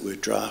meetings that were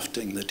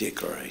drafting the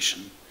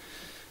declaration,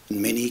 and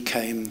many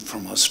came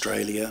from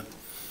Australia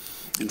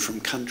and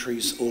from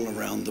countries all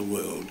around the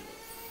world,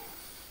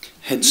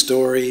 had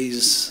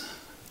stories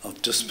of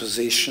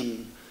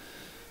dispossession,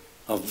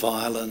 of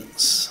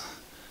violence,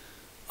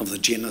 of the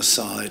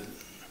genocide,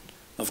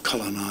 of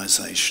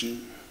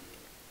colonisation.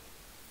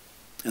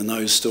 And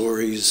those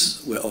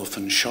stories were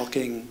often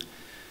shocking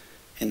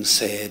and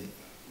sad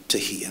to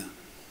hear.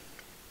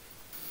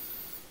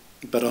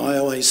 But I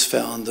always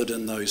found that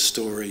in those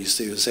stories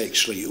there was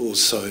actually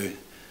also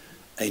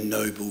a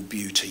noble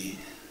beauty,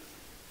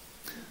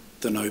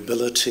 the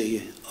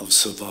nobility of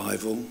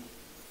survival,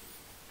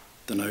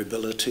 the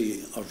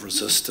nobility of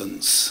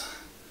resistance,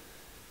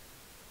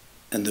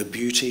 and the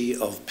beauty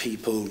of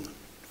people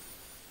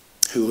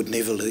who would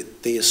never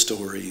let their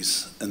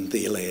stories and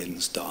their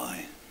lands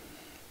die.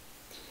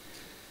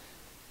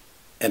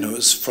 And it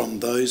was from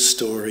those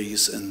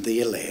stories in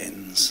their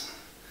lands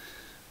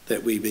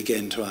that we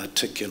began to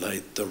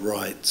articulate the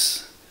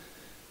rights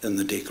in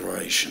the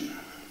Declaration.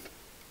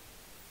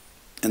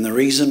 And the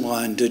reason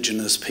why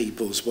Indigenous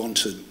peoples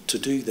wanted to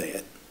do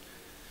that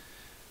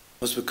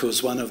was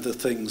because one of the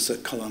things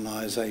that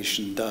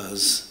colonisation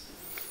does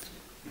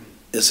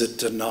is it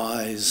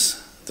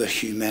denies the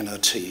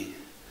humanity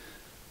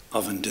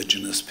of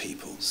Indigenous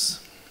peoples.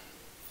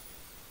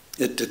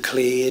 It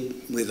declared,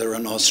 whether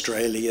in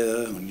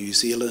Australia or New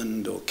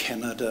Zealand or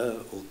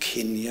Canada or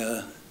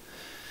Kenya,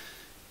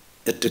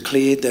 it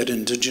declared that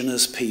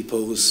Indigenous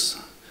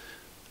peoples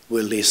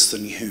were less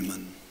than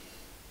human.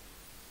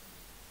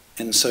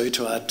 And so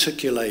to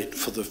articulate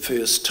for the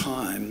first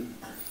time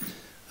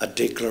a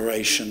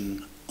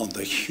declaration on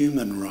the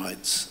human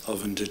rights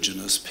of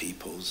Indigenous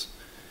peoples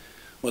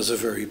was a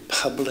very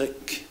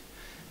public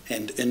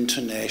and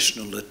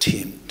international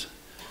attempt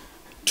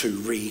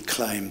to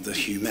reclaim the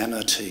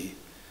humanity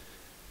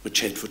which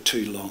had for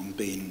too long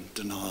been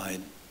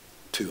denied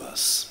to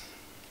us.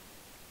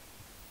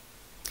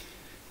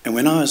 And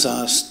when I was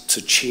asked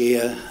to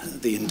chair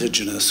the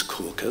Indigenous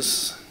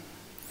Caucus,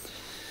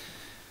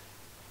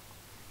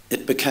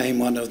 it became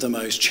one of the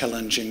most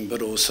challenging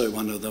but also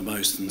one of the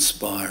most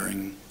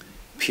inspiring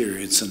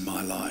periods in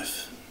my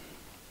life.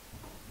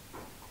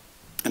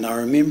 And I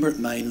remember it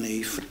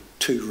mainly for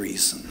two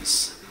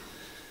reasons.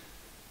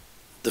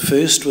 The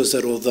first was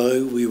that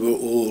although we were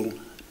all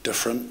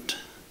different,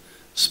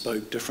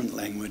 spoke different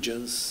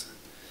languages,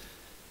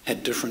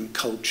 had different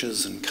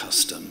cultures and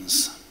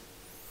customs,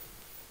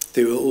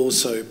 there were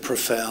also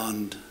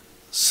profound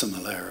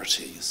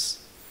similarities.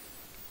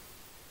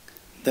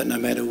 That no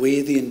matter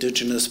where the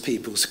Indigenous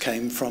peoples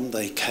came from,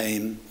 they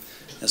came,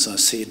 as I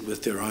said,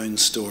 with their own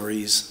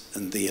stories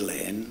and their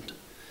land.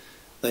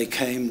 They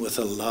came with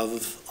a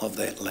love of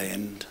that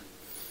land.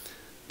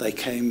 They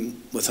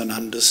came with an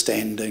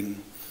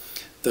understanding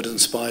that in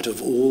spite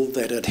of all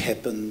that had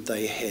happened,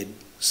 they had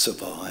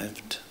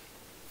survived.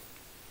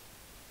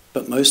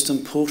 But most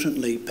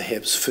importantly,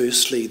 perhaps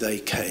firstly, they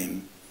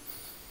came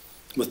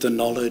with the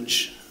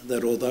knowledge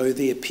that although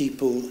their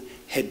people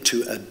had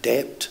to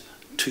adapt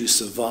to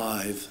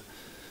survive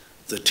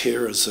the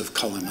terrors of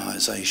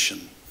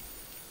colonisation,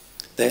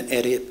 that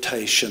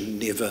adaptation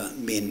never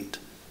meant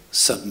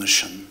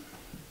submission.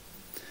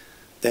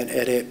 That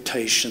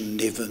adaptation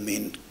never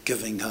meant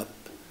giving up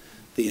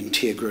the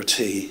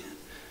integrity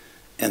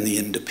and the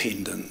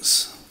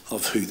independence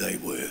of who they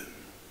were.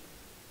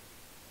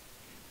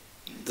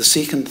 The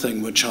second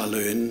thing which I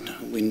learned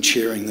when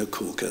chairing the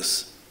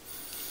caucus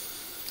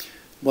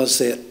was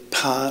that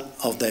part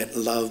of that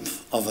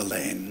love of a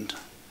land,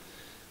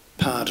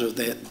 part of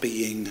that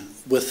being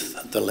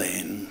with the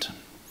land,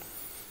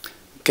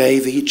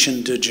 gave each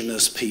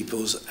Indigenous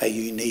peoples a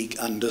unique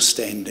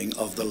understanding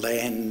of the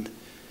land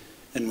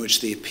in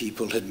which their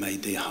people had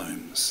made their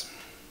homes.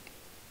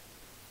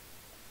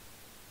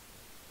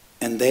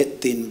 And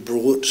that then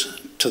brought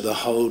to the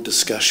whole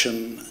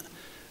discussion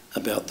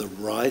about the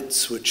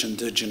rights which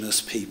Indigenous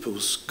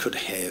peoples could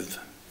have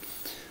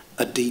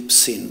a deep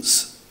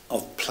sense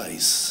of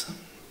place.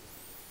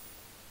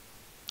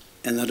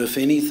 And that if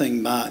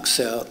anything marks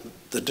out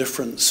the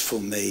difference for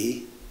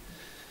me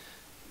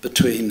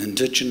between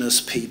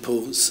Indigenous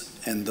peoples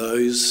and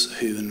those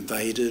who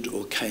invaded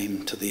or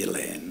came to their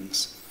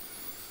lands,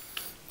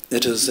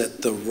 it is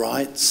that the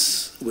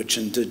rights which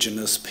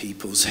Indigenous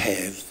peoples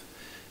have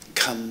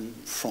come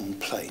from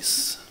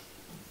place.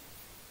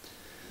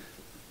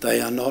 They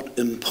are not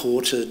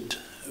imported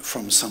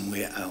from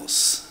somewhere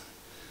else.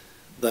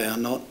 They are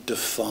not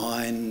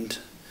defined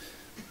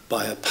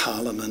by a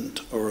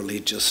parliament or a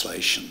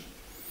legislation,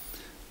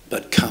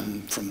 but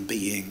come from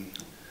being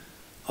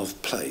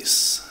of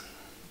place.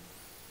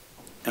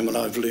 And what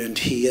I've learned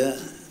here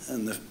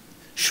in the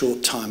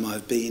short time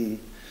I've been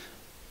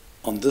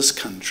on this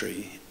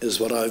country is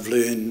what I've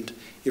learned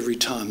every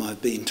time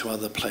I've been to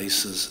other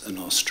places in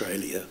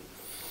Australia,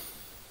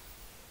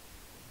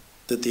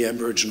 that the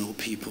Aboriginal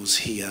peoples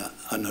here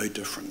are no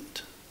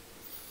different,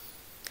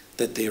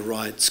 that their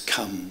rights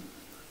come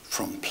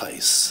from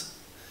place,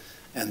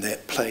 and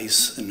that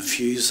place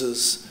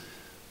infuses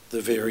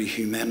the very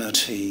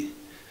humanity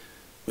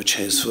which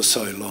has for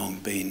so long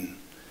been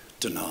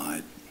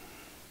denied.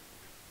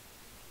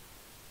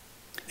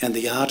 And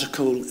the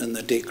article in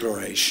the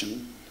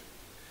Declaration,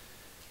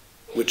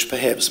 which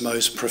perhaps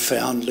most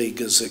profoundly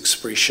gives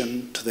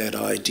expression to that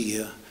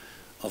idea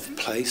of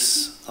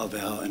place, of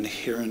our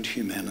inherent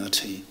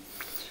humanity,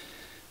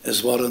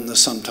 is what in the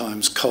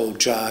sometimes cold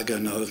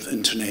jargon of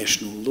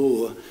international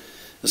law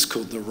is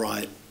called the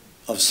right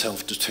of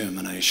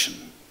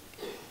self-determination.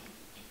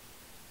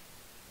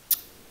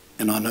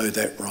 And I know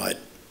that right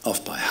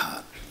off by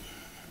heart.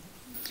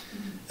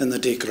 In the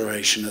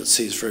Declaration it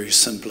says very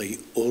simply,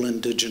 all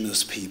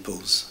Indigenous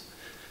peoples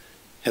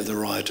have the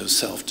right of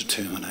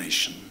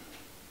self-determination.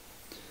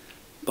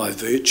 By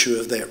virtue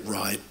of that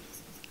right,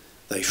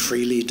 they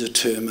freely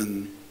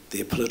determine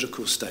their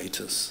political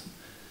status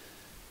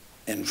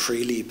and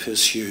freely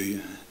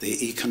pursue their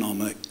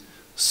economic,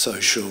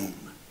 social,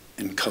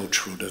 and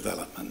cultural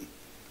development.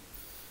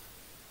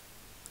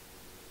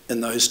 In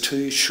those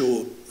two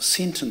short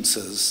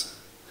sentences,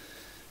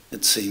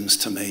 it seems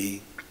to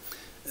me,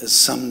 is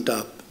summed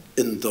up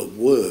in the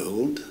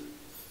world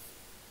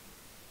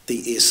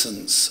the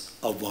essence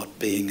of what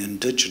being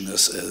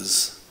Indigenous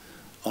is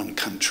on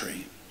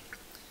country.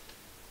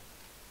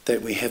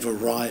 That we have a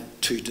right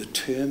to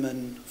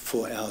determine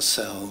for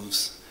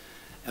ourselves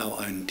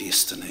our own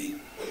destiny.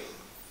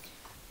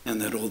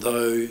 And that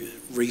although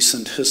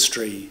recent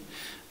history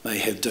may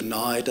have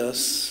denied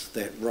us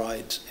that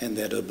right and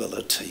that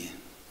ability,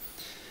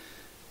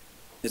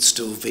 it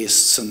still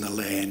vests in the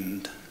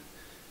land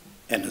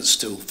and it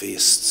still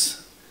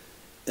vests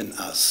in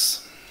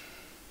us.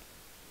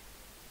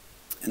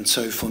 And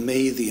so for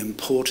me, the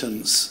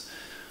importance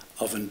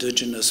of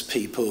Indigenous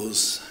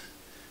peoples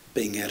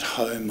being at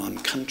home on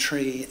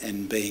country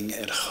and being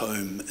at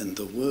home in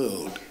the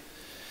world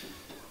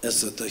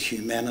is that the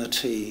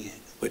humanity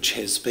which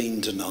has been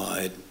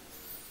denied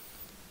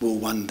will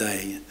one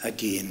day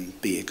again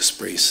be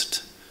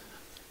expressed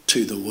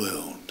to the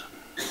world.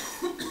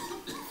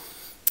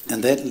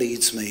 And that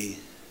leads me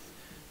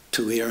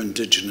to where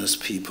Indigenous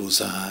peoples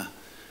are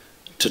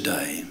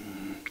today.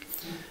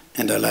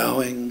 And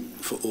allowing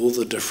for all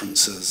the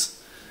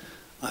differences,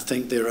 I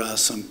think there are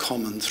some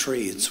common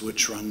threads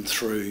which run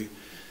through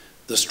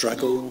the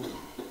struggle,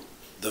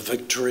 the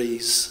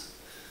victories,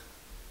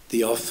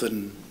 the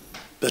often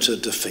bitter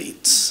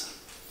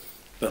defeats,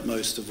 but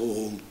most of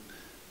all,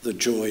 the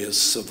joyous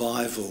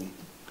survival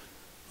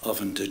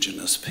of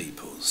Indigenous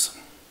peoples,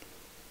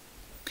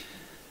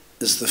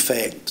 is the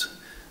fact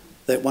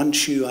that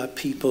once you are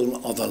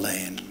people of a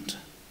land,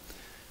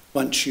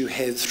 once you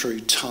have through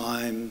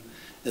time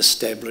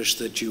established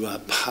that you are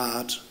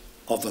part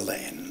of a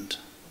land,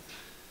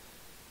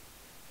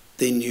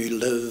 then you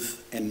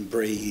live and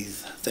breathe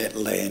that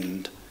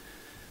land,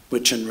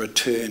 which in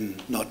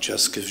return not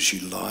just gives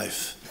you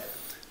life,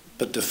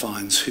 but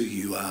defines who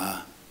you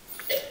are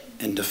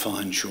and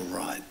defines your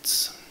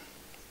rights.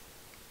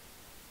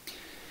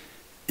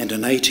 And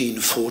in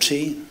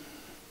 1840,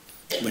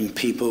 when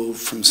people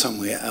from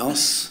somewhere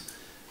else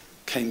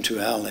came to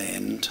our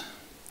land,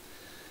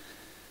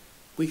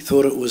 we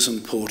thought it was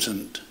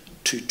important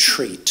to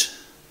treat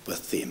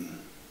with them,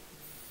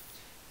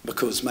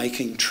 because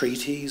making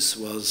treaties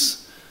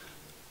was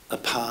a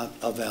part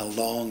of our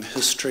long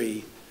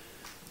history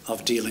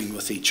of dealing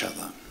with each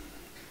other.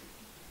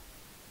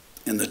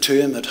 And the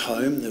term at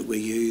home that we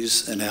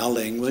use in our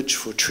language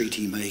for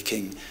treaty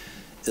making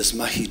is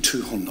mahi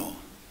tūhono,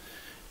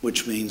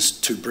 which means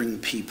to bring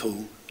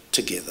people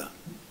together.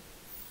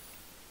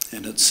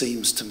 And it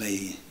seems to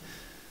me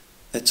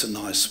that's a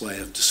nice way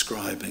of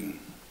describing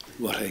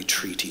what a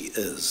treaty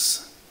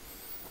is.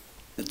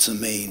 It's a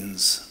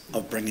means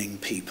of bringing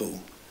people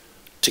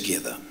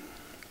together.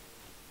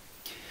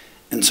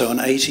 And so in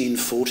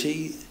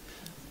 1840,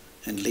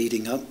 and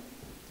leading up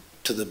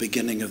to the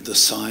beginning of the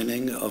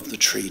signing of the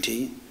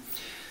treaty,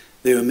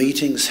 there were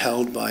meetings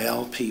held by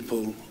our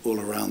people all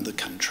around the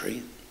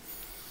country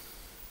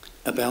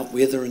about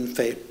whether in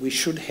fact we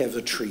should have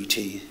a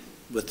treaty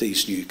with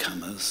these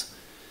newcomers,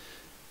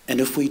 and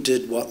if we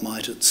did, what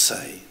might it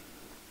say?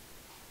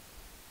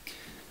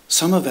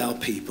 Some of our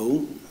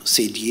people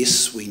said,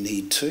 yes, we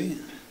need to.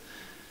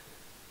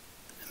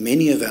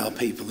 Many of our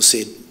people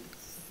said,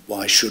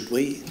 why should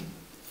we?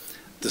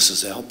 This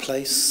is our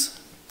place.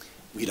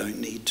 We don't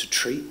need to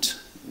treat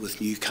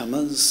with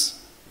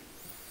newcomers.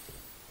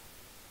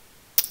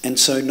 And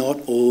so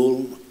not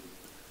all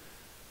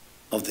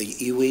of the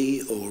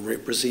iwi or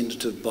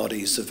representative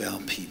bodies of our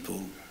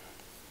people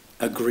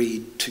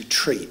agreed to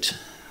treat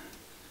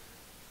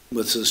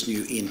with this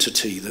new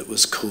entity that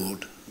was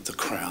called the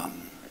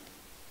Crown.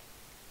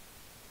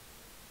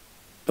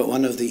 But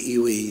one of the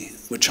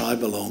iwi which I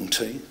belong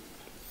to,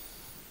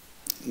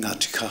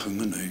 Ngāti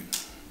Kahungunu,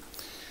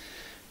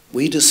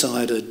 we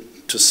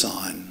decided to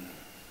sign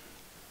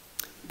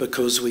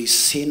because we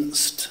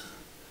sensed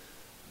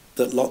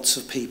that lots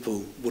of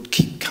people would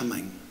keep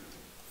coming,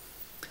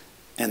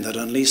 and that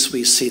unless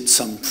we set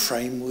some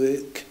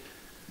framework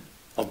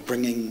of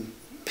bringing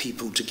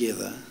people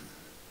together,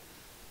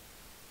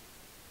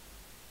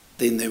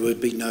 then there would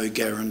be no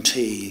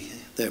guarantee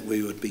that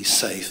we would be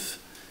safe,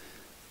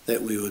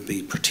 that we would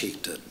be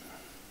protected.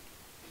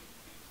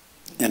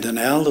 And in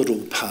our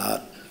little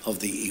part of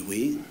the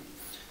iwi,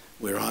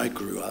 where I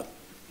grew up,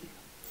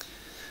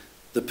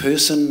 the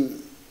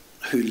person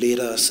who led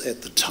us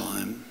at the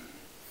time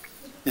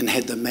and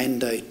had the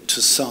mandate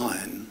to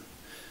sign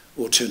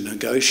or to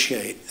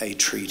negotiate a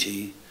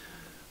treaty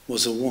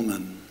was a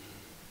woman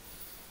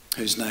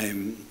whose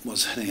name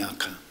was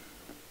Hineaka.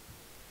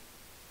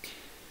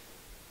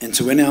 And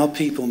so when our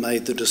people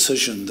made the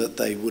decision that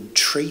they would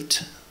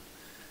treat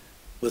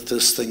with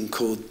this thing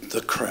called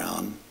the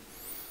Crown,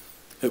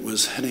 it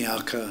was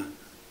Hineaka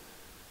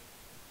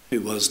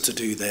who was to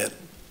do that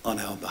on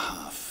our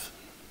behalf.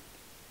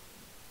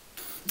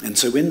 And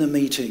so when the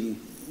meeting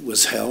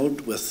was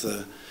held with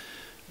the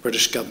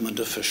British government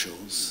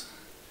officials,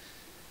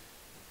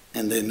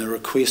 and then the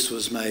request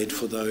was made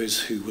for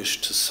those who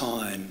wished to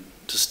sign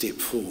to step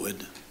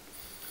forward,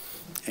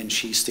 and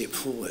she stepped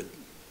forward.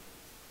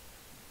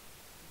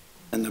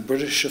 And the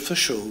British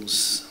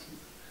officials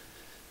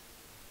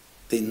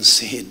then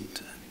said,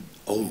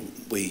 oh,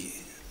 we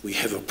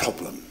have a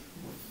problem.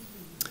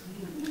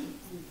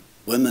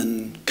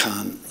 Women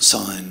can't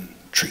sign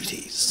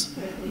treaties.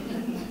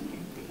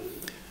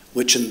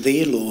 Which in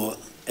their law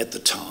at the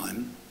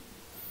time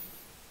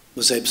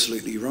was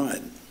absolutely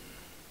right.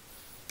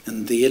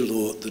 In their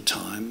law at the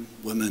time,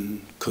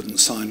 women couldn't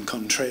sign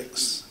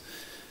contracts,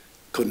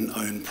 couldn't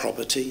own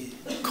property,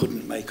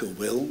 couldn't make a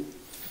will,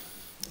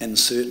 and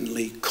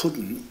certainly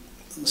couldn't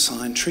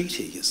sign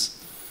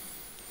treaties.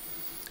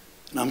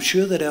 And I'm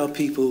sure that our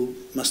people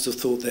must have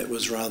thought that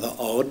was rather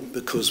odd,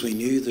 because we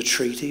knew the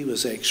treaty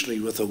was actually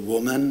with a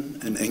woman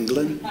in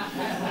England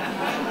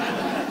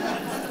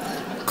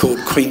called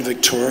Queen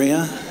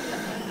Victoria,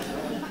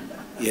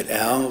 yet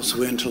ours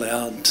weren't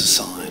allowed to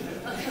sign.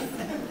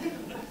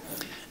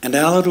 And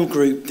our little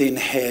group then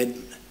had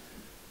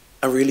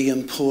a really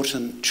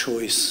important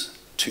choice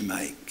to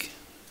make.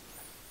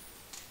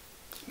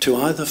 To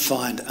either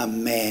find a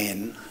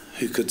man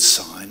who could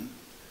sign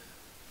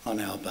on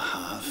our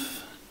behalf,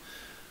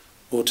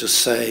 or to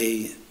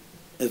say,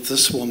 if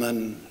this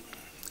woman,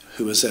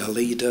 who is our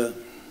leader,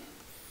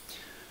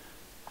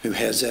 who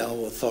has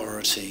our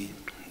authority,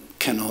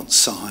 cannot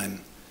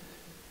sign,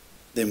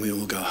 then we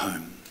will go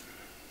home.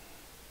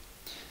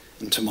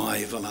 And to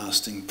my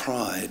everlasting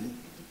pride,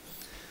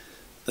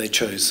 they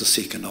chose the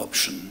second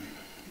option,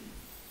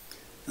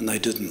 and they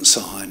didn't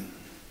sign,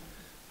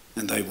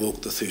 and they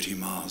walked the 30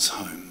 miles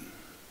home.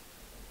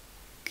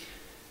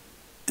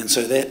 And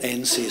so that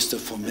ancestor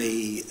for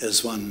me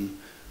is one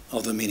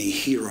of the many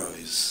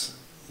heroes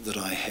that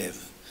I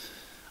have.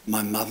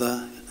 My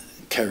mother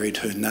carried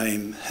her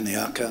name,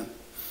 Hineaka.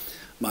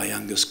 My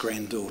youngest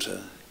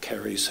granddaughter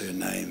carries her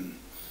name,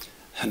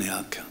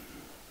 Hineaka.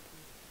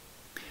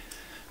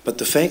 But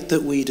the fact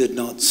that we did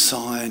not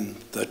sign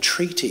the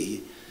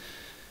treaty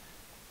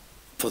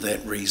for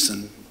that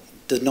reason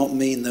did not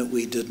mean that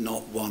we did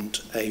not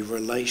want a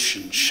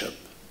relationship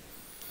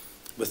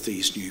with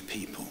these new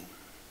people.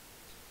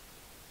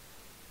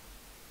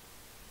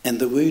 And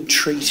the word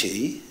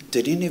treaty,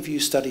 did any of you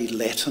study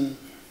Latin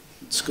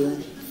at school?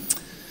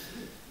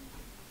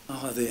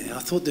 Oh, I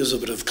thought there was a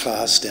bit of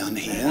class down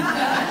here.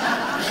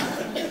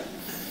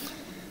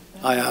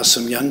 I asked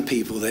some young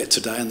people that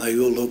today and they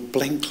all looked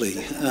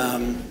blankly.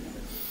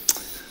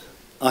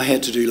 I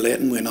had to do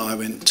Latin when I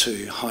went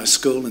to high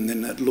school, and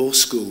then at law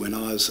school, when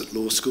I was at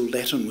law school,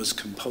 Latin was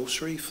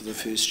compulsory for the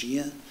first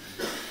year.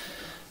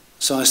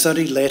 So I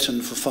studied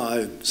Latin for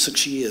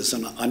 5-6 years,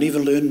 and I never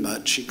learned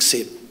much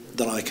except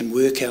that I can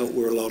work out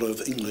where a lot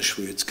of English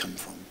words come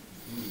from.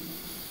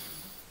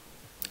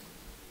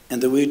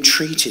 And the word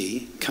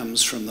treaty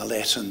comes from the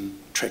Latin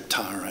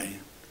tractare,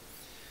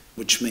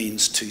 which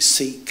means to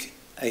seek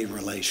a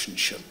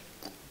relationship,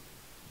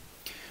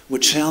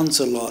 which sounds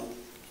a lot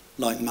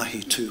like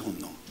mahi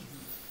tūhono,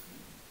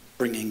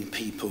 bringing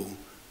people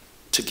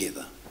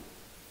together.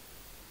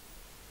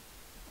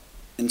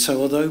 And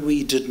so although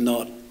we did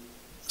not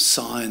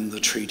sign the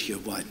Treaty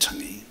of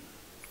Waitangi,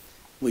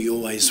 we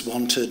always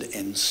wanted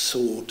and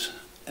sought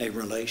a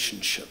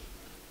relationship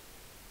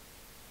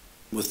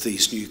with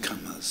these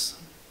newcomers.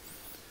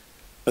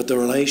 But the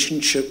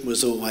relationship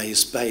was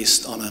always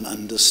based on an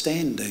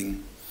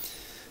understanding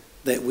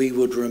that we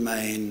would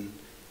remain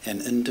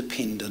an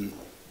independent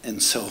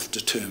and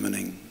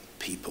self-determining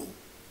people.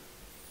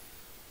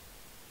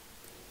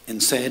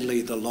 And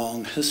sadly, the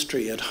long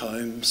history at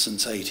home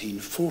since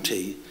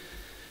 1840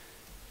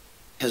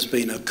 has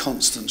been a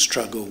constant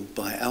struggle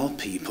by our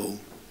people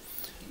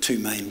to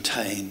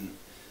maintain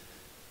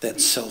that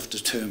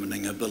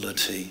self-determining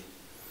ability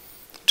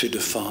to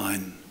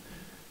define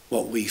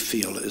what we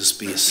feel is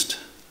best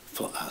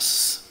for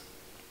us.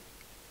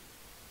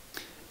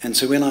 And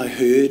so when I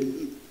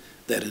heard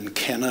that in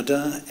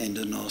Canada and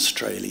in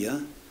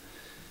Australia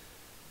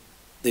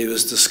there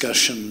was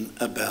discussion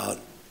about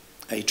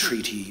a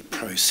treaty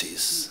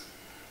process,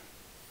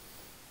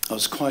 I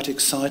was quite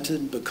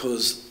excited,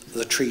 because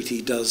the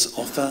treaty does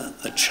offer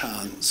a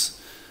chance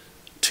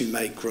to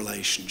make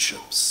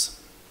relationships.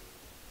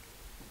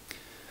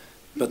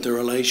 But the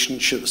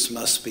relationships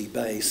must be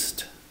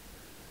based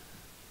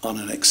on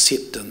an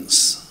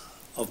acceptance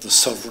of the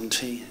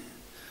sovereignty,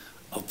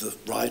 of the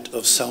right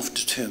of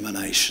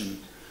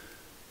self-determination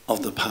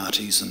of the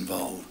parties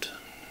involved.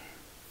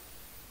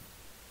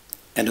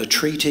 And a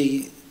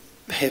treaty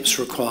perhaps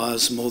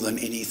requires more than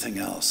anything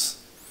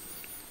else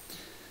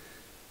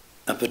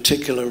a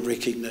particular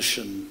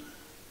recognition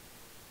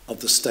of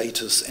the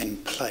status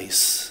and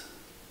place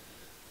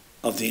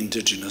of the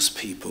Indigenous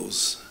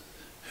peoples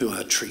who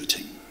are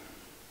treating.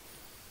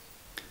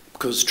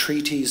 Because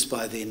treaties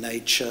by their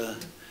nature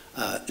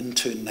are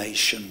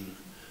internation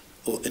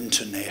or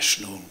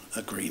international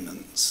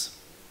agreements.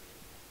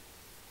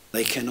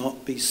 They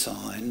cannot be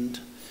signed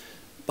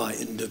by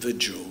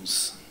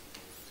individuals.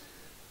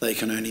 They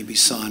can only be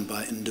signed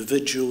by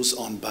individuals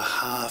on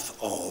behalf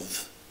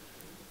of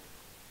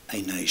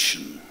a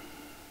nation.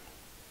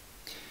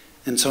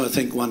 And so I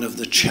think one of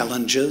the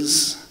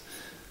challenges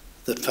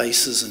that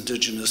faces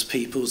Indigenous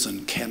peoples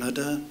in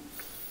Canada,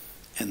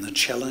 and the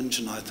challenge,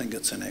 and I think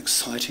it's an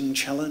exciting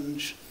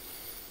challenge,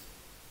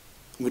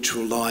 which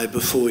will lie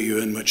before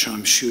you and which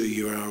I'm sure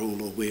you are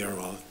all aware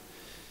of,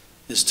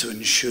 is to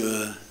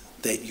ensure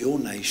that your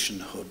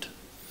nationhood,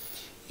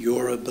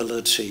 your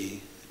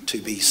ability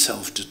to be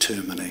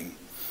self-determining,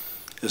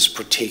 is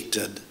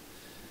protected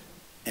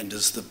and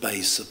is the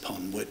base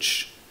upon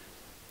which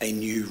a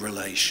new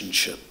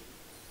relationship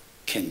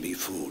can be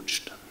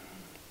forged.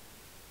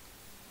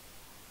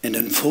 And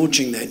in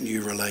forging that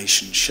new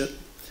relationship,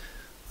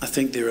 I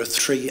think there are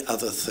three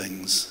other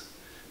things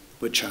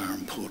which are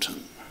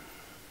important.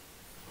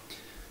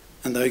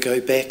 And they go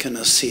back in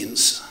a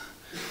sense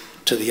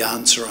to the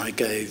answer I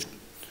gave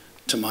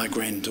to my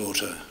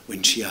granddaughter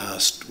when she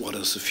asked, what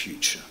is the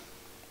future?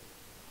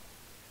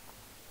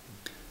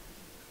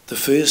 The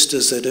first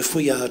is that if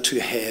we are to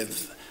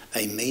have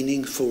a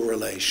meaningful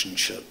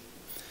relationship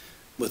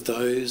with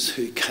those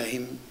who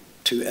came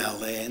to our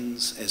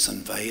lands as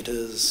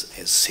invaders,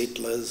 as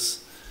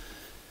settlers,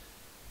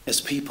 as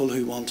people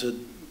who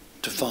wanted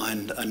to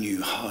find a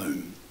new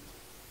home,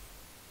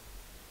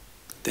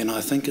 then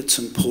I think it's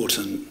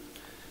important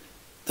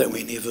that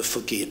we never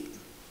forget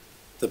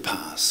the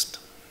past.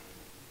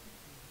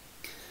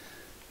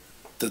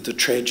 That the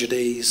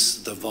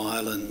tragedies, the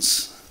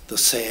violence, the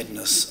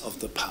sadness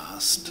of the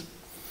past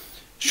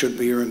should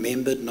be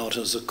remembered not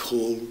as a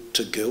call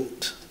to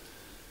guilt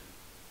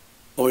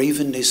or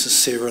even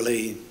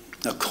necessarily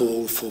a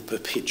call for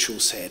perpetual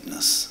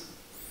sadness,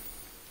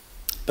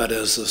 but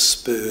as a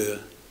spur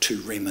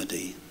to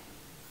remedy,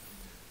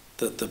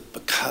 that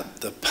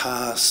the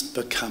past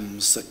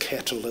becomes the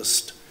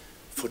catalyst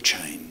for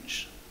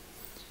change.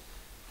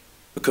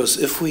 Because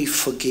if we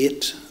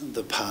forget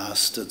the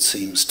past, it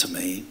seems to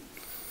me,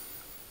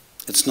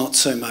 it's not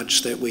so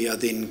much that we are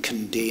then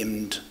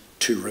condemned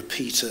to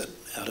repeat it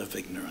out of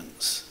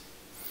ignorance.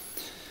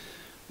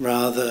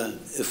 Rather,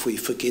 if we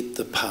forget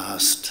the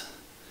past,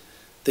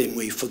 then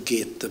we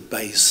forget the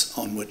base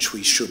on which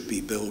we should be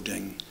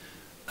building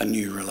a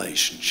new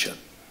relationship.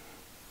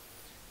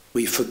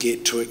 We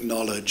forget to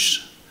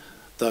acknowledge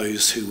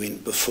those who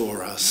went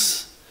before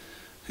us,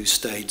 who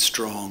stayed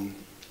strong,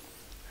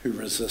 who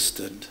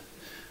resisted,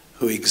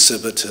 who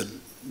exhibited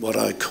what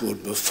I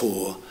called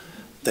before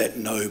that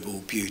noble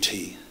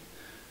beauty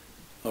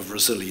of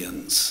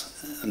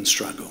resilience and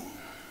struggle.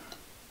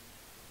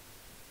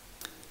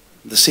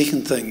 The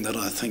second thing that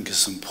I think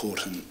is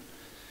important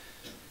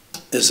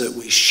is that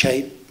we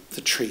shape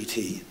the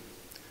treaty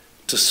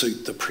to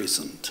suit the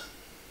present.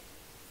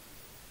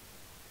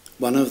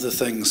 One of the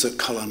things that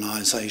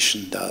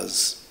colonisation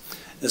does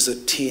is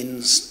it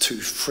tends to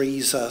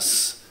freeze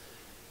us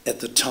at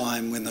the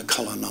time when the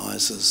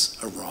colonisers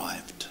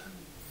arrived.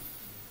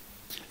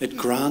 It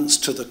grants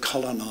to the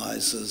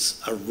colonisers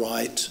a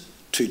right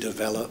to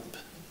develop,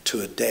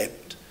 to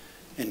adapt,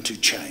 and to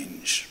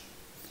change,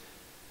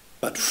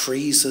 but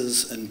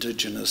freezes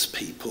Indigenous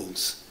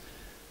peoples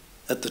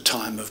at the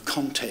time of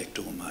contact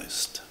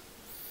almost.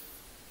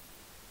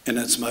 In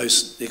its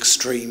most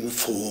extreme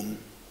form,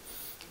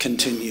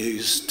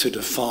 continues to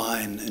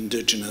define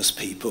Indigenous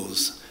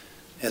peoples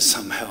as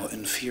somehow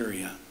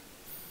inferior,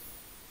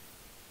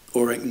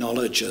 or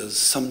acknowledges,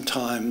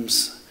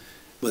 sometimes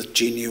with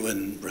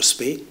genuine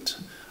respect,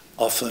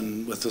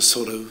 often with a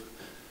sort of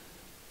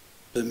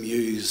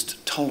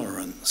bemused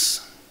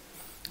tolerance,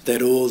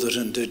 that all that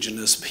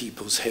Indigenous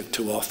peoples have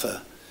to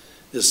offer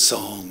is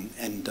song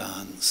and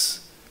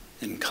dance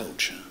and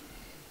culture.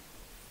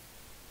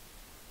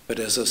 But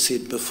as I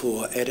said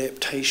before,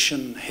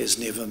 adaptation has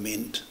never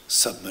meant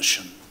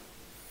submission.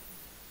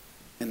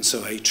 And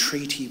so a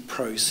treaty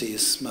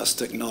process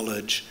must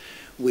acknowledge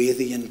where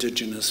the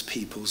Indigenous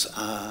peoples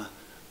are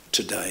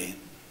today,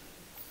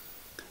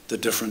 the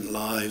different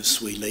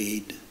lives we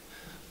lead,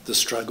 the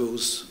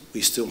struggles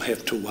we still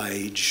have to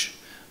wage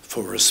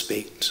for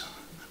respect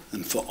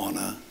and for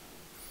honour,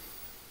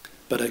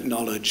 but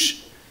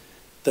acknowledge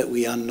that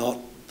we are not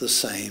the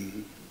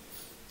same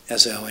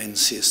as our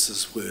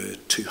ancestors were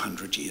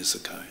 200 years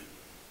ago.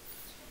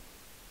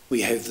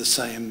 We have the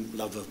same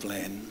love of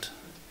land,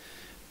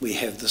 we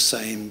have the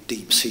same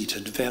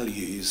deep-seated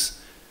values,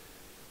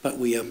 but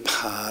we are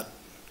part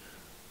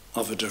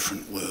of a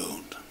different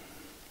world.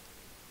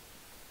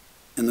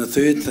 And the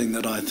third thing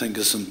that I think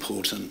is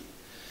important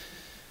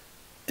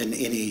in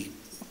any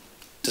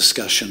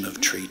discussion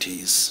of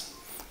treaties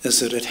is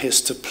that it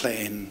has to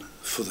plan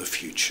for the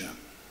future.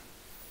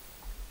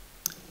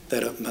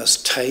 That it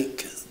must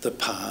take the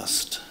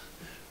past,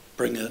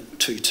 bring it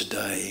to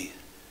today,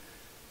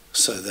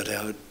 so that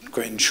our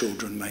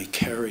grandchildren may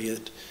carry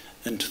it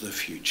into the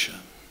future.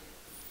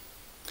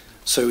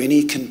 So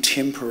any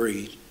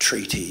contemporary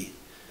treaty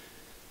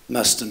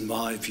must, in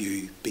my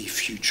view, be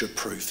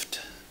future-proofed.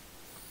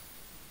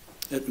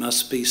 It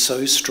must be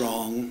so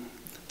strong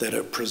that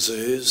it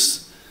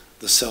preserves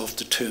the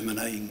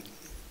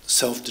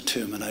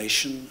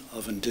self-determination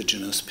of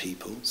Indigenous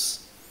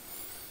peoples,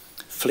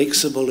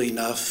 flexible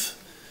enough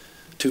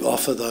to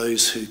offer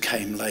those who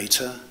came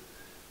later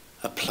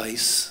a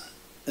place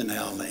in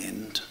our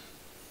land,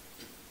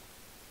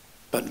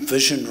 but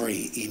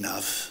visionary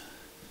enough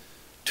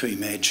to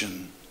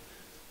imagine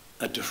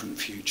a different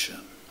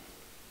future.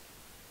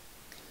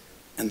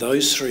 And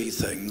those three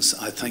things,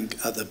 I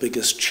think, are the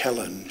biggest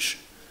challenge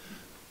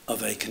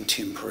of a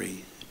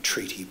contemporary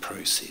treaty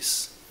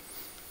process.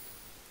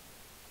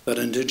 But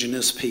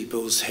Indigenous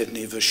peoples have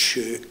never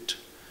shirked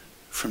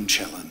from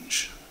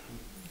challenge.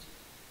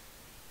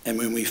 And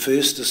when we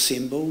first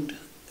assembled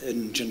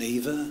in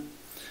Geneva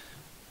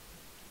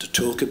to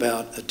talk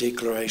about a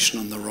declaration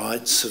on the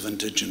rights of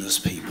Indigenous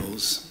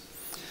peoples,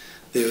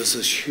 there was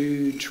this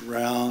huge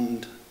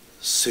round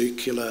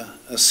circular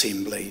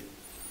assembly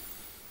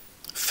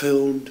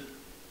filled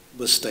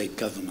with state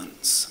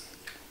governments.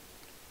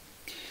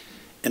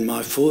 And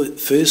my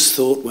first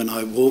thought when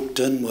I walked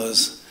in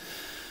was,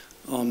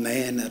 oh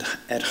man,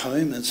 at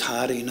home it's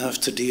hard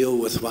enough to deal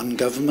with one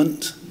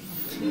government.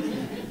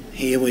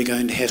 Here we're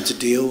going to have to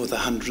deal with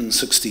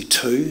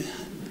 162.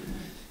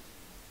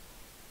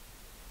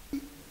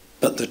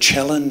 But the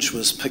challenge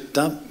was picked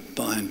up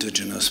by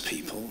Indigenous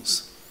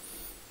peoples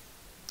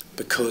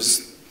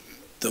because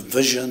the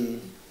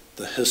vision,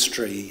 the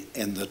history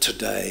and the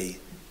today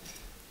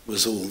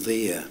was all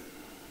there.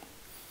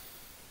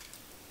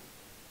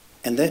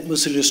 And that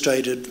was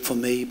illustrated for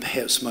me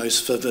perhaps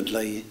most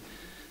vividly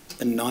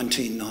in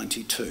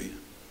 1992,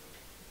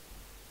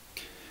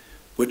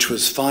 which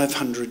was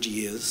 500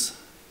 years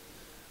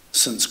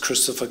since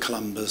Christopher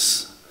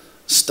Columbus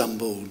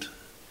stumbled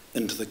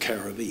into the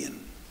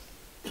Caribbean.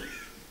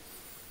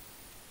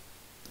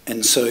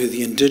 And so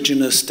the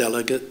Indigenous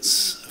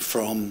delegates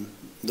from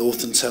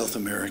North and South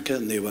America,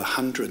 and there were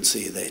hundreds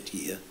there that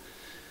year,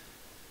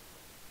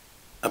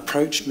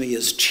 approached me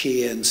as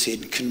chair and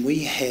said, can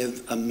we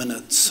have a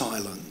minute's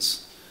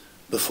silence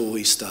before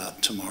we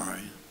start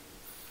tomorrow?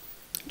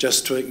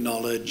 Just to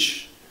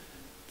acknowledge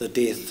the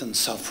death and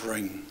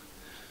suffering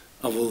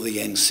of all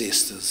the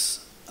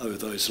ancestors over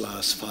those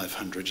last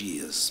 500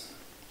 years.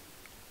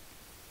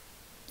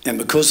 And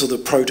because of the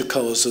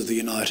protocols of the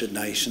United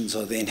Nations,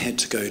 I then had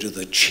to go to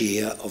the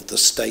chair of the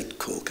state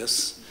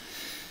caucus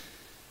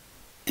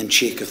and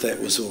check if that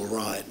was all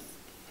right.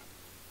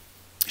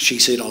 She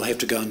said, I'll have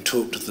to go and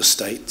talk to the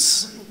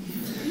states.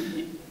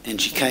 And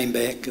she came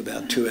back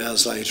about 2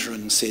 hours later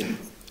and said,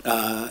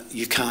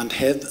 you can't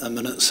have a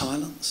minute's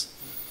silence.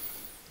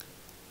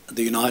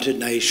 The United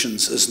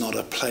Nations is not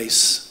a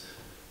place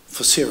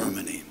for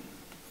ceremony.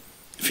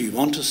 If you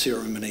want a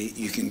ceremony,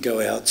 you can go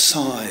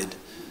outside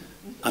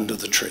under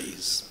the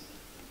trees.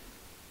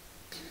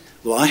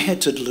 Well, I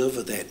had to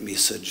deliver that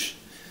message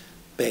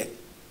back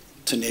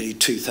to nearly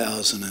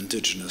 2,000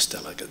 Indigenous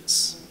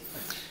delegates.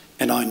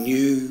 And I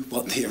knew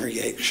what their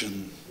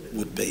reaction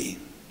would be.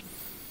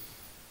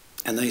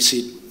 And they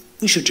said,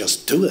 we should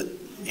just do it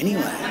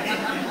anyway.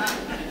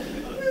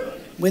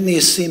 When the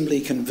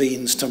assembly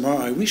convenes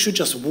tomorrow, we should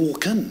just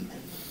walk in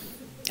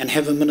and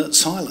have a minute's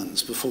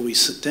silence before we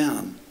sit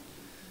down.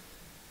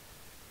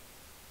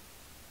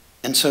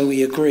 And so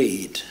we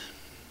agreed.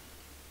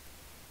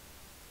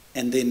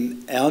 And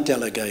then our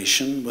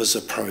delegation was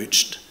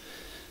approached,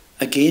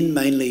 again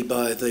mainly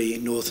by the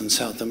North and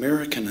South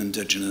American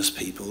Indigenous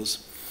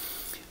peoples,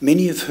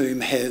 many of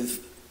whom have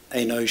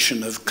a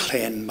notion of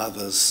clan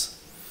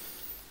mothers,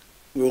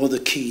 where all the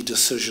key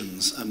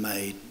decisions are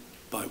made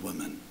by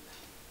women.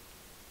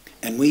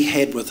 And we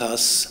had with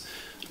us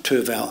two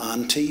of our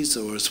aunties,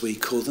 or as we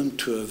call them,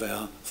 two of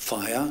our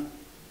whaia,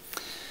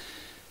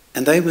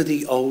 and they were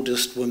the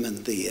oldest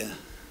women there.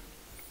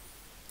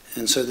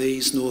 And so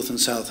these North and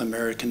South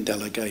American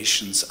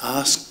delegations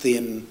asked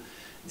them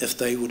if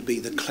they would be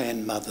the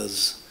clan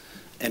mothers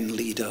and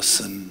lead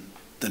us in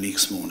the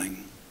next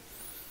morning,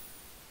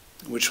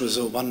 which was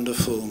a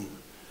wonderful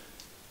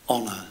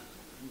honour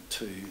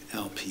to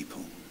our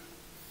people.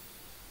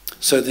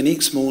 So the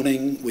next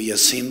morning we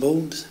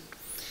assembled,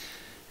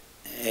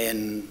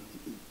 and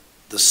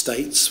the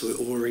states were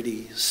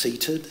already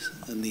seated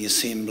in the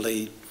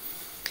assembly,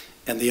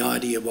 and the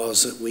idea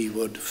was that we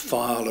would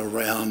file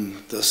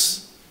around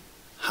this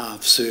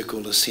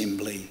half-circle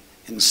assembly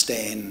and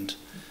stand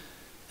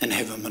and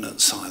have a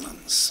minute's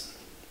silence.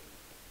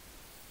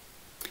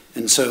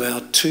 And so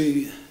our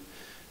two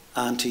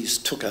aunties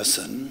took us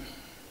in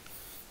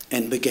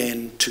and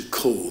began to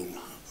call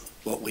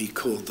what we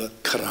call the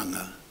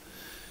karanga,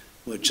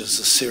 which is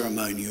a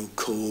ceremonial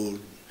call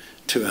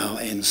to our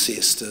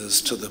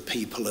ancestors, to the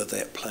people of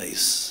that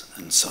place,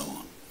 and so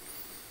on.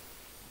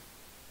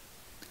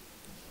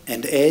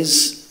 And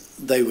as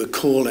they were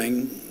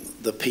calling,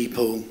 the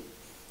people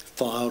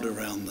filed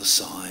around the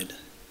side.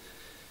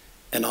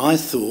 And I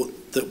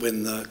thought that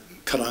when the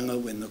karanga,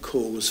 when the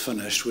call was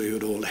finished, we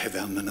would all have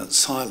our minute's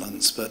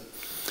silence. But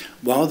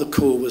while the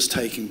call was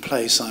taking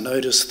place, I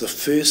noticed the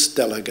first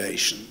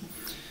delegation,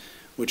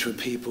 which were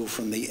people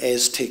from the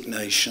Aztec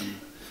nation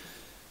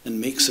in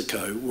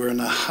Mexico, were in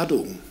a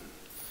huddle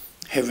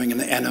having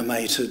an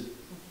animated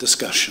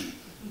discussion.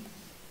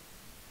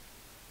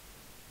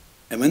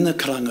 And when the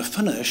karanga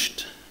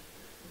finished,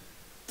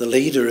 the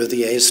leader of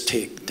the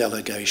Aztec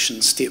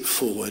delegation stepped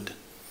forward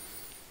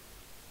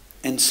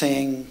and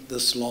sang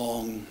this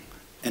long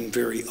and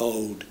very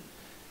old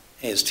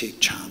Aztec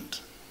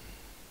chant.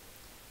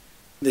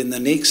 Then the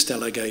next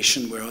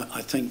delegation were,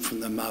 I think, from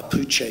the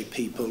Mapuche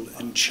people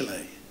in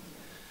Chile,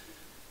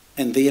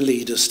 and their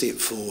leader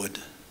stepped forward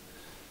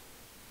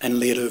and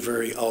led a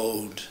very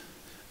old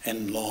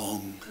and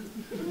long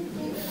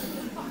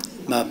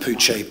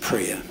Mapuche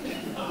prayer.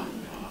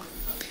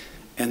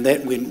 And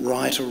that went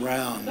right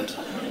around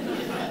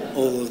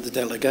all of the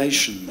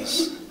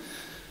delegations.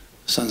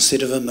 So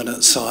instead of a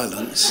minute's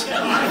silence,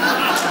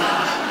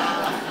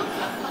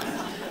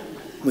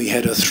 we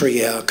had a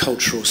 3-hour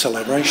cultural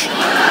celebration.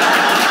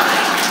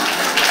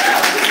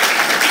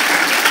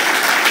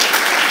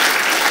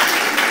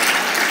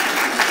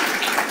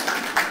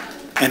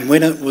 And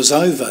when it was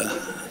over,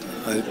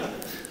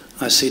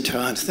 I said to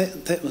her,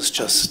 that was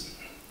just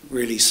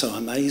really so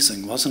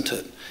amazing, wasn't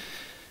it?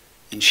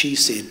 And she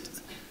said,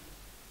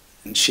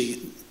 and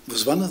she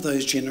was one of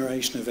those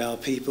generation of our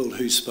people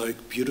who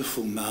spoke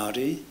beautiful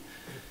Māori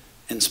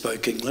and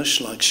spoke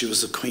English like she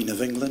was the Queen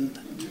of England.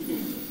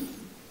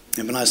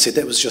 And when I said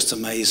that was just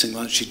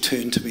amazing, she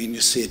turned to me and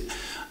she said,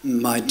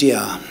 "My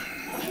dear,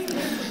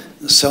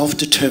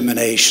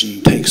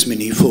 self-determination takes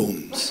many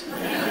forms."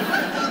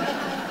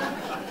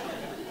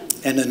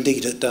 And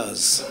indeed it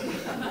does.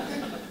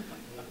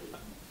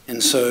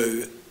 And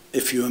so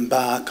if you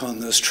embark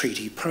on this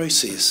treaty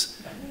process,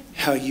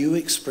 how you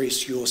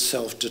express your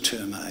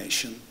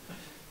self-determination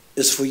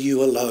is for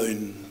you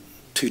alone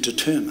to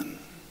determine.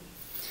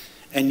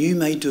 And you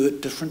may do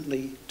it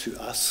differently to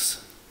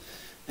us,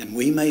 and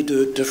we may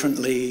do it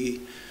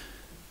differently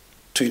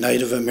to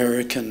Native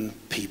American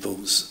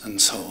peoples and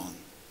so on.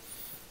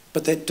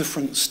 But that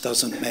difference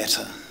doesn't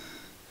matter.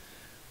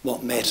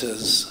 What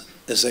matters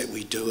is that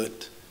we do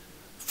it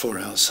for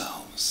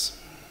ourselves.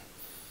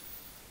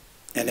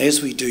 And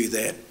as we do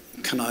that,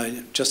 can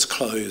I just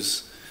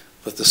close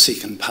with the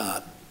second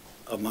part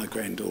of my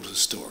granddaughter's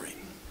story?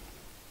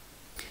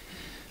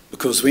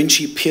 Because when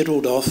she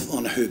pedalled off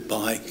on her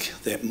bike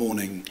that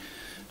morning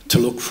to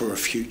look for a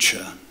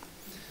future,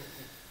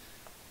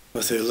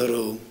 with her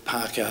little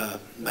Pākehā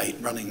mate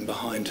running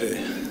behind her,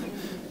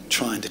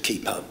 trying to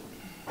keep up.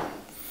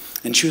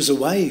 And she was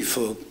away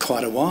for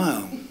quite a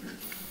while.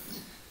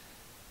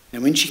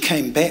 And when she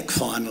came back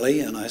finally,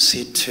 and I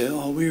said to her,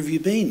 "Oh, where have you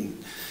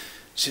been?"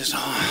 She says,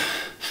 "Oh,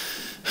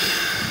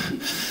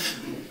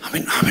 I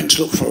went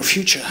to look for a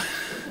future."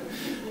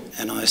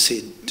 And I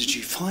said, "Did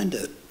you find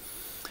it?"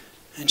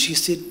 And she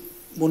said,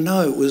 "Well,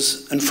 no, it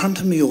was in front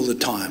of me all the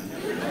time."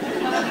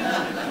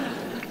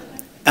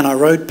 And I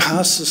rode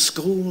past the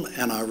school,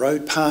 and I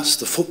rode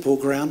past the football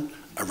ground,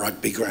 a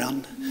rugby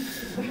ground.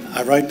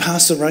 I rode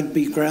past the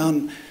rugby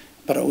ground,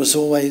 but it was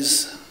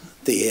always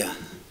there,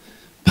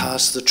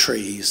 past the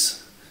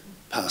trees,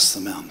 past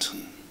the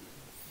mountain.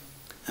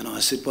 And I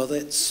said, well,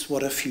 that's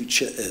what a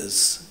future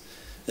is.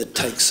 It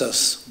takes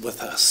us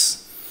with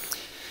us.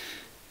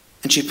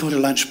 And she put her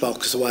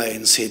lunchbox away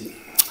and said,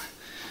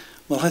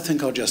 well, I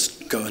think I'll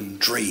just go and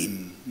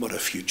dream what a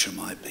future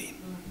might be.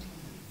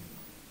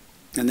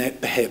 And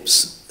that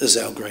perhaps is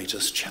our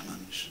greatest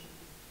challenge.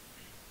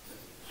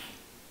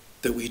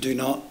 That we do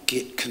not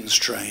get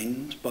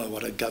constrained by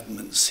what a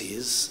government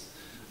says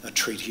a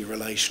treaty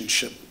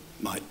relationship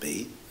might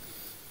be.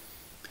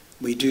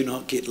 We do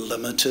not get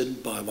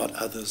limited by what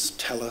others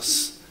tell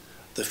us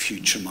the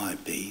future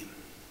might be.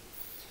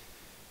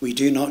 We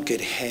do not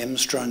get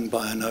hamstrung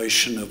by a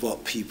notion of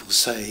what people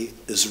say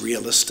is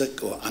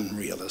realistic or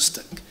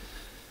unrealistic,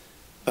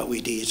 but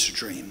we dare to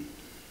dream.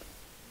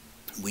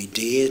 We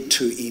dare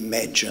to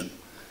imagine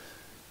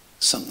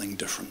something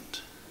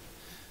different,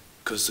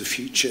 because the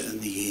future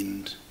in the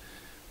end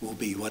will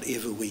be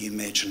whatever we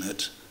imagine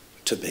it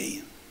to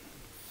be.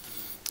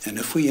 And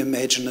if we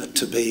imagine it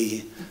to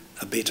be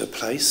a better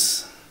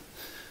place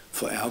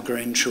for our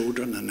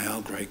grandchildren and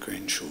our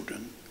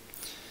great-grandchildren,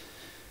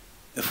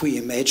 if we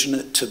imagine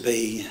it to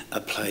be a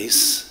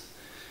place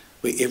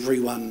where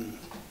everyone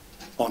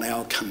on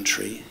our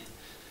country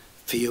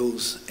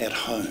feels at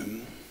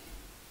home,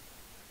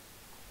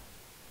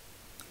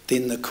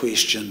 then the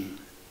question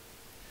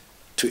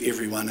to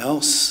everyone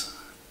else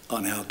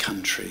on our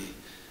country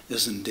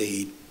is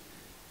indeed,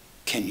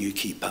 can you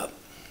keep up?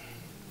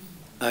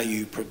 Are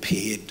you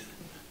prepared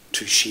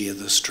to share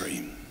this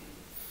dream?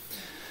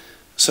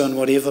 So in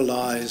whatever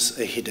lies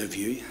ahead of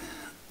you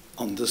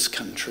on this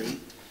country,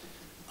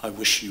 I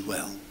wish you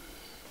well.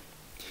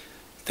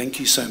 Thank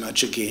you so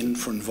much again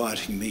for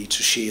inviting me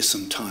to share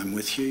some time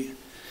with you.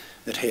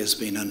 It has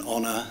been an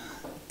honour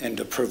and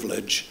a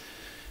privilege,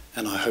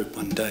 and I hope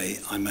one day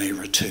I may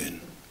return.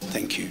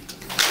 Thank you.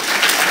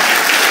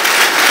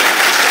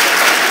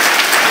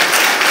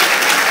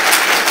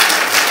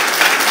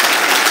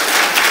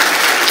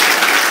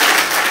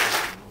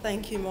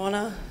 Thank you,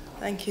 Moana.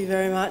 Thank you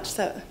very much.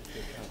 That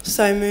was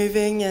so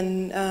moving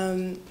and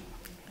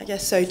I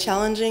guess so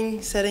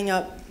challenging, setting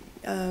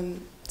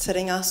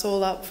us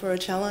all up for a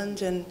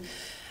challenge. And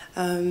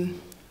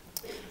I'm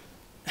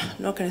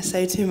not going to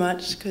say too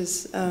much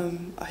because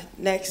I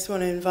next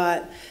want to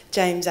invite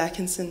James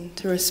Atkinson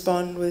to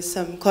respond with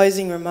some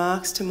closing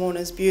remarks to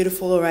Moana's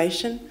beautiful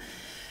oration.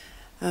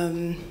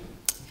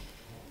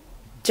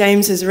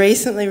 James has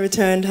recently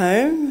returned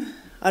home.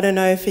 I don't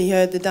know if he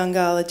heard the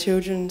Dungala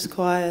Children's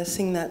Choir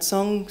sing that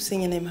song,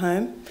 singing him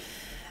home,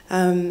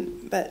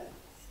 but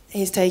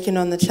he's taken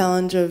on the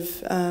challenge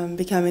of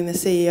becoming the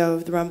CEO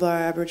of the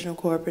Rumballara Aboriginal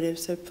Cooperative.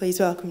 So please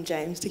welcome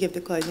James to give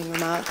the closing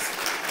remarks.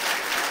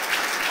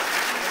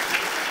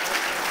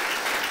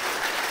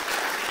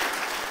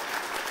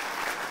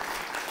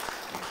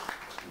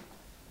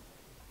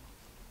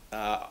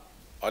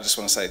 I just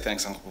want to say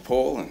thanks, Uncle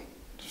Paul, and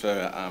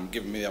for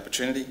giving me the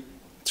opportunity.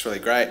 It's really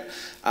great.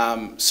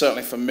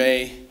 Certainly for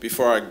me,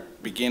 before I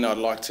begin, I'd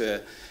like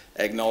to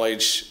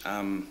acknowledge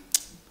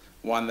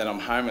one, that I'm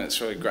home, and it's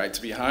really great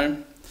to be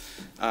home.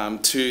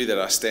 Two, that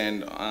I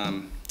stand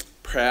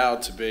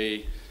proud to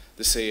be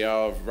the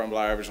CEO of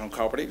Rumbalaya Aboriginal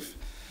Cooperative.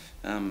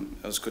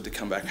 It was good to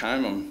come back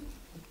home.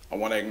 I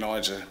want to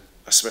acknowledge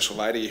a special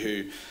lady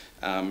who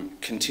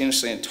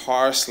continuously and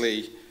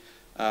tirelessly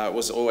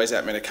was always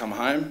at me to come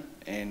home,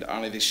 and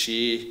only this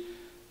year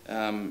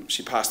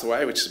she passed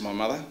away, which is my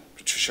mother,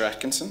 Patricia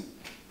Atkinson,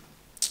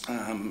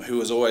 who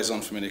was always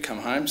on for me to come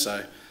home.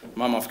 So,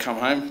 Mum, I've come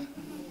home.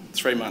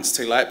 3 months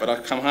too late, but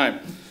I've come home.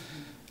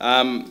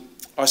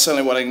 I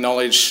certainly want to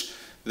acknowledge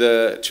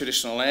the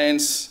traditional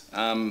lands,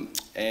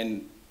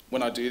 and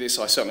when I do this,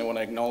 I certainly want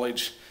to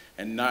acknowledge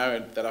and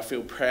know that I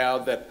feel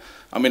proud that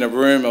I'm in a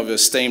room of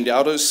esteemed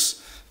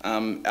elders,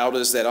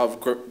 elders that I've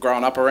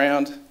grown up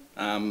around.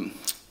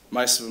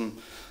 Most of them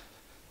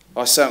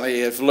I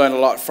certainly have learned a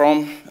lot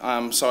from,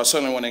 so I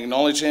certainly want to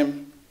acknowledge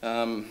them.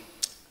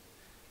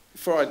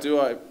 Before I do,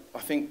 I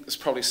think there's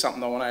probably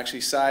something I want to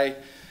actually say,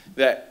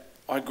 that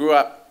I grew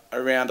up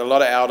around a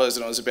lot of elders,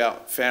 and it was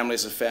about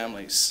families of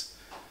families.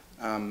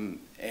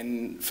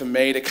 And for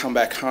me to come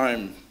back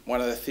home,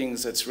 one of the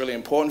things that's really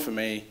important for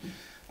me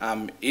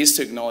is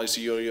to acknowledge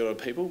the Yorta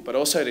Yorta people, but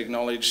also to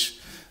acknowledge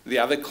the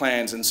other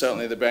clans and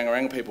certainly the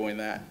Bangarang people in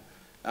that.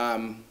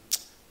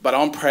 But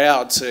I'm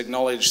proud to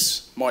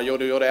acknowledge my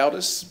Yorta Yorta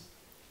elders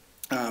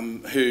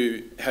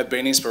who have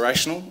been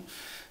inspirational,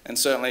 and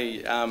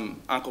certainly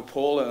Uncle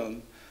Paul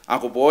and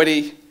Uncle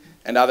Boydie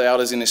and other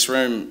elders in this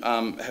room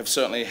have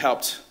certainly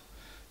helped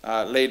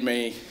lead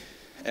me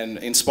and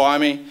inspire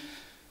me,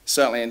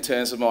 certainly in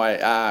terms of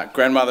my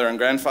grandmother and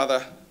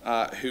grandfather,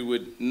 who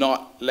would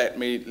not let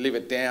me live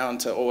it down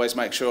to always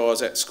make sure I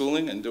was at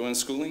schooling and doing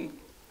schooling.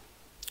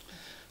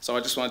 So I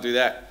just want to do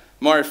that.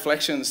 My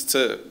reflections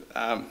to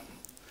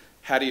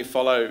how do you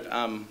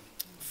follow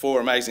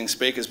 4 amazing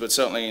speakers, but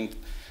certainly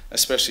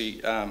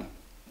especially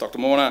Dr.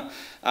 Moana,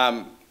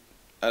 an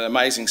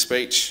amazing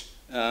speech,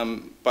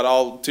 but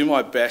I'll do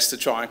my best to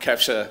try and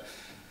capture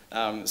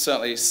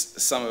certainly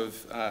some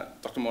of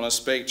Dr. Moana's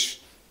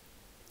speech.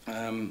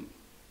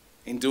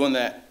 In doing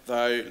that,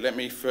 though, let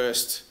me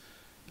first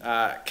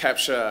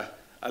capture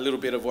a little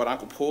bit of what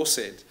Uncle Paul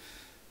said,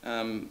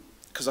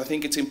 because I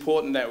think it's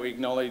important that we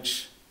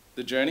acknowledge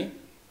the journey.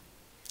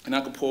 And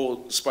Uncle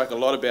Paul spoke a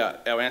lot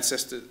about our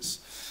ancestors,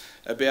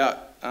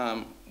 about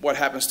what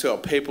happens to our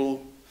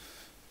people,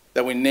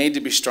 that we need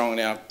to be strong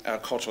in our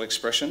cultural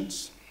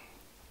expressions.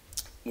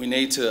 We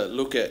need to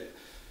look at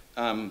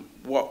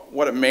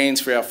what it means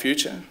for our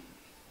future.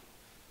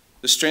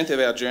 The strength of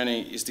our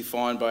journey is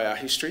defined by our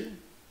history.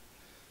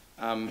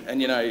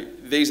 And you know,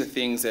 these are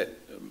things that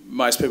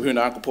most people who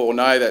know Uncle Paul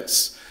know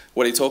that's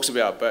what he talks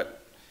about,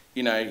 but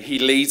you know, he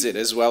leads it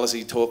as well as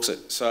he talks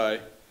it. So,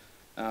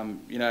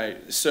 you know,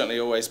 it's certainly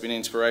always been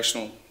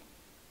inspirational.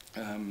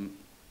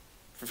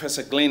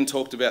 Professor Glynn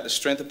talked about the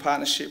strength of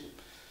partnership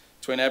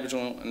between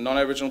Aboriginal and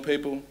non-Aboriginal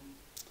people,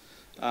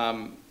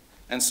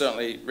 and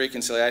certainly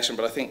reconciliation,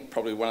 but I think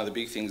probably one of the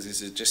big things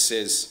is it just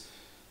says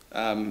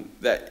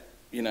that,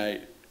 you know,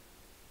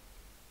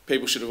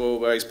 people should have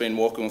always been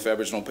walking with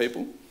Aboriginal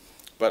people,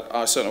 but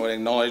I certainly want to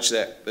acknowledge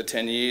that the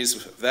 10 years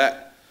of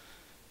that.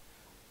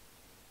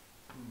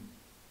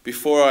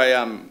 Before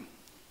I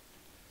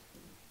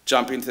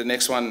jump into the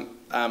next one,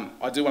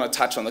 I do want to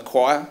touch on the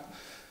choir.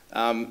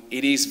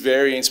 It is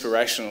very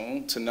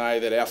inspirational to know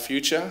that our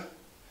future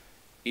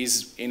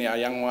is in our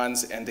young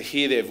ones, and to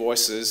hear their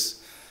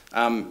voices.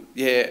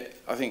 Yeah,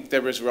 I think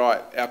Deborah's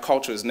right, our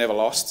culture is never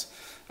lost,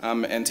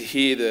 and to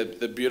hear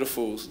the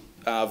beautiful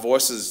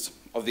voices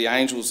of the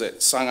angels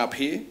that sung up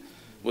here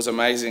was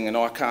amazing, and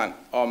I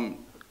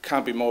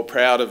can't be more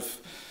proud of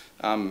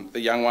the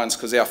young ones,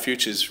 because our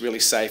future is really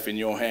safe in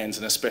your hands,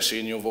 and especially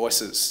in your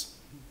voices.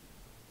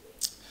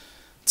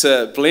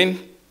 To Blynn,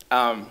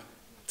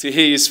 to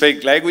hear you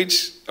speak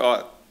language,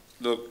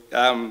 look,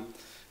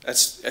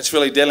 it's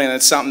really deadly, and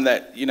it's something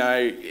that, you know,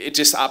 it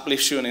just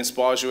uplifts you and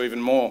inspires you even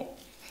more.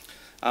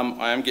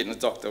 I am getting to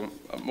Dr.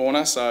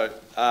 Moana, so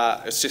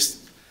it's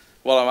just,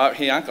 while I'm up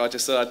here, Uncle, I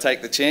just thought I'd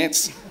take the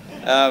chance.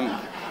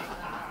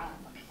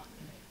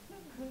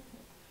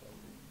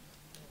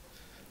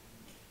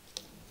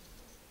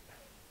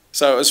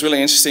 So it was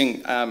really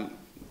interesting,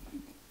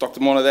 Dr.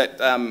 Moana,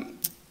 that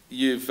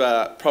you've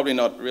probably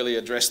not really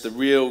addressed the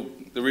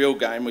real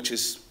game, which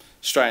is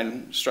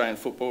Australian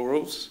football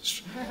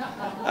rules.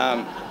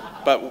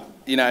 But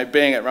you know,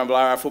 being at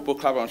Rumbalaya Football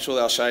Club, I'm sure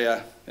they'll show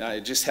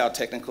you, just how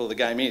technical the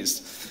game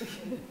is.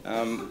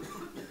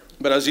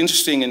 But it was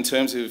interesting in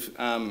terms of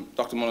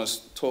Dr.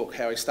 Moana's talk,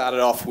 how he started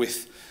off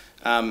with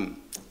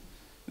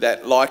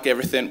that, like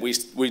everything,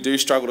 we do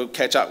struggle to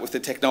catch up with the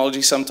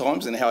technology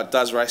sometimes, and how it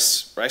does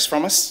race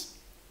from us.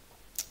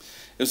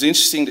 It was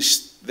interesting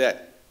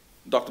that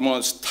Dr.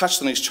 Moana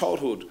touched on his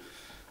childhood,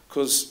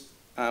 because,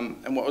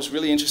 and what was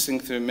really interesting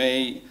to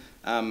me,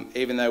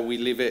 even though we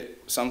live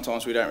it,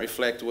 sometimes we don't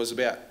reflect, was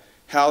about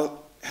how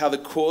the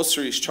course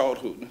through his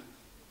childhood,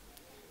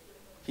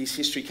 his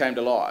history came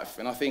to life.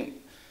 And I think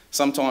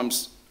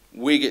sometimes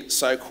we get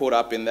so caught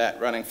up in that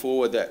running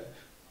forward that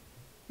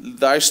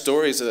those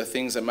stories are the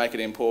things that make it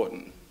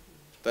important.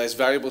 those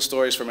valuable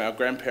stories from our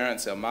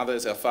grandparents, our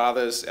mothers, our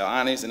fathers, our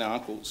aunties and our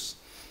uncles,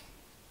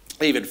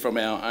 even from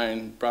our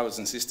own brothers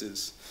and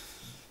sisters.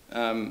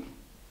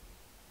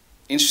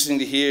 Interesting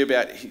to hear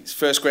about his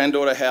first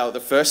granddaughter, how the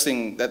first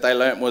thing that they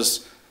learnt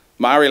was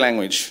Maori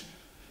language,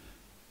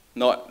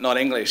 not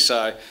English.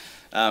 So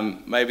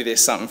maybe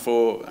there's something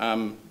for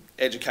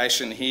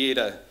education here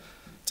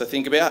to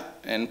think about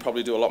and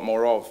probably do a lot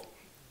more of.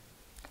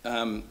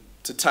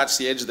 To touch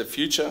the edge of the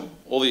future,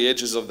 all the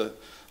edges of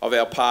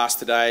our past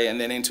today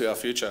and then into our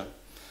future.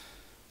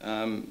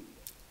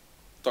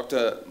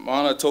 Dr.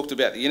 Moana talked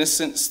about the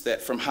innocence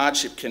that from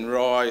hardship can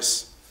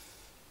rise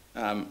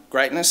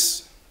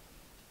greatness,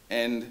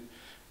 and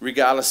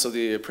regardless of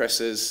the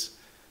oppressors,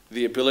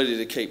 the ability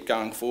to keep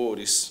going forward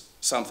is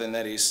something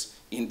that is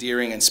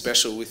endearing and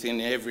special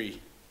within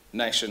every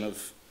nation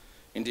of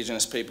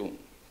Indigenous people.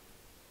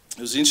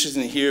 It was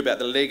interesting to hear about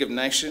the League of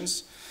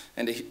Nations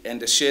and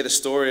to share the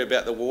story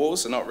about the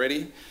wars are not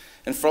ready.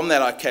 And from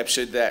that I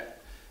captured that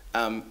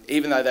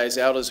even though those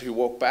elders who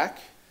walked back,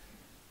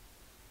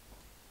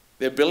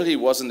 the ability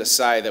wasn't to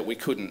say that we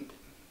couldn't.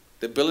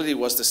 The ability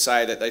was to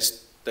say that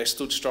they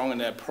stood strong in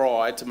their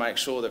pride to make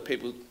sure that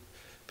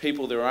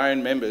people, their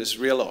own members,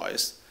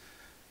 realised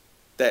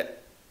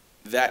that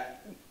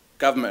that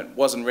government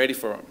wasn't ready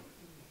for them.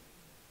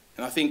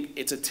 And I think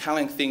it's a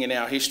telling thing in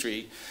our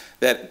history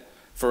that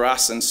for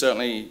us, and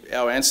certainly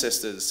our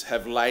ancestors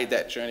have laid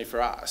that journey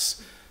for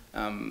us,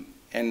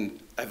 and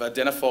have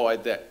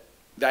identified that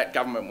that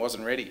government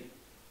wasn't ready.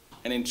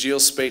 And in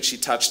Jill's speech, she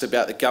touched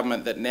about the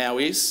government that now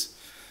is,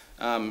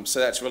 so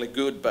that's really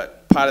good.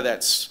 But part of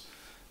that's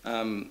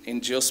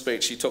in Jill's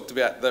speech, she talked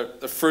about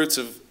the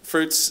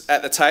fruits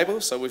at the table.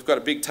 So we've got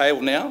a big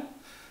table now,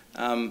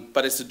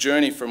 but it's a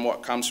journey from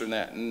what comes from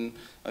that. And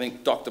I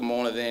think Dr.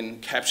 Moana then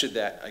captured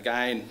that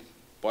again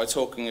by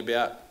talking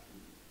about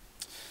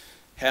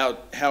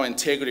how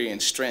integrity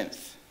and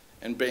strength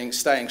and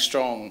staying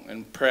strong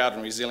and proud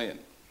and resilient.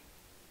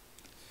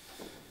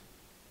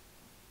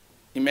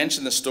 He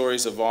mentioned the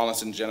stories of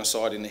violence and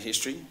genocide in the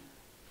history.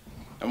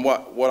 And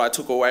what I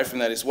took away from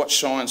that is what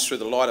shines through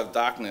the light of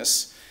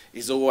darkness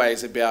is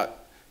always about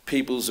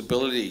people's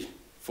ability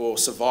for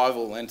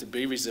survival and to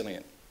be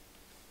resilient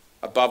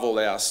above all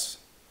else.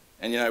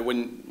 And you know,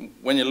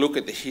 when you look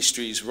at the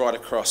histories right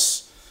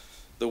across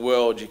the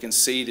world, you can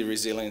see the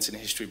resilience in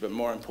history, but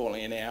more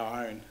importantly in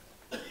our own.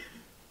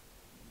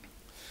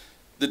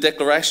 The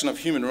Declaration of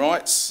Human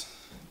Rights,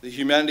 the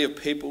humanity of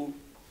people,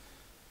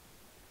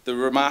 the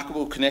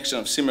remarkable connection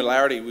of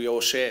similarity we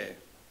all share.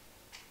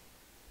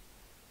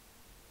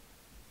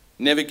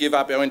 Never give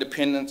up our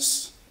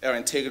independence, our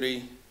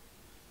integrity,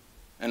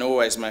 and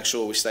always make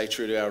sure we stay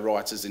true to our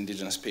rights as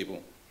Indigenous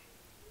people.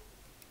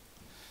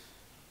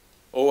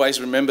 Always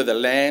remember the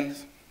land.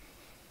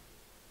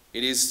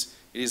 It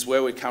is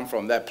where we come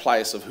from, that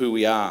place of who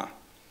we are.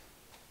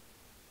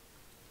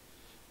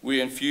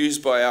 We're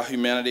infused by our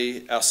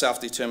humanity, our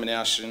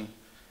self-determination,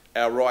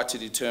 our right to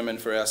determine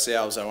for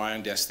ourselves our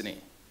own destiny.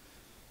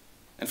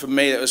 And for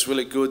me, that was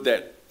really good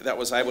that that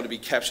was able to be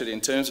captured in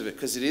terms of it,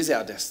 because it is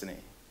our destiny.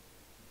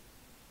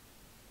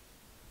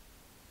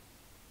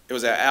 It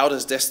was our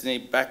elders' destiny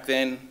back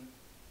then,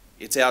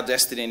 it's our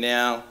destiny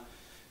now,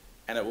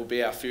 and it will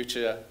be our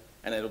future,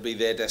 and it'll be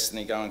their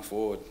destiny going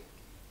forward.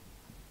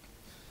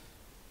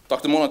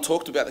 Dr. Moana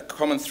talked about the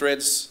common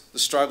threads, the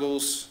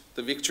struggles,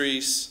 the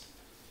victories,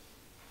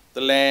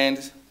 the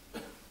land.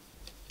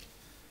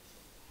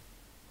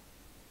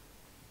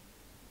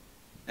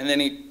 And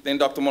then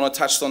Dr. Moana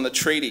touched on the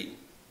treaty,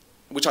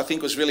 which I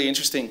think was really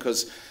interesting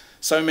because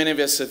so many of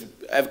us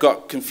have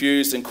got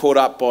confused and caught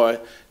up by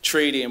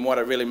treaty and what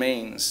it really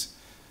means.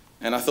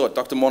 And I thought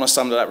Dr. Moana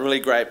summed it up really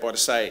great by to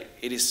say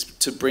it is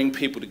to bring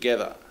people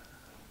together.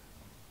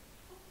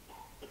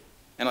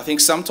 And I think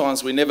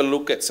sometimes we never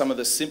look at some of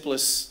the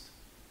simplest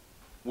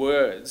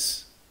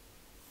words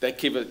that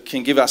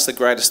can give us the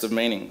greatest of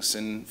meanings.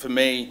 And for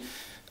me,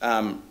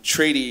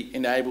 treaty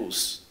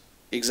enables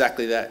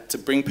exactly that, to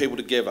bring people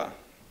together.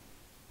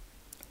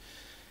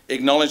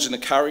 Acknowledging the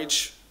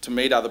courage to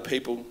meet other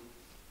people,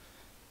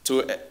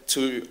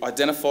 to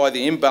identify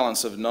the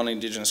imbalance of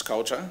non-Indigenous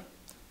culture,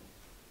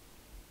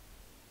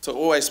 to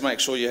always make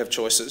sure you have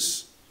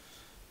choices.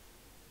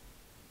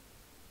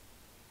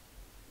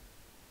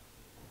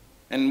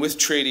 And with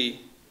treaty,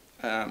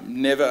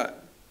 never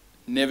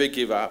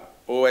give up.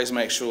 Always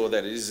make sure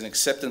that it is an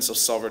acceptance of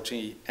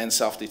sovereignty and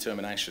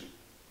self-determination.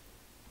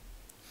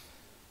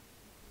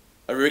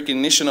 A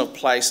recognition of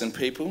place and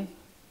people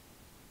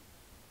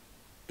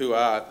who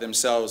are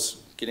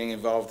themselves getting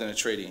involved in a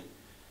treaty.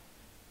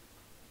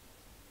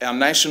 Our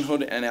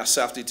nationhood and our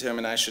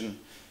self-determination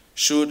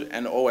should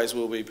and always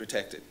will be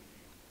protected.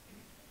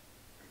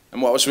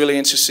 And what was really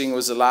interesting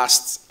was the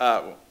last,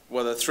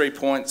 the 3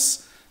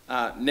 points.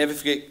 Never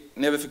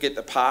forget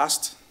the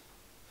past.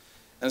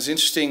 And it's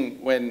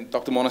interesting when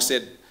Dr. Moana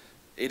said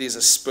it is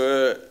a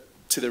spur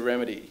to the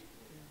remedy,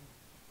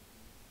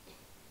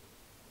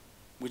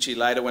 which he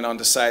later went on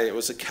to say it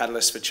was a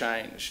catalyst for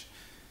change.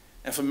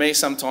 And for me,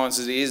 sometimes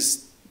it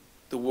is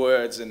the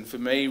words, and for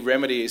me,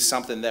 remedy is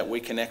something that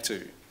we connect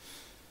to.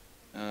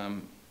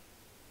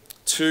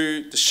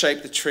 2, to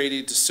shape the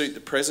treaty to suit the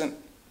present.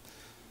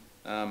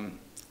 And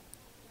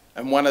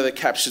one of the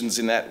captions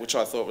in that, which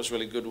I thought was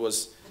really good,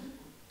 was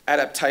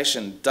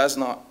adaptation does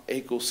not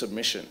equal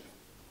submission.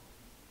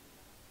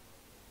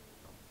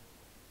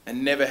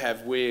 And never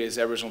have we as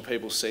Aboriginal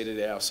people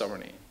ceded our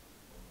sovereignty.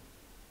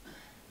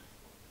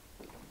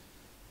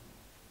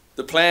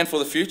 The plan for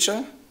the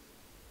future.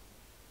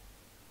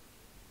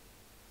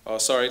 Oh,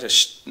 sorry,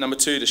 number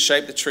 2, to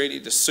shape the treaty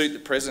to suit the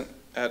present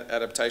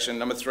adaptation.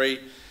 Number 3,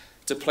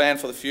 to plan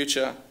for the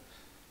future,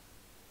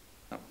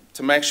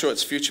 to make sure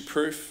it's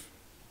future-proof,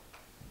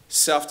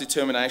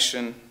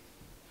 self-determination,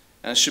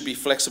 and it should be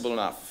flexible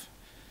enough,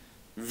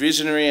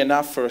 visionary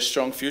enough for a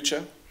strong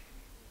future,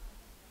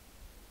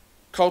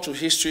 cultural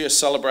history, a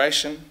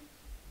celebration,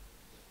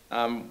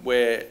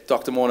 where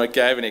Dr. Moana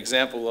gave an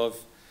example of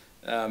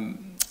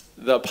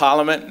the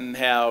Parliament and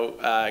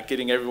how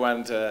getting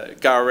everyone to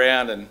go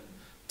around and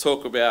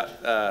talk about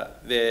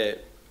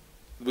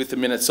with the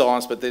minute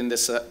silence, but then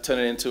this turn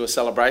it into a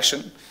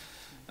celebration,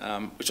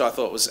 which I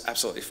thought was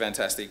absolutely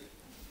fantastic.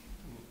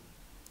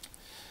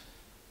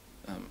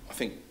 I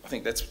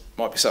think that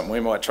might be something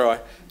we might try.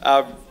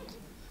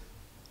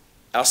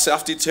 Our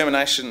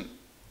self-determination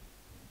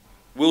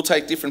will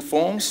take different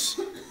forms,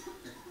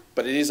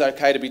 but it is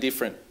okay to be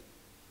different.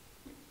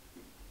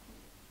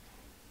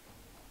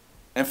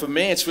 And for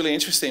me, it's really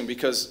interesting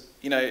because,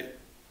 you know,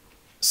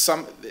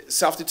 some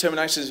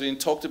self-determination has been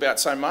talked about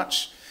so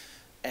much,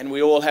 and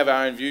we all have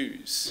our own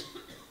views.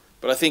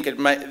 But I think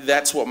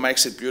that's what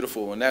makes it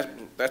beautiful, and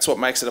that's what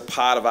makes it a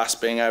part of us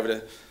being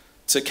able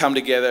to come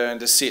together and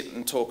to sit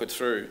and talk it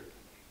through.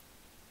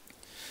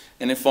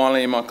 And then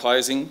finally, in my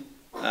closing,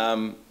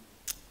 the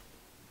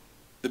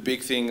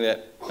big thing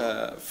that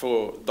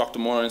for Dr.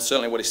 Moana, and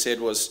certainly what he said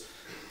was,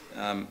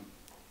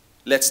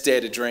 let's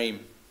dare to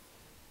dream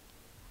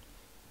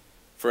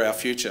for our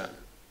future.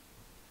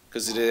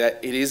 Because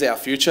it is our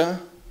future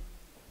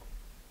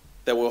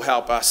that will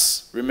help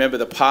us remember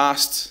the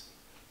past,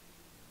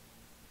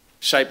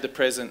 shape the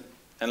present,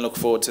 and look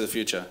forward to the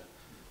future.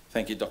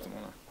 Thank you, Dr.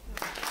 Moana.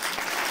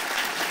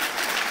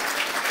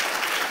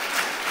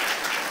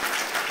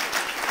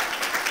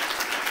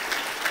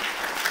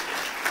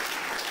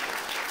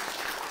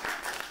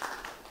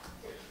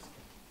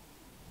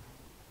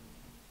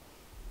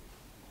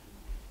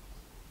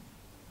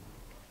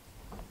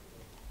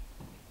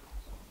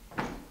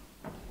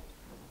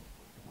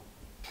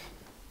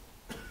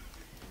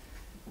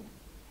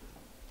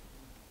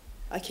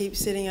 I keep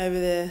sitting over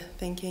there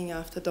thinking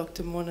after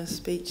Dr. Moana's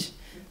speech,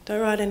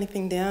 don't write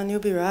anything down, you'll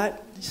be right,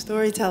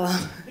 storyteller.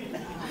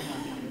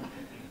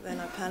 Then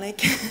I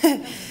panic.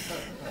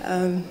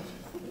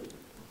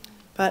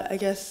 But I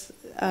guess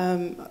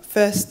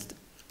first,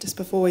 just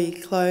before we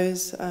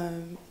close,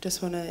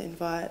 just want to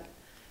invite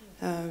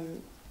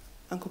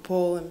Uncle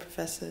Paul and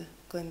Professor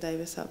Glenn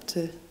Davis up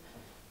to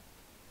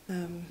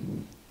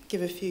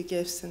give a few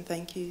gifts and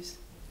thank yous.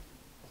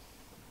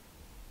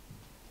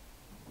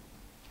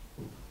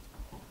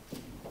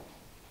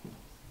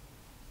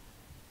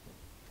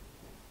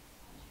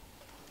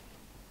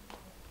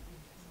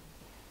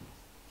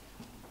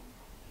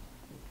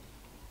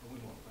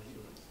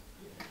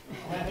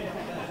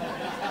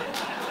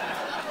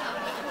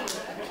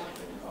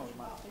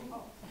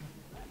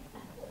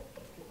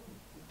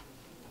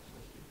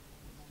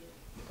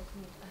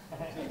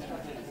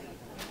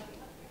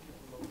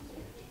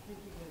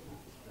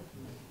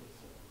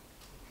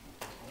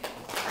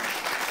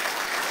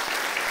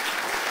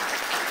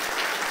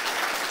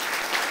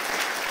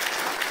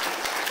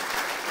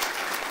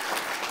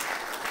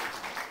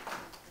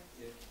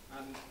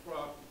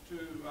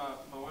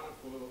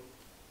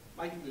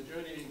 Making the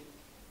journey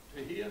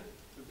to here,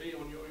 to be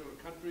on your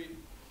country,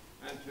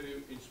 and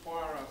to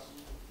inspire us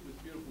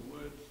with beautiful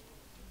words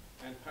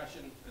and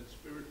passion and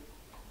spirit.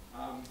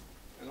 And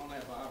on our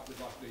behalf, we'd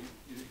like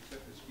you to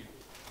accept this gift.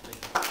 Thank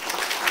you.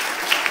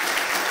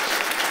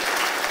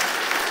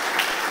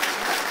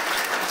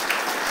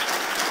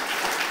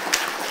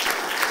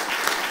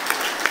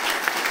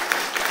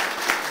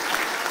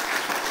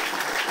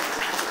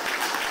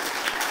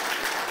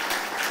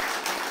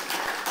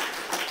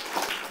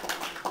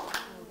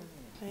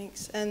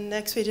 And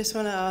next we just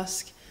want to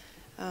ask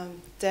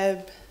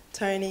Deb,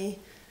 Tony,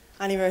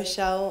 Annie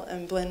Rochelle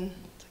and Blynn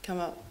to come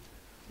up.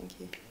 Thank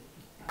you.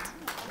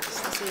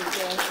 Just to see you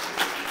again.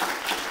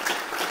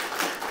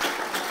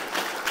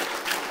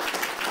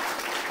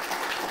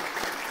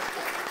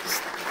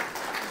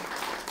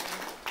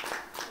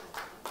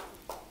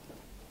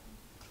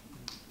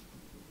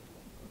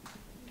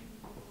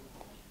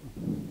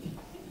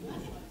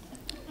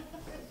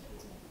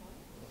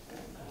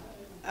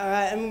 All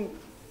right.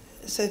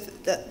 So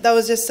that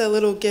was just a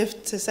little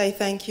gift to say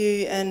thank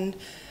you, and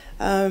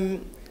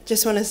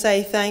just want to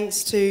say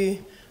thanks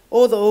to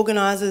all the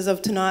organisers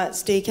of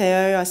tonight's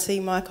DKO. I see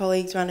my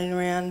colleagues running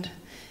around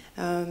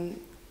trying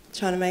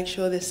to make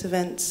sure this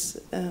event's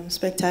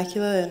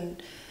spectacular,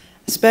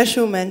 A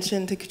special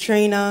mention to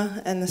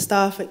Katrina and the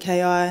staff at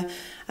KI. I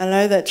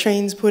know that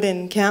Treen's put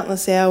in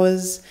countless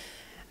hours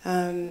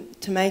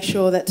to make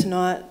sure that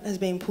tonight has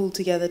been pulled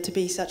together to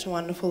be such a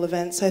wonderful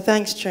event. So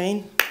thanks,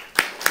 Treen.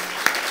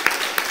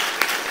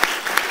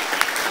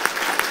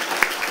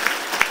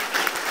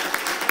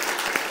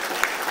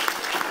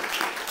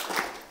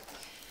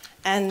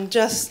 And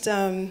just,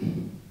 I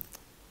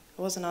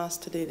wasn't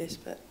asked to do this,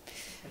 but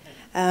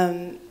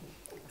I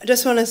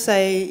just want to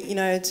say, you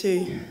know,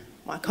 to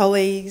my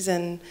colleagues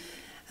and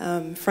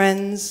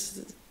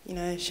friends, you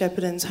know,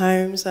 Shepparton's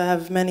homes. I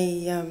have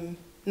many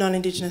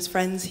non-Indigenous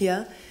friends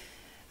here.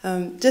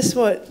 Just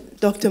what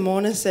Dr.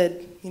 Moana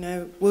said, you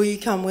know, will you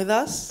come with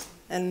us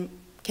and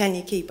can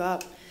you keep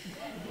up?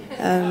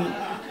 And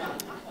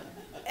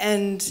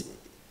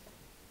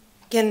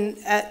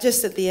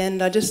just at the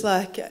end, I'd just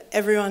like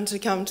everyone to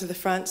come to the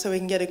front so we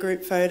can get a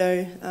group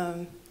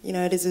photo. You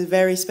know, it is a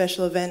very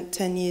special event,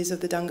 10 years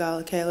of the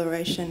Dungala Kaiela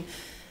Oration,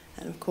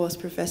 and of course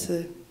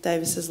Professor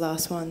Davis's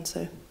last one.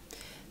 So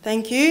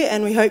thank you,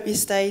 and we hope you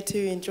stay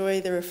to enjoy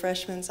the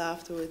refreshments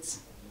afterwards.